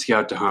on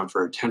Scout to Hunt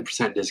for a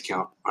 10%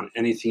 discount on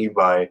anything you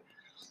buy.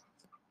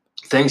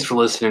 Thanks for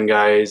listening,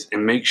 guys,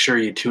 and make sure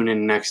you tune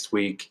in next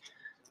week.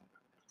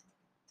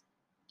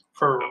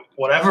 For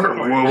whatever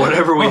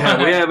we have.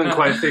 We haven't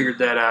quite figured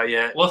that out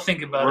yet. We'll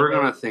think about it. We're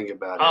going to think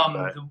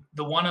about it.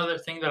 The one other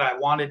thing that I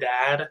wanted to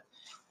add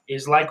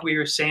is, like we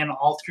were saying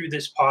all through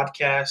this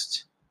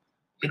podcast,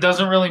 it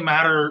doesn't really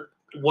matter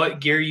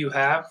what gear you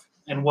have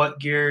and what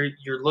gear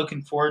you're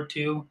looking forward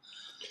to.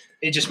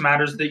 It just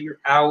matters that you're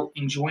out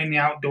enjoying the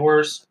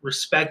outdoors,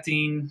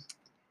 respecting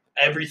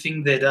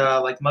everything that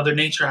like Mother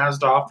Nature has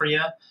to offer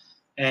you,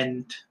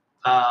 and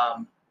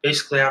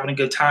basically having a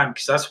good time,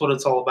 because that's what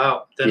it's all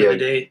about at the end of the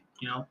day,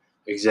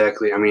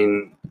 Exactly. I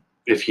mean,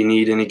 if you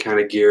need any kind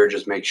of gear,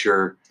 just make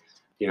sure,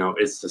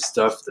 it's the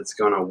stuff that's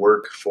going to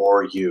work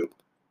for you.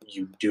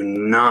 You do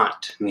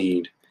not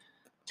need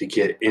to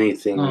get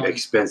anything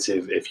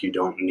expensive if you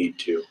don't need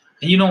to.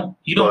 And you don't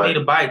need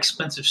to buy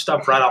expensive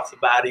stuff right off the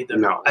bat either.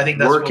 No, I think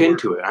that's work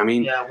into it. I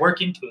mean,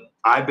 work into it.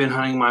 I've been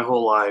hunting my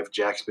whole life.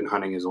 Jack's been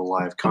hunting his whole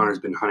life. Connor's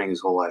been hunting his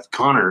whole life.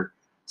 Connor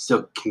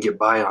still can get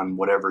by on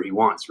whatever he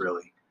wants,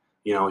 really.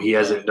 He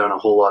hasn't done a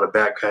whole lot of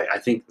backpack. I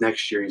think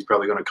next year he's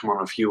probably going to come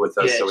on a few with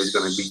us, so he's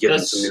going to be getting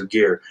some new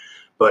gear.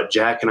 But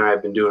Jack and I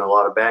have been doing a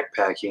lot of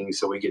backpacking,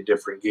 so we get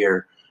different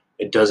gear.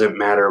 It doesn't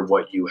matter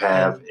what you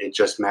have. It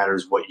just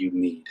matters what you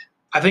need.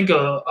 I think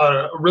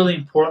a really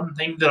important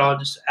thing that I'll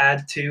just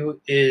add to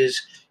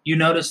is you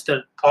notice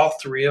that all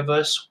three of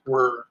us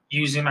were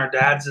using our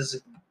dads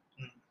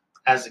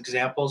as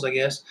examples, I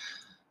guess.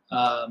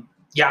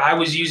 I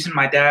was using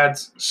my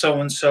dad's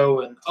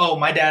so-and-so, and,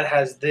 my dad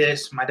has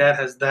this, my dad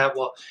has that.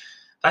 Well,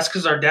 that's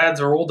because our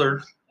dads are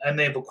older, and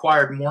they've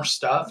acquired more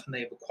stuff, and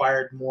they've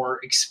acquired more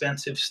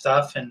expensive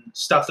stuff and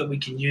stuff that we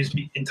can use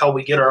until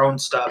we get our own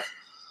stuff.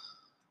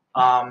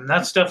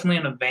 That's definitely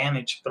an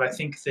advantage, but I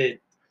think that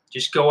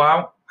just go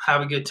out,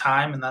 have a good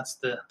time, and that's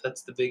the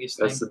biggest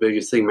thing. That's the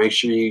biggest thing. Make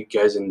sure you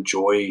guys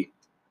enjoy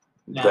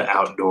the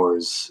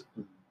outdoors.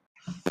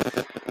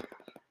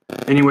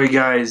 Anyway,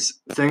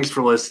 guys, thanks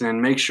for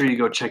listening. Make sure you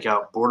go check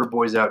out Border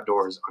Boys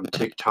Outdoors on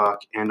TikTok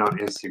and on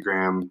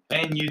Instagram.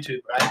 And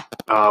YouTube,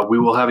 right? We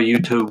will have a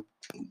YouTube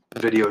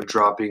video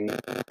dropping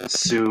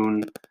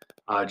soon.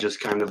 Just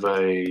kind of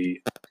a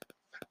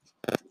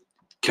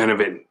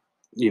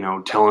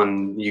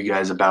telling you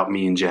guys about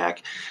me and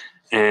Jack.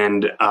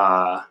 And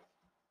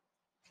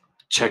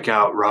check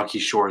out Rocky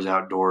Shores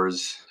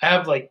Outdoors. I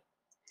have like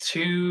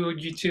 2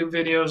 YouTube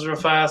videos real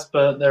fast,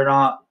 but they're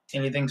not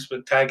anything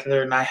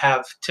spectacular. And I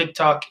have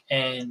TikTok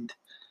and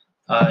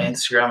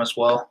Instagram as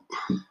well.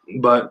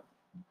 But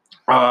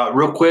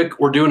real quick,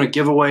 we're doing a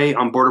giveaway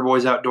on Border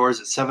Boys Outdoors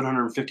at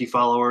 750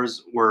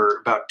 followers. We're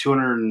about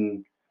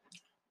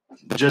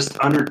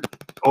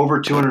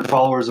over 200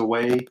 followers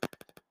away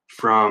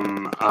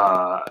from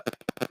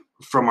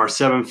our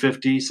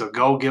 750. So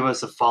go give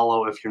us a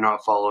follow if you're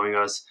not following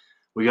us.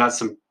 We got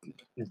some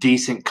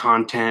decent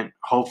content,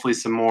 hopefully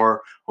some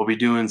more. We'll be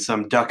doing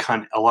some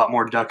a lot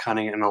more duck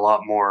hunting and a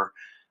lot more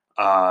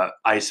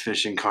ice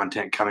fishing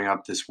content coming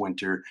up this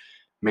winter.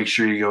 Make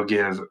sure you go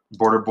give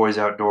Border Boys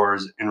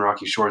Outdoors and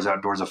Rocky Shores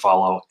Outdoors a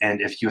follow. And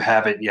if you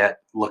haven't yet,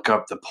 look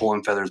up the Pull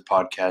and Feathers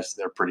podcast.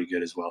 They're pretty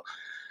good as well.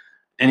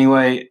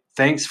 Anyway,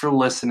 thanks for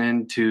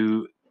listening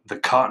to the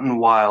Cotton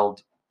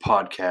Wild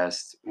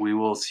podcast. We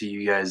will see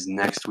you guys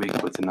next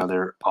week with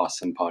another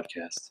awesome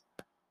podcast.